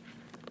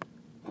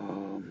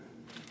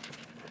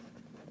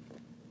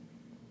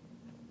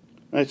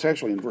 It's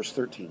actually in verse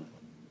 13.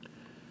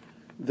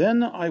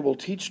 Then I will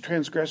teach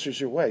transgressors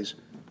your ways.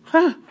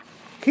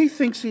 He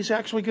thinks he's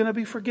actually going to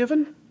be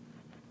forgiven?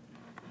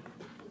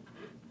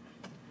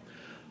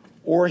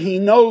 Or he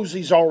knows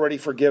he's already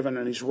forgiven,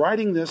 and he's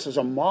writing this as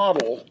a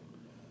model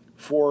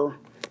for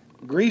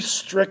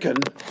grief-stricken,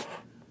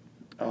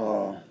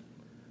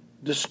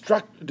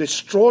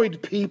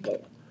 destroyed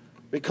people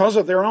because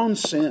of their own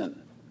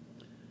sin.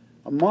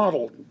 A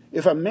model.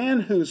 If a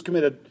man who's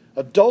committed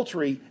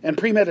adultery and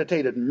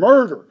premeditated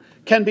murder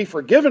can be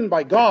forgiven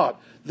by God,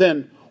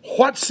 then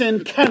what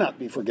sin cannot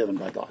be forgiven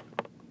by God?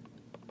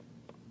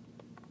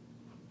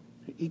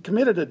 He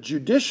committed a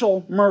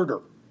judicial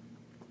murder.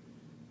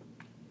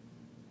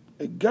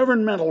 A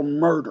governmental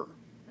murder,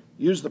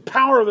 used the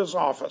power of his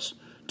office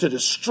to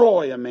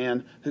destroy a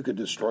man who could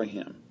destroy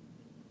him.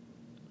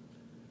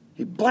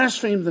 He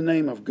blasphemed the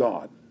name of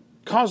God,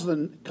 caused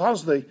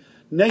the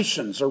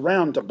nations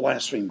around to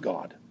blaspheme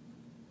God.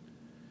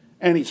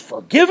 And he's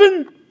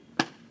forgiven?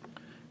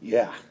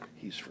 Yeah,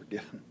 he's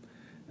forgiven.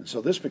 And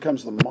so this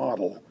becomes the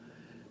model.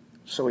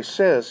 So he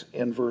says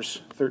in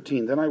verse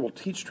 13, then I will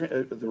teach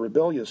the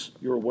rebellious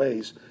your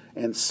ways,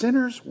 and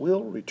sinners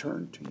will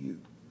return to you.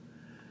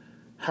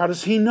 How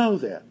does he know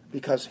that?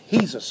 Because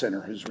he's a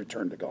sinner who's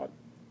returned to God.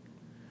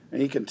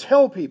 And he can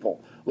tell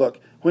people, look,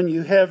 when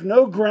you have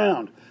no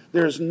ground,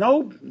 there's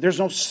no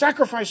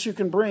sacrifice you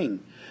can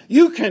bring.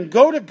 You can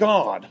go to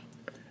God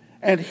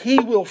and he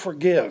will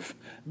forgive.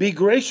 Be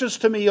gracious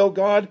to me, O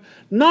God,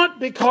 not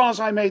because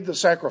I made the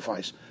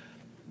sacrifice,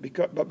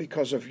 but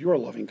because of your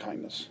loving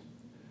kindness,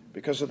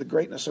 because of the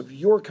greatness of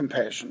your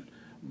compassion.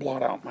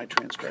 Blot out my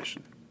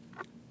transgression.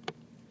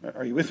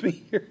 Are you with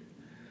me here?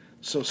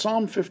 So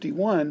Psalm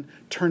 51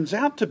 turns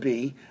out to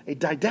be a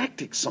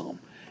didactic psalm.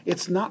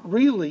 It's not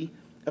really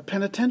a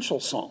penitential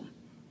psalm.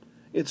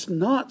 It's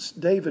not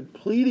David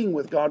pleading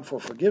with God for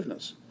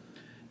forgiveness.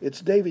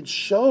 It's David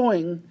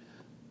showing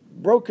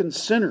broken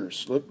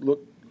sinners.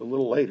 Look a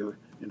little later,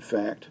 in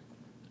fact,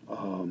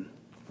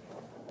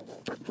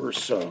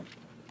 verse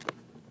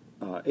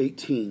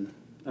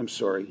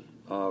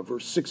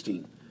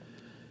 16.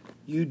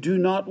 You do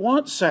not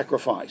want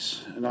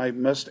sacrifice. And I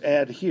must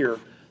add here,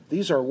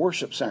 these are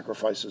worship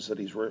sacrifices that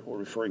he's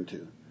referring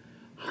to.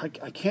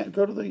 I can't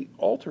go to the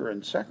altar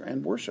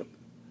and worship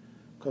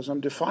because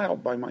I'm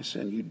defiled by my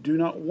sin. You do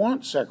not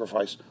want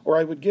sacrifice, or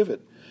I would give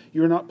it.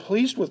 You are not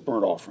pleased with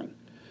burnt offering.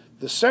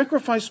 The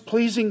sacrifice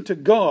pleasing to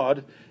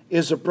God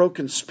is a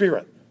broken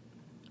spirit.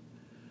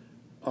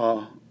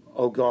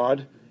 O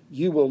God,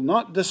 you will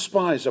not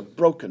despise a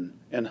broken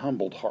and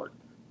humbled heart.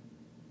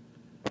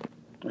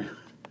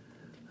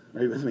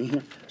 Are you with me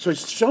here? So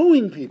he's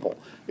showing people,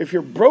 if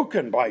you're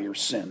broken by your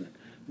sin,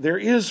 there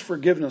is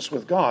forgiveness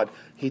with God.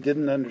 He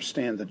didn't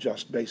understand the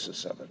just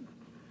basis of it.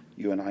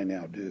 You and I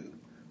now do.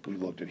 We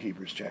looked at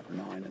Hebrews chapter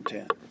 9 and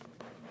 10.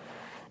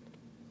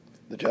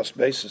 The just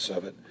basis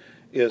of it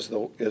is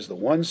the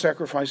one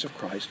sacrifice of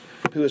Christ,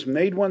 who has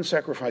made one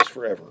sacrifice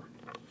forever.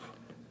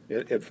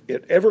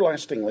 It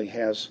everlastingly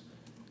has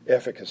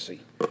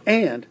efficacy.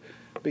 And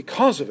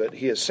because of it,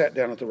 he has sat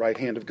down at the right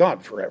hand of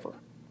God forever.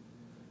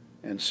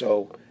 And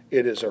so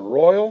it is a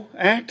royal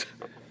act,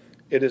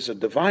 it is a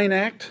divine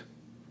act,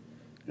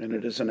 and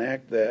it is an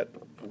act that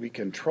we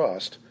can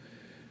trust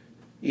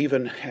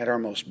even at our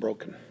most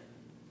broken.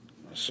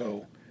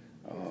 So,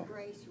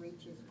 grace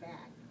reaches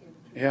back into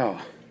yeah,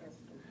 the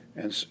Testament.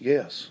 and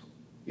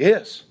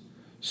yes,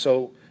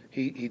 So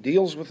he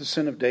deals with the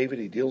sin of David.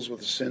 He deals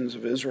with the sins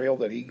of Israel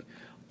that he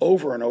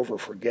over and over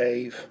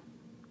forgave.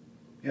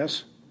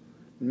 Yes?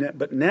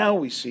 But now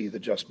we see the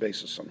just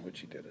basis on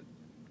which he did it.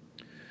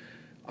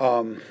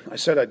 I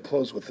said I'd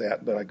close with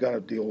that, but I've got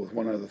to deal with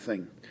one other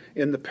thing.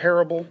 In the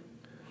parable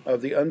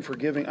of the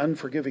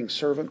unforgiving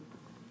servant,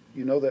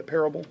 you know that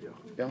parable?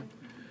 Yeah.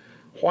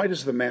 Why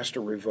does the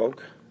master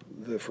revoke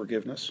the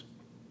forgiveness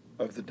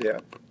of the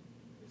debt?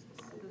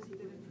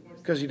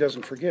 Because he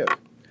doesn't forgive.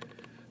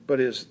 But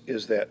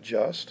is that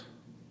just?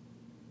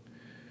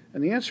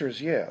 And the answer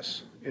is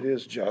yes, it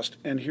is just,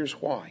 and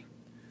here's why.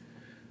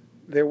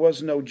 There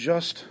was no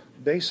just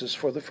basis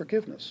for the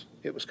forgiveness.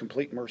 It was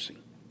complete mercy.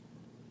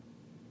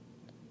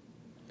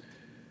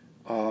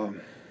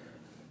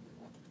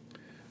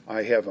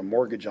 I have a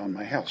mortgage on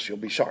my house. You'll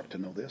be shocked to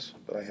know this,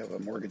 but I have a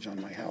mortgage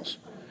on my house.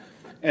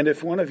 And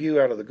if one of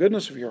you, out of the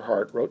goodness of your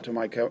heart, wrote to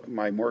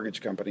my mortgage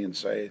company and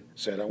said,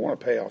 I want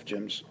to pay off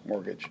Jim's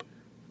mortgage,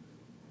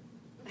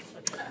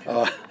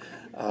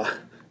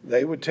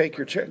 they would take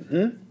your check.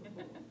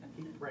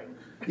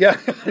 Yeah,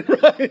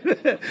 right.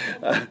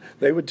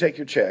 They would take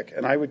your check,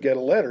 and I would get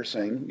a letter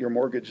saying your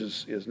mortgage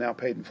is now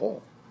paid in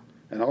full.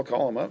 And I'll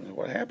call them up and say,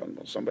 what happened?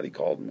 Well, somebody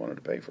called and wanted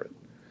to pay for it.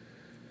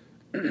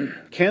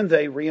 Can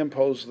they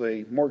reimpose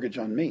the mortgage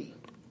on me?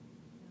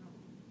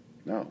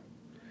 No.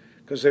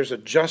 Because there's a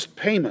just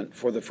payment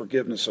for the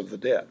forgiveness of the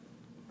debt.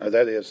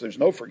 That is, there's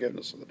no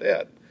forgiveness of the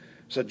debt.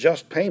 It's a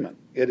just payment.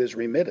 It is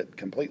remitted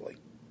completely.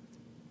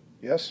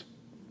 Yes?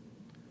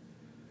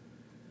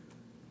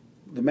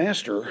 The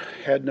master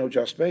had no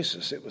just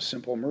basis. It was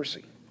simple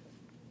mercy.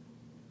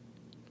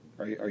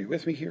 Are you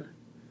with me here?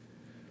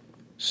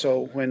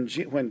 So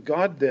when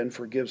God then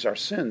forgives our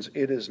sins,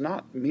 it is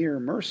not mere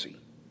mercy.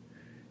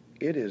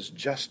 It is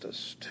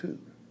justice too.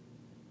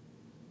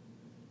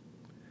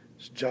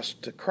 It's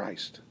just to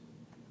Christ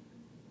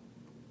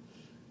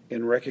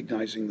in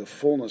recognizing the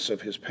fullness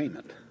of his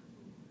payment.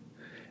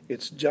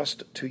 It's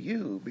just to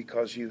you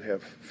because you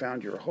have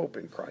found your hope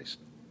in Christ.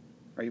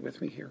 Are you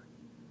with me here?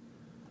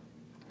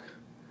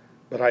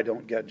 But I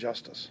don't get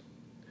justice.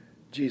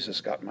 Jesus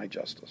got my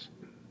justice.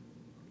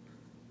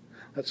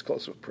 Let's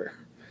close with prayer.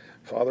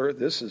 Father,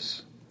 this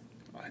is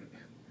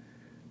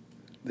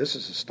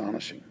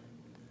astonishing.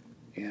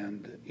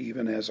 And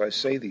even as I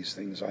say these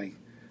things, I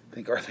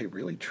think, are they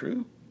really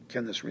true?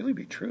 Can this really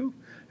be true?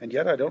 And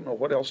yet I don't know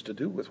what else to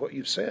do with what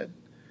you've said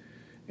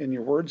in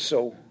your word.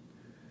 So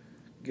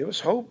give us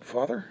hope,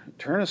 Father.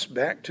 Turn us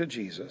back to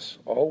Jesus,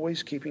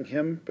 always keeping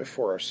him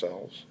before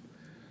ourselves,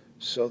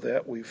 so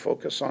that we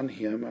focus on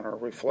him and are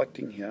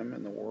reflecting him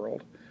in the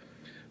world.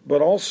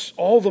 But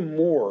all the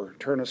more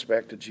turn us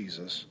back to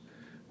Jesus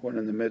when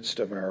in the midst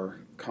of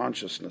our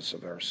consciousness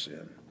of our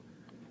sin,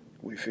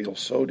 we feel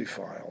so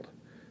defiled,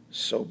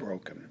 so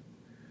broken.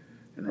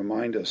 And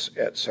remind us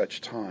at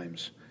such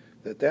times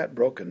that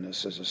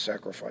brokenness is a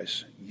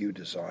sacrifice you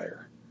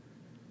desire.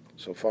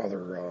 So,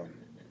 Father,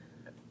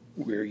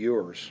 we're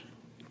yours.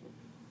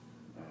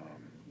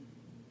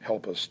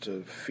 Help us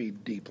to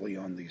feed deeply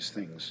on these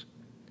things.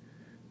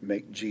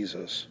 Make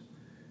Jesus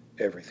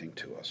everything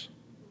to us.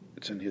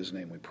 It's in his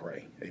name we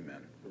pray.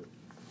 Amen.